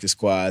from practice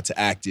squad to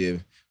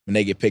active when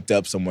they get picked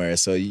up somewhere.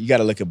 So you got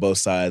to look at both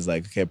sides.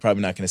 Like, okay,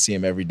 probably not going to see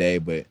him every day,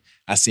 but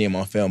I see him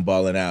on film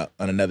balling out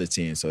on another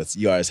team. So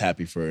you're always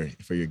happy for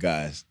your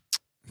guys.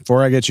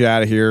 Before I get you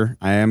out of here,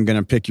 I am going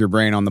to pick your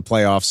brain on the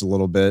playoffs a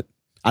little bit.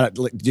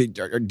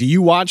 Do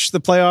you watch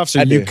the playoffs? Or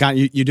I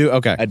do. You do?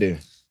 Okay. I do.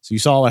 So you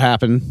saw what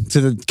happened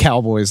to the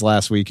Cowboys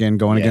last weekend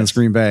going against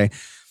Green Bay.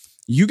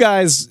 You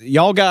guys,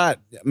 y'all got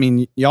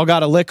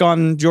a lick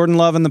on Jordan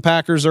Love and the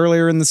Packers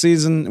earlier in the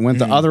season and went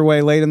the other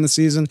way late in the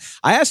season.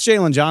 I asked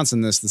Jalen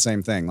Johnson the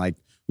same thing. Like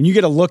when you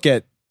get a look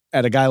at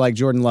a guy like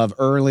Jordan Love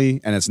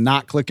early and it's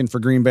not clicking for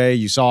Green Bay,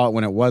 you saw it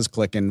when it was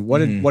clicking. What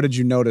did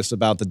you notice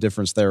about the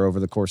difference there over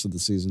the course of the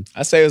season?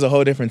 I say it was a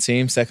whole different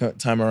team second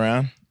time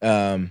around.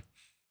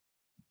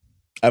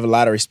 I have a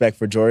lot of respect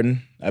for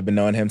Jordan. I've been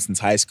knowing him since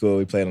high school.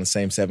 We played on the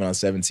same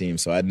 7-on-7 team,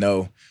 so I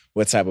know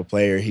what type of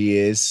player he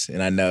is,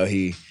 and I know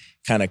he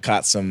kind of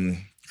caught some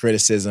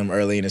criticism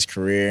early in his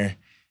career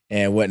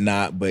and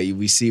whatnot, but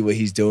we see what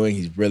he's doing.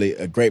 He's really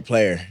a great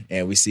player,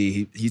 and we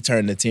see he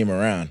turned the team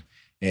around.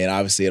 And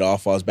obviously it all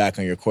falls back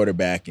on your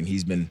quarterback, and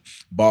he's been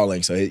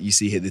balling. So you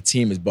see the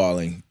team is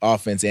balling,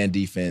 offense and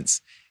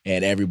defense,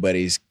 and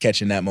everybody's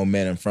catching that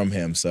momentum from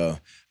him. So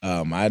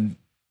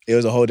it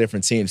was a whole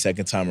different team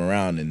second time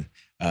around, and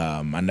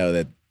I know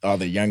that all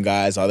the young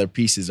guys, all their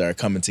pieces are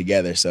coming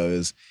together. So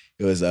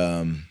it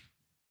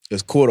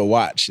was cool to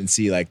watch and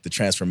see like the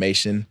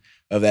transformation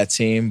of that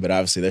team, but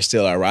obviously they're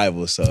still our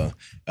rivals. So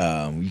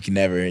you can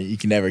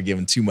never give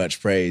them too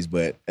much praise.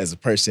 But as a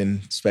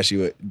person,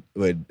 especially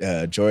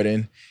with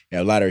Jordan,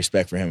 a lot of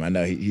respect for him. I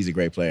know he's a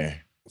great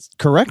player.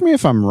 Correct me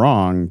if I'm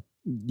wrong.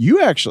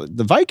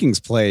 The Vikings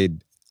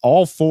played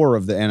all 4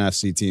 of the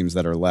NFC teams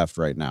that are left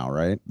right now,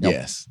 right?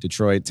 Yes.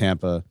 Detroit,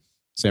 Tampa,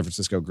 San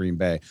Francisco, Green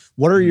Bay.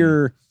 What are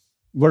you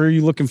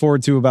looking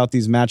forward to about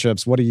these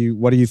matchups? What do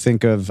you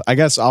think of? I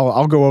guess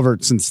I'll go over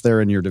it since they're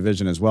in your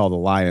division as well, the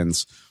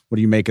Lions. What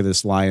do you make of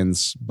this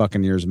Lions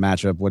Buccaneers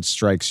matchup? What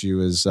strikes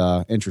you as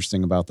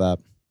interesting about that?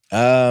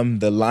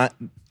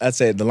 I'd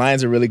say the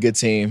Lions are a really good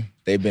team.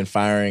 They've been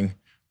firing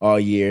all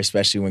year,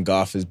 especially when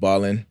Goff is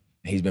balling.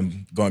 He's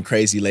been going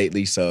crazy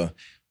lately, so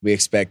we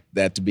expect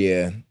that to be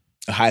a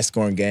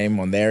high-scoring game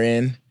on their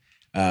end.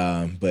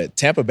 But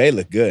Tampa Bay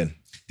looked good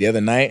the other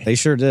night. They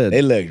sure did.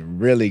 They looked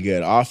really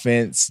good.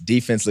 Offense,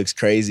 defense looks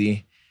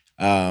crazy.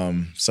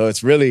 So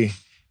it's really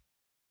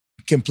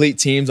complete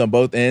teams on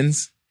both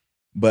ends.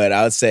 But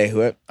I would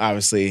say,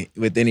 obviously,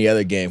 with any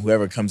other game,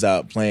 whoever comes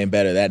out playing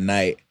better that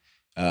night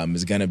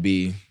is going to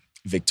be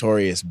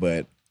victorious.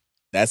 But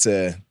that's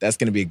going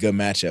to be a good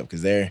matchup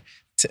because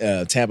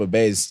Tampa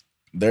Bay's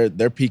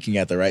they're peaking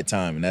at the right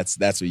time, and that's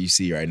what you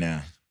see right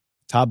now.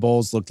 Todd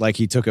Bowles looked like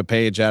he took a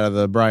page out of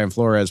the Brian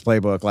Flores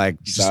playbook,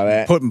 like just saw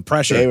that? Putting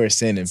pressure. They were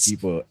sending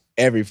people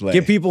every play.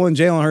 Get people in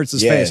Jalen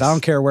Hurts' face. I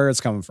don't care where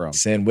it's coming from.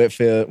 Send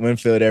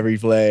Winfield every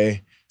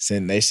play.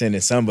 They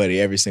sending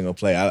somebody every single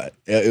play.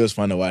 It was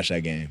fun to watch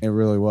that game. It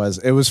really was.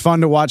 It was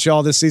fun to watch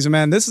y'all this season,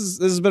 man. This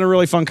has been a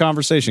really fun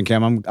conversation,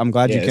 Cam. I'm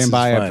glad you came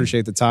by. I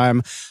appreciate the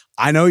time.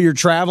 I know you're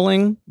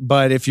traveling,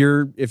 but if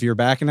you're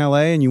back in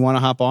LA and you want to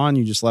hop on,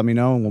 you just let me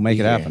know and we'll make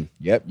it happen.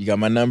 Yep, you got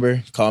my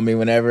number. Call me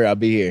whenever. I'll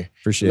be here.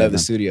 Appreciate it. Love the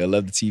studio.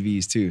 Love the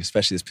TVs too,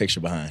 especially this picture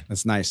behind.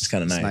 That's nice. It's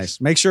kind of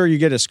nice. Make sure you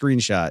get a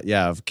screenshot.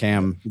 Yeah, of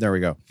Cam. There we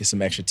go. Get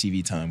some extra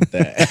TV time with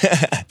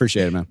that.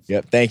 Appreciate it, man.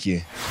 Yep. Thank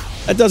you.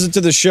 That does it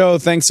to the show.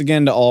 Thanks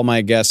again to all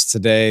my guests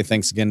today.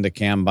 Thanks again to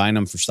Cam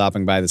Bynum for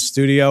stopping by the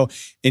studio.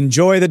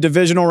 Enjoy the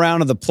divisional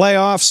round of the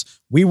playoffs.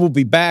 We will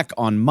be back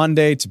on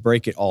Monday to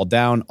break it all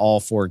down, all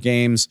 4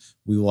 games.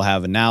 We will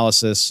have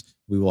analysis.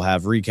 We will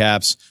have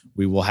recaps.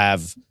 We will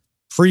have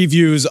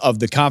previews of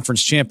the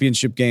conference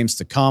championship games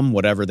to come,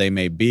 whatever they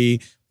may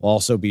be. We'll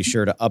also be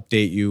sure to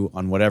update you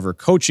on whatever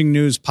coaching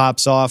news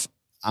pops off.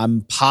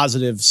 I'm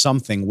positive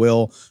something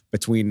will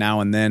between now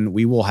and then.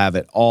 We will have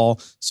it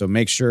all. So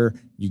make sure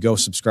you go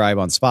subscribe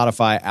on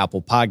Spotify,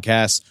 Apple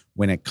Podcasts.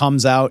 When it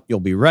comes out, you'll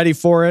be ready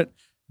for it.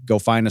 Go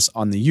find us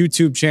on the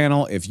YouTube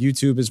channel if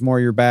YouTube is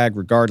more your bag.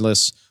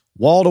 Regardless,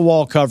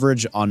 wall-to-wall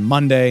coverage on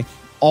Monday,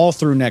 all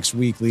through next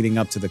week leading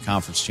up to the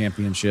conference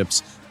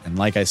championships. And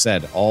like I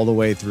said, all the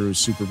way through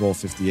Super Bowl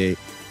 58,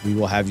 we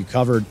will have you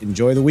covered.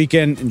 Enjoy the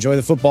weekend. Enjoy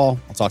the football.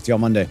 I'll talk to you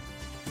on Monday.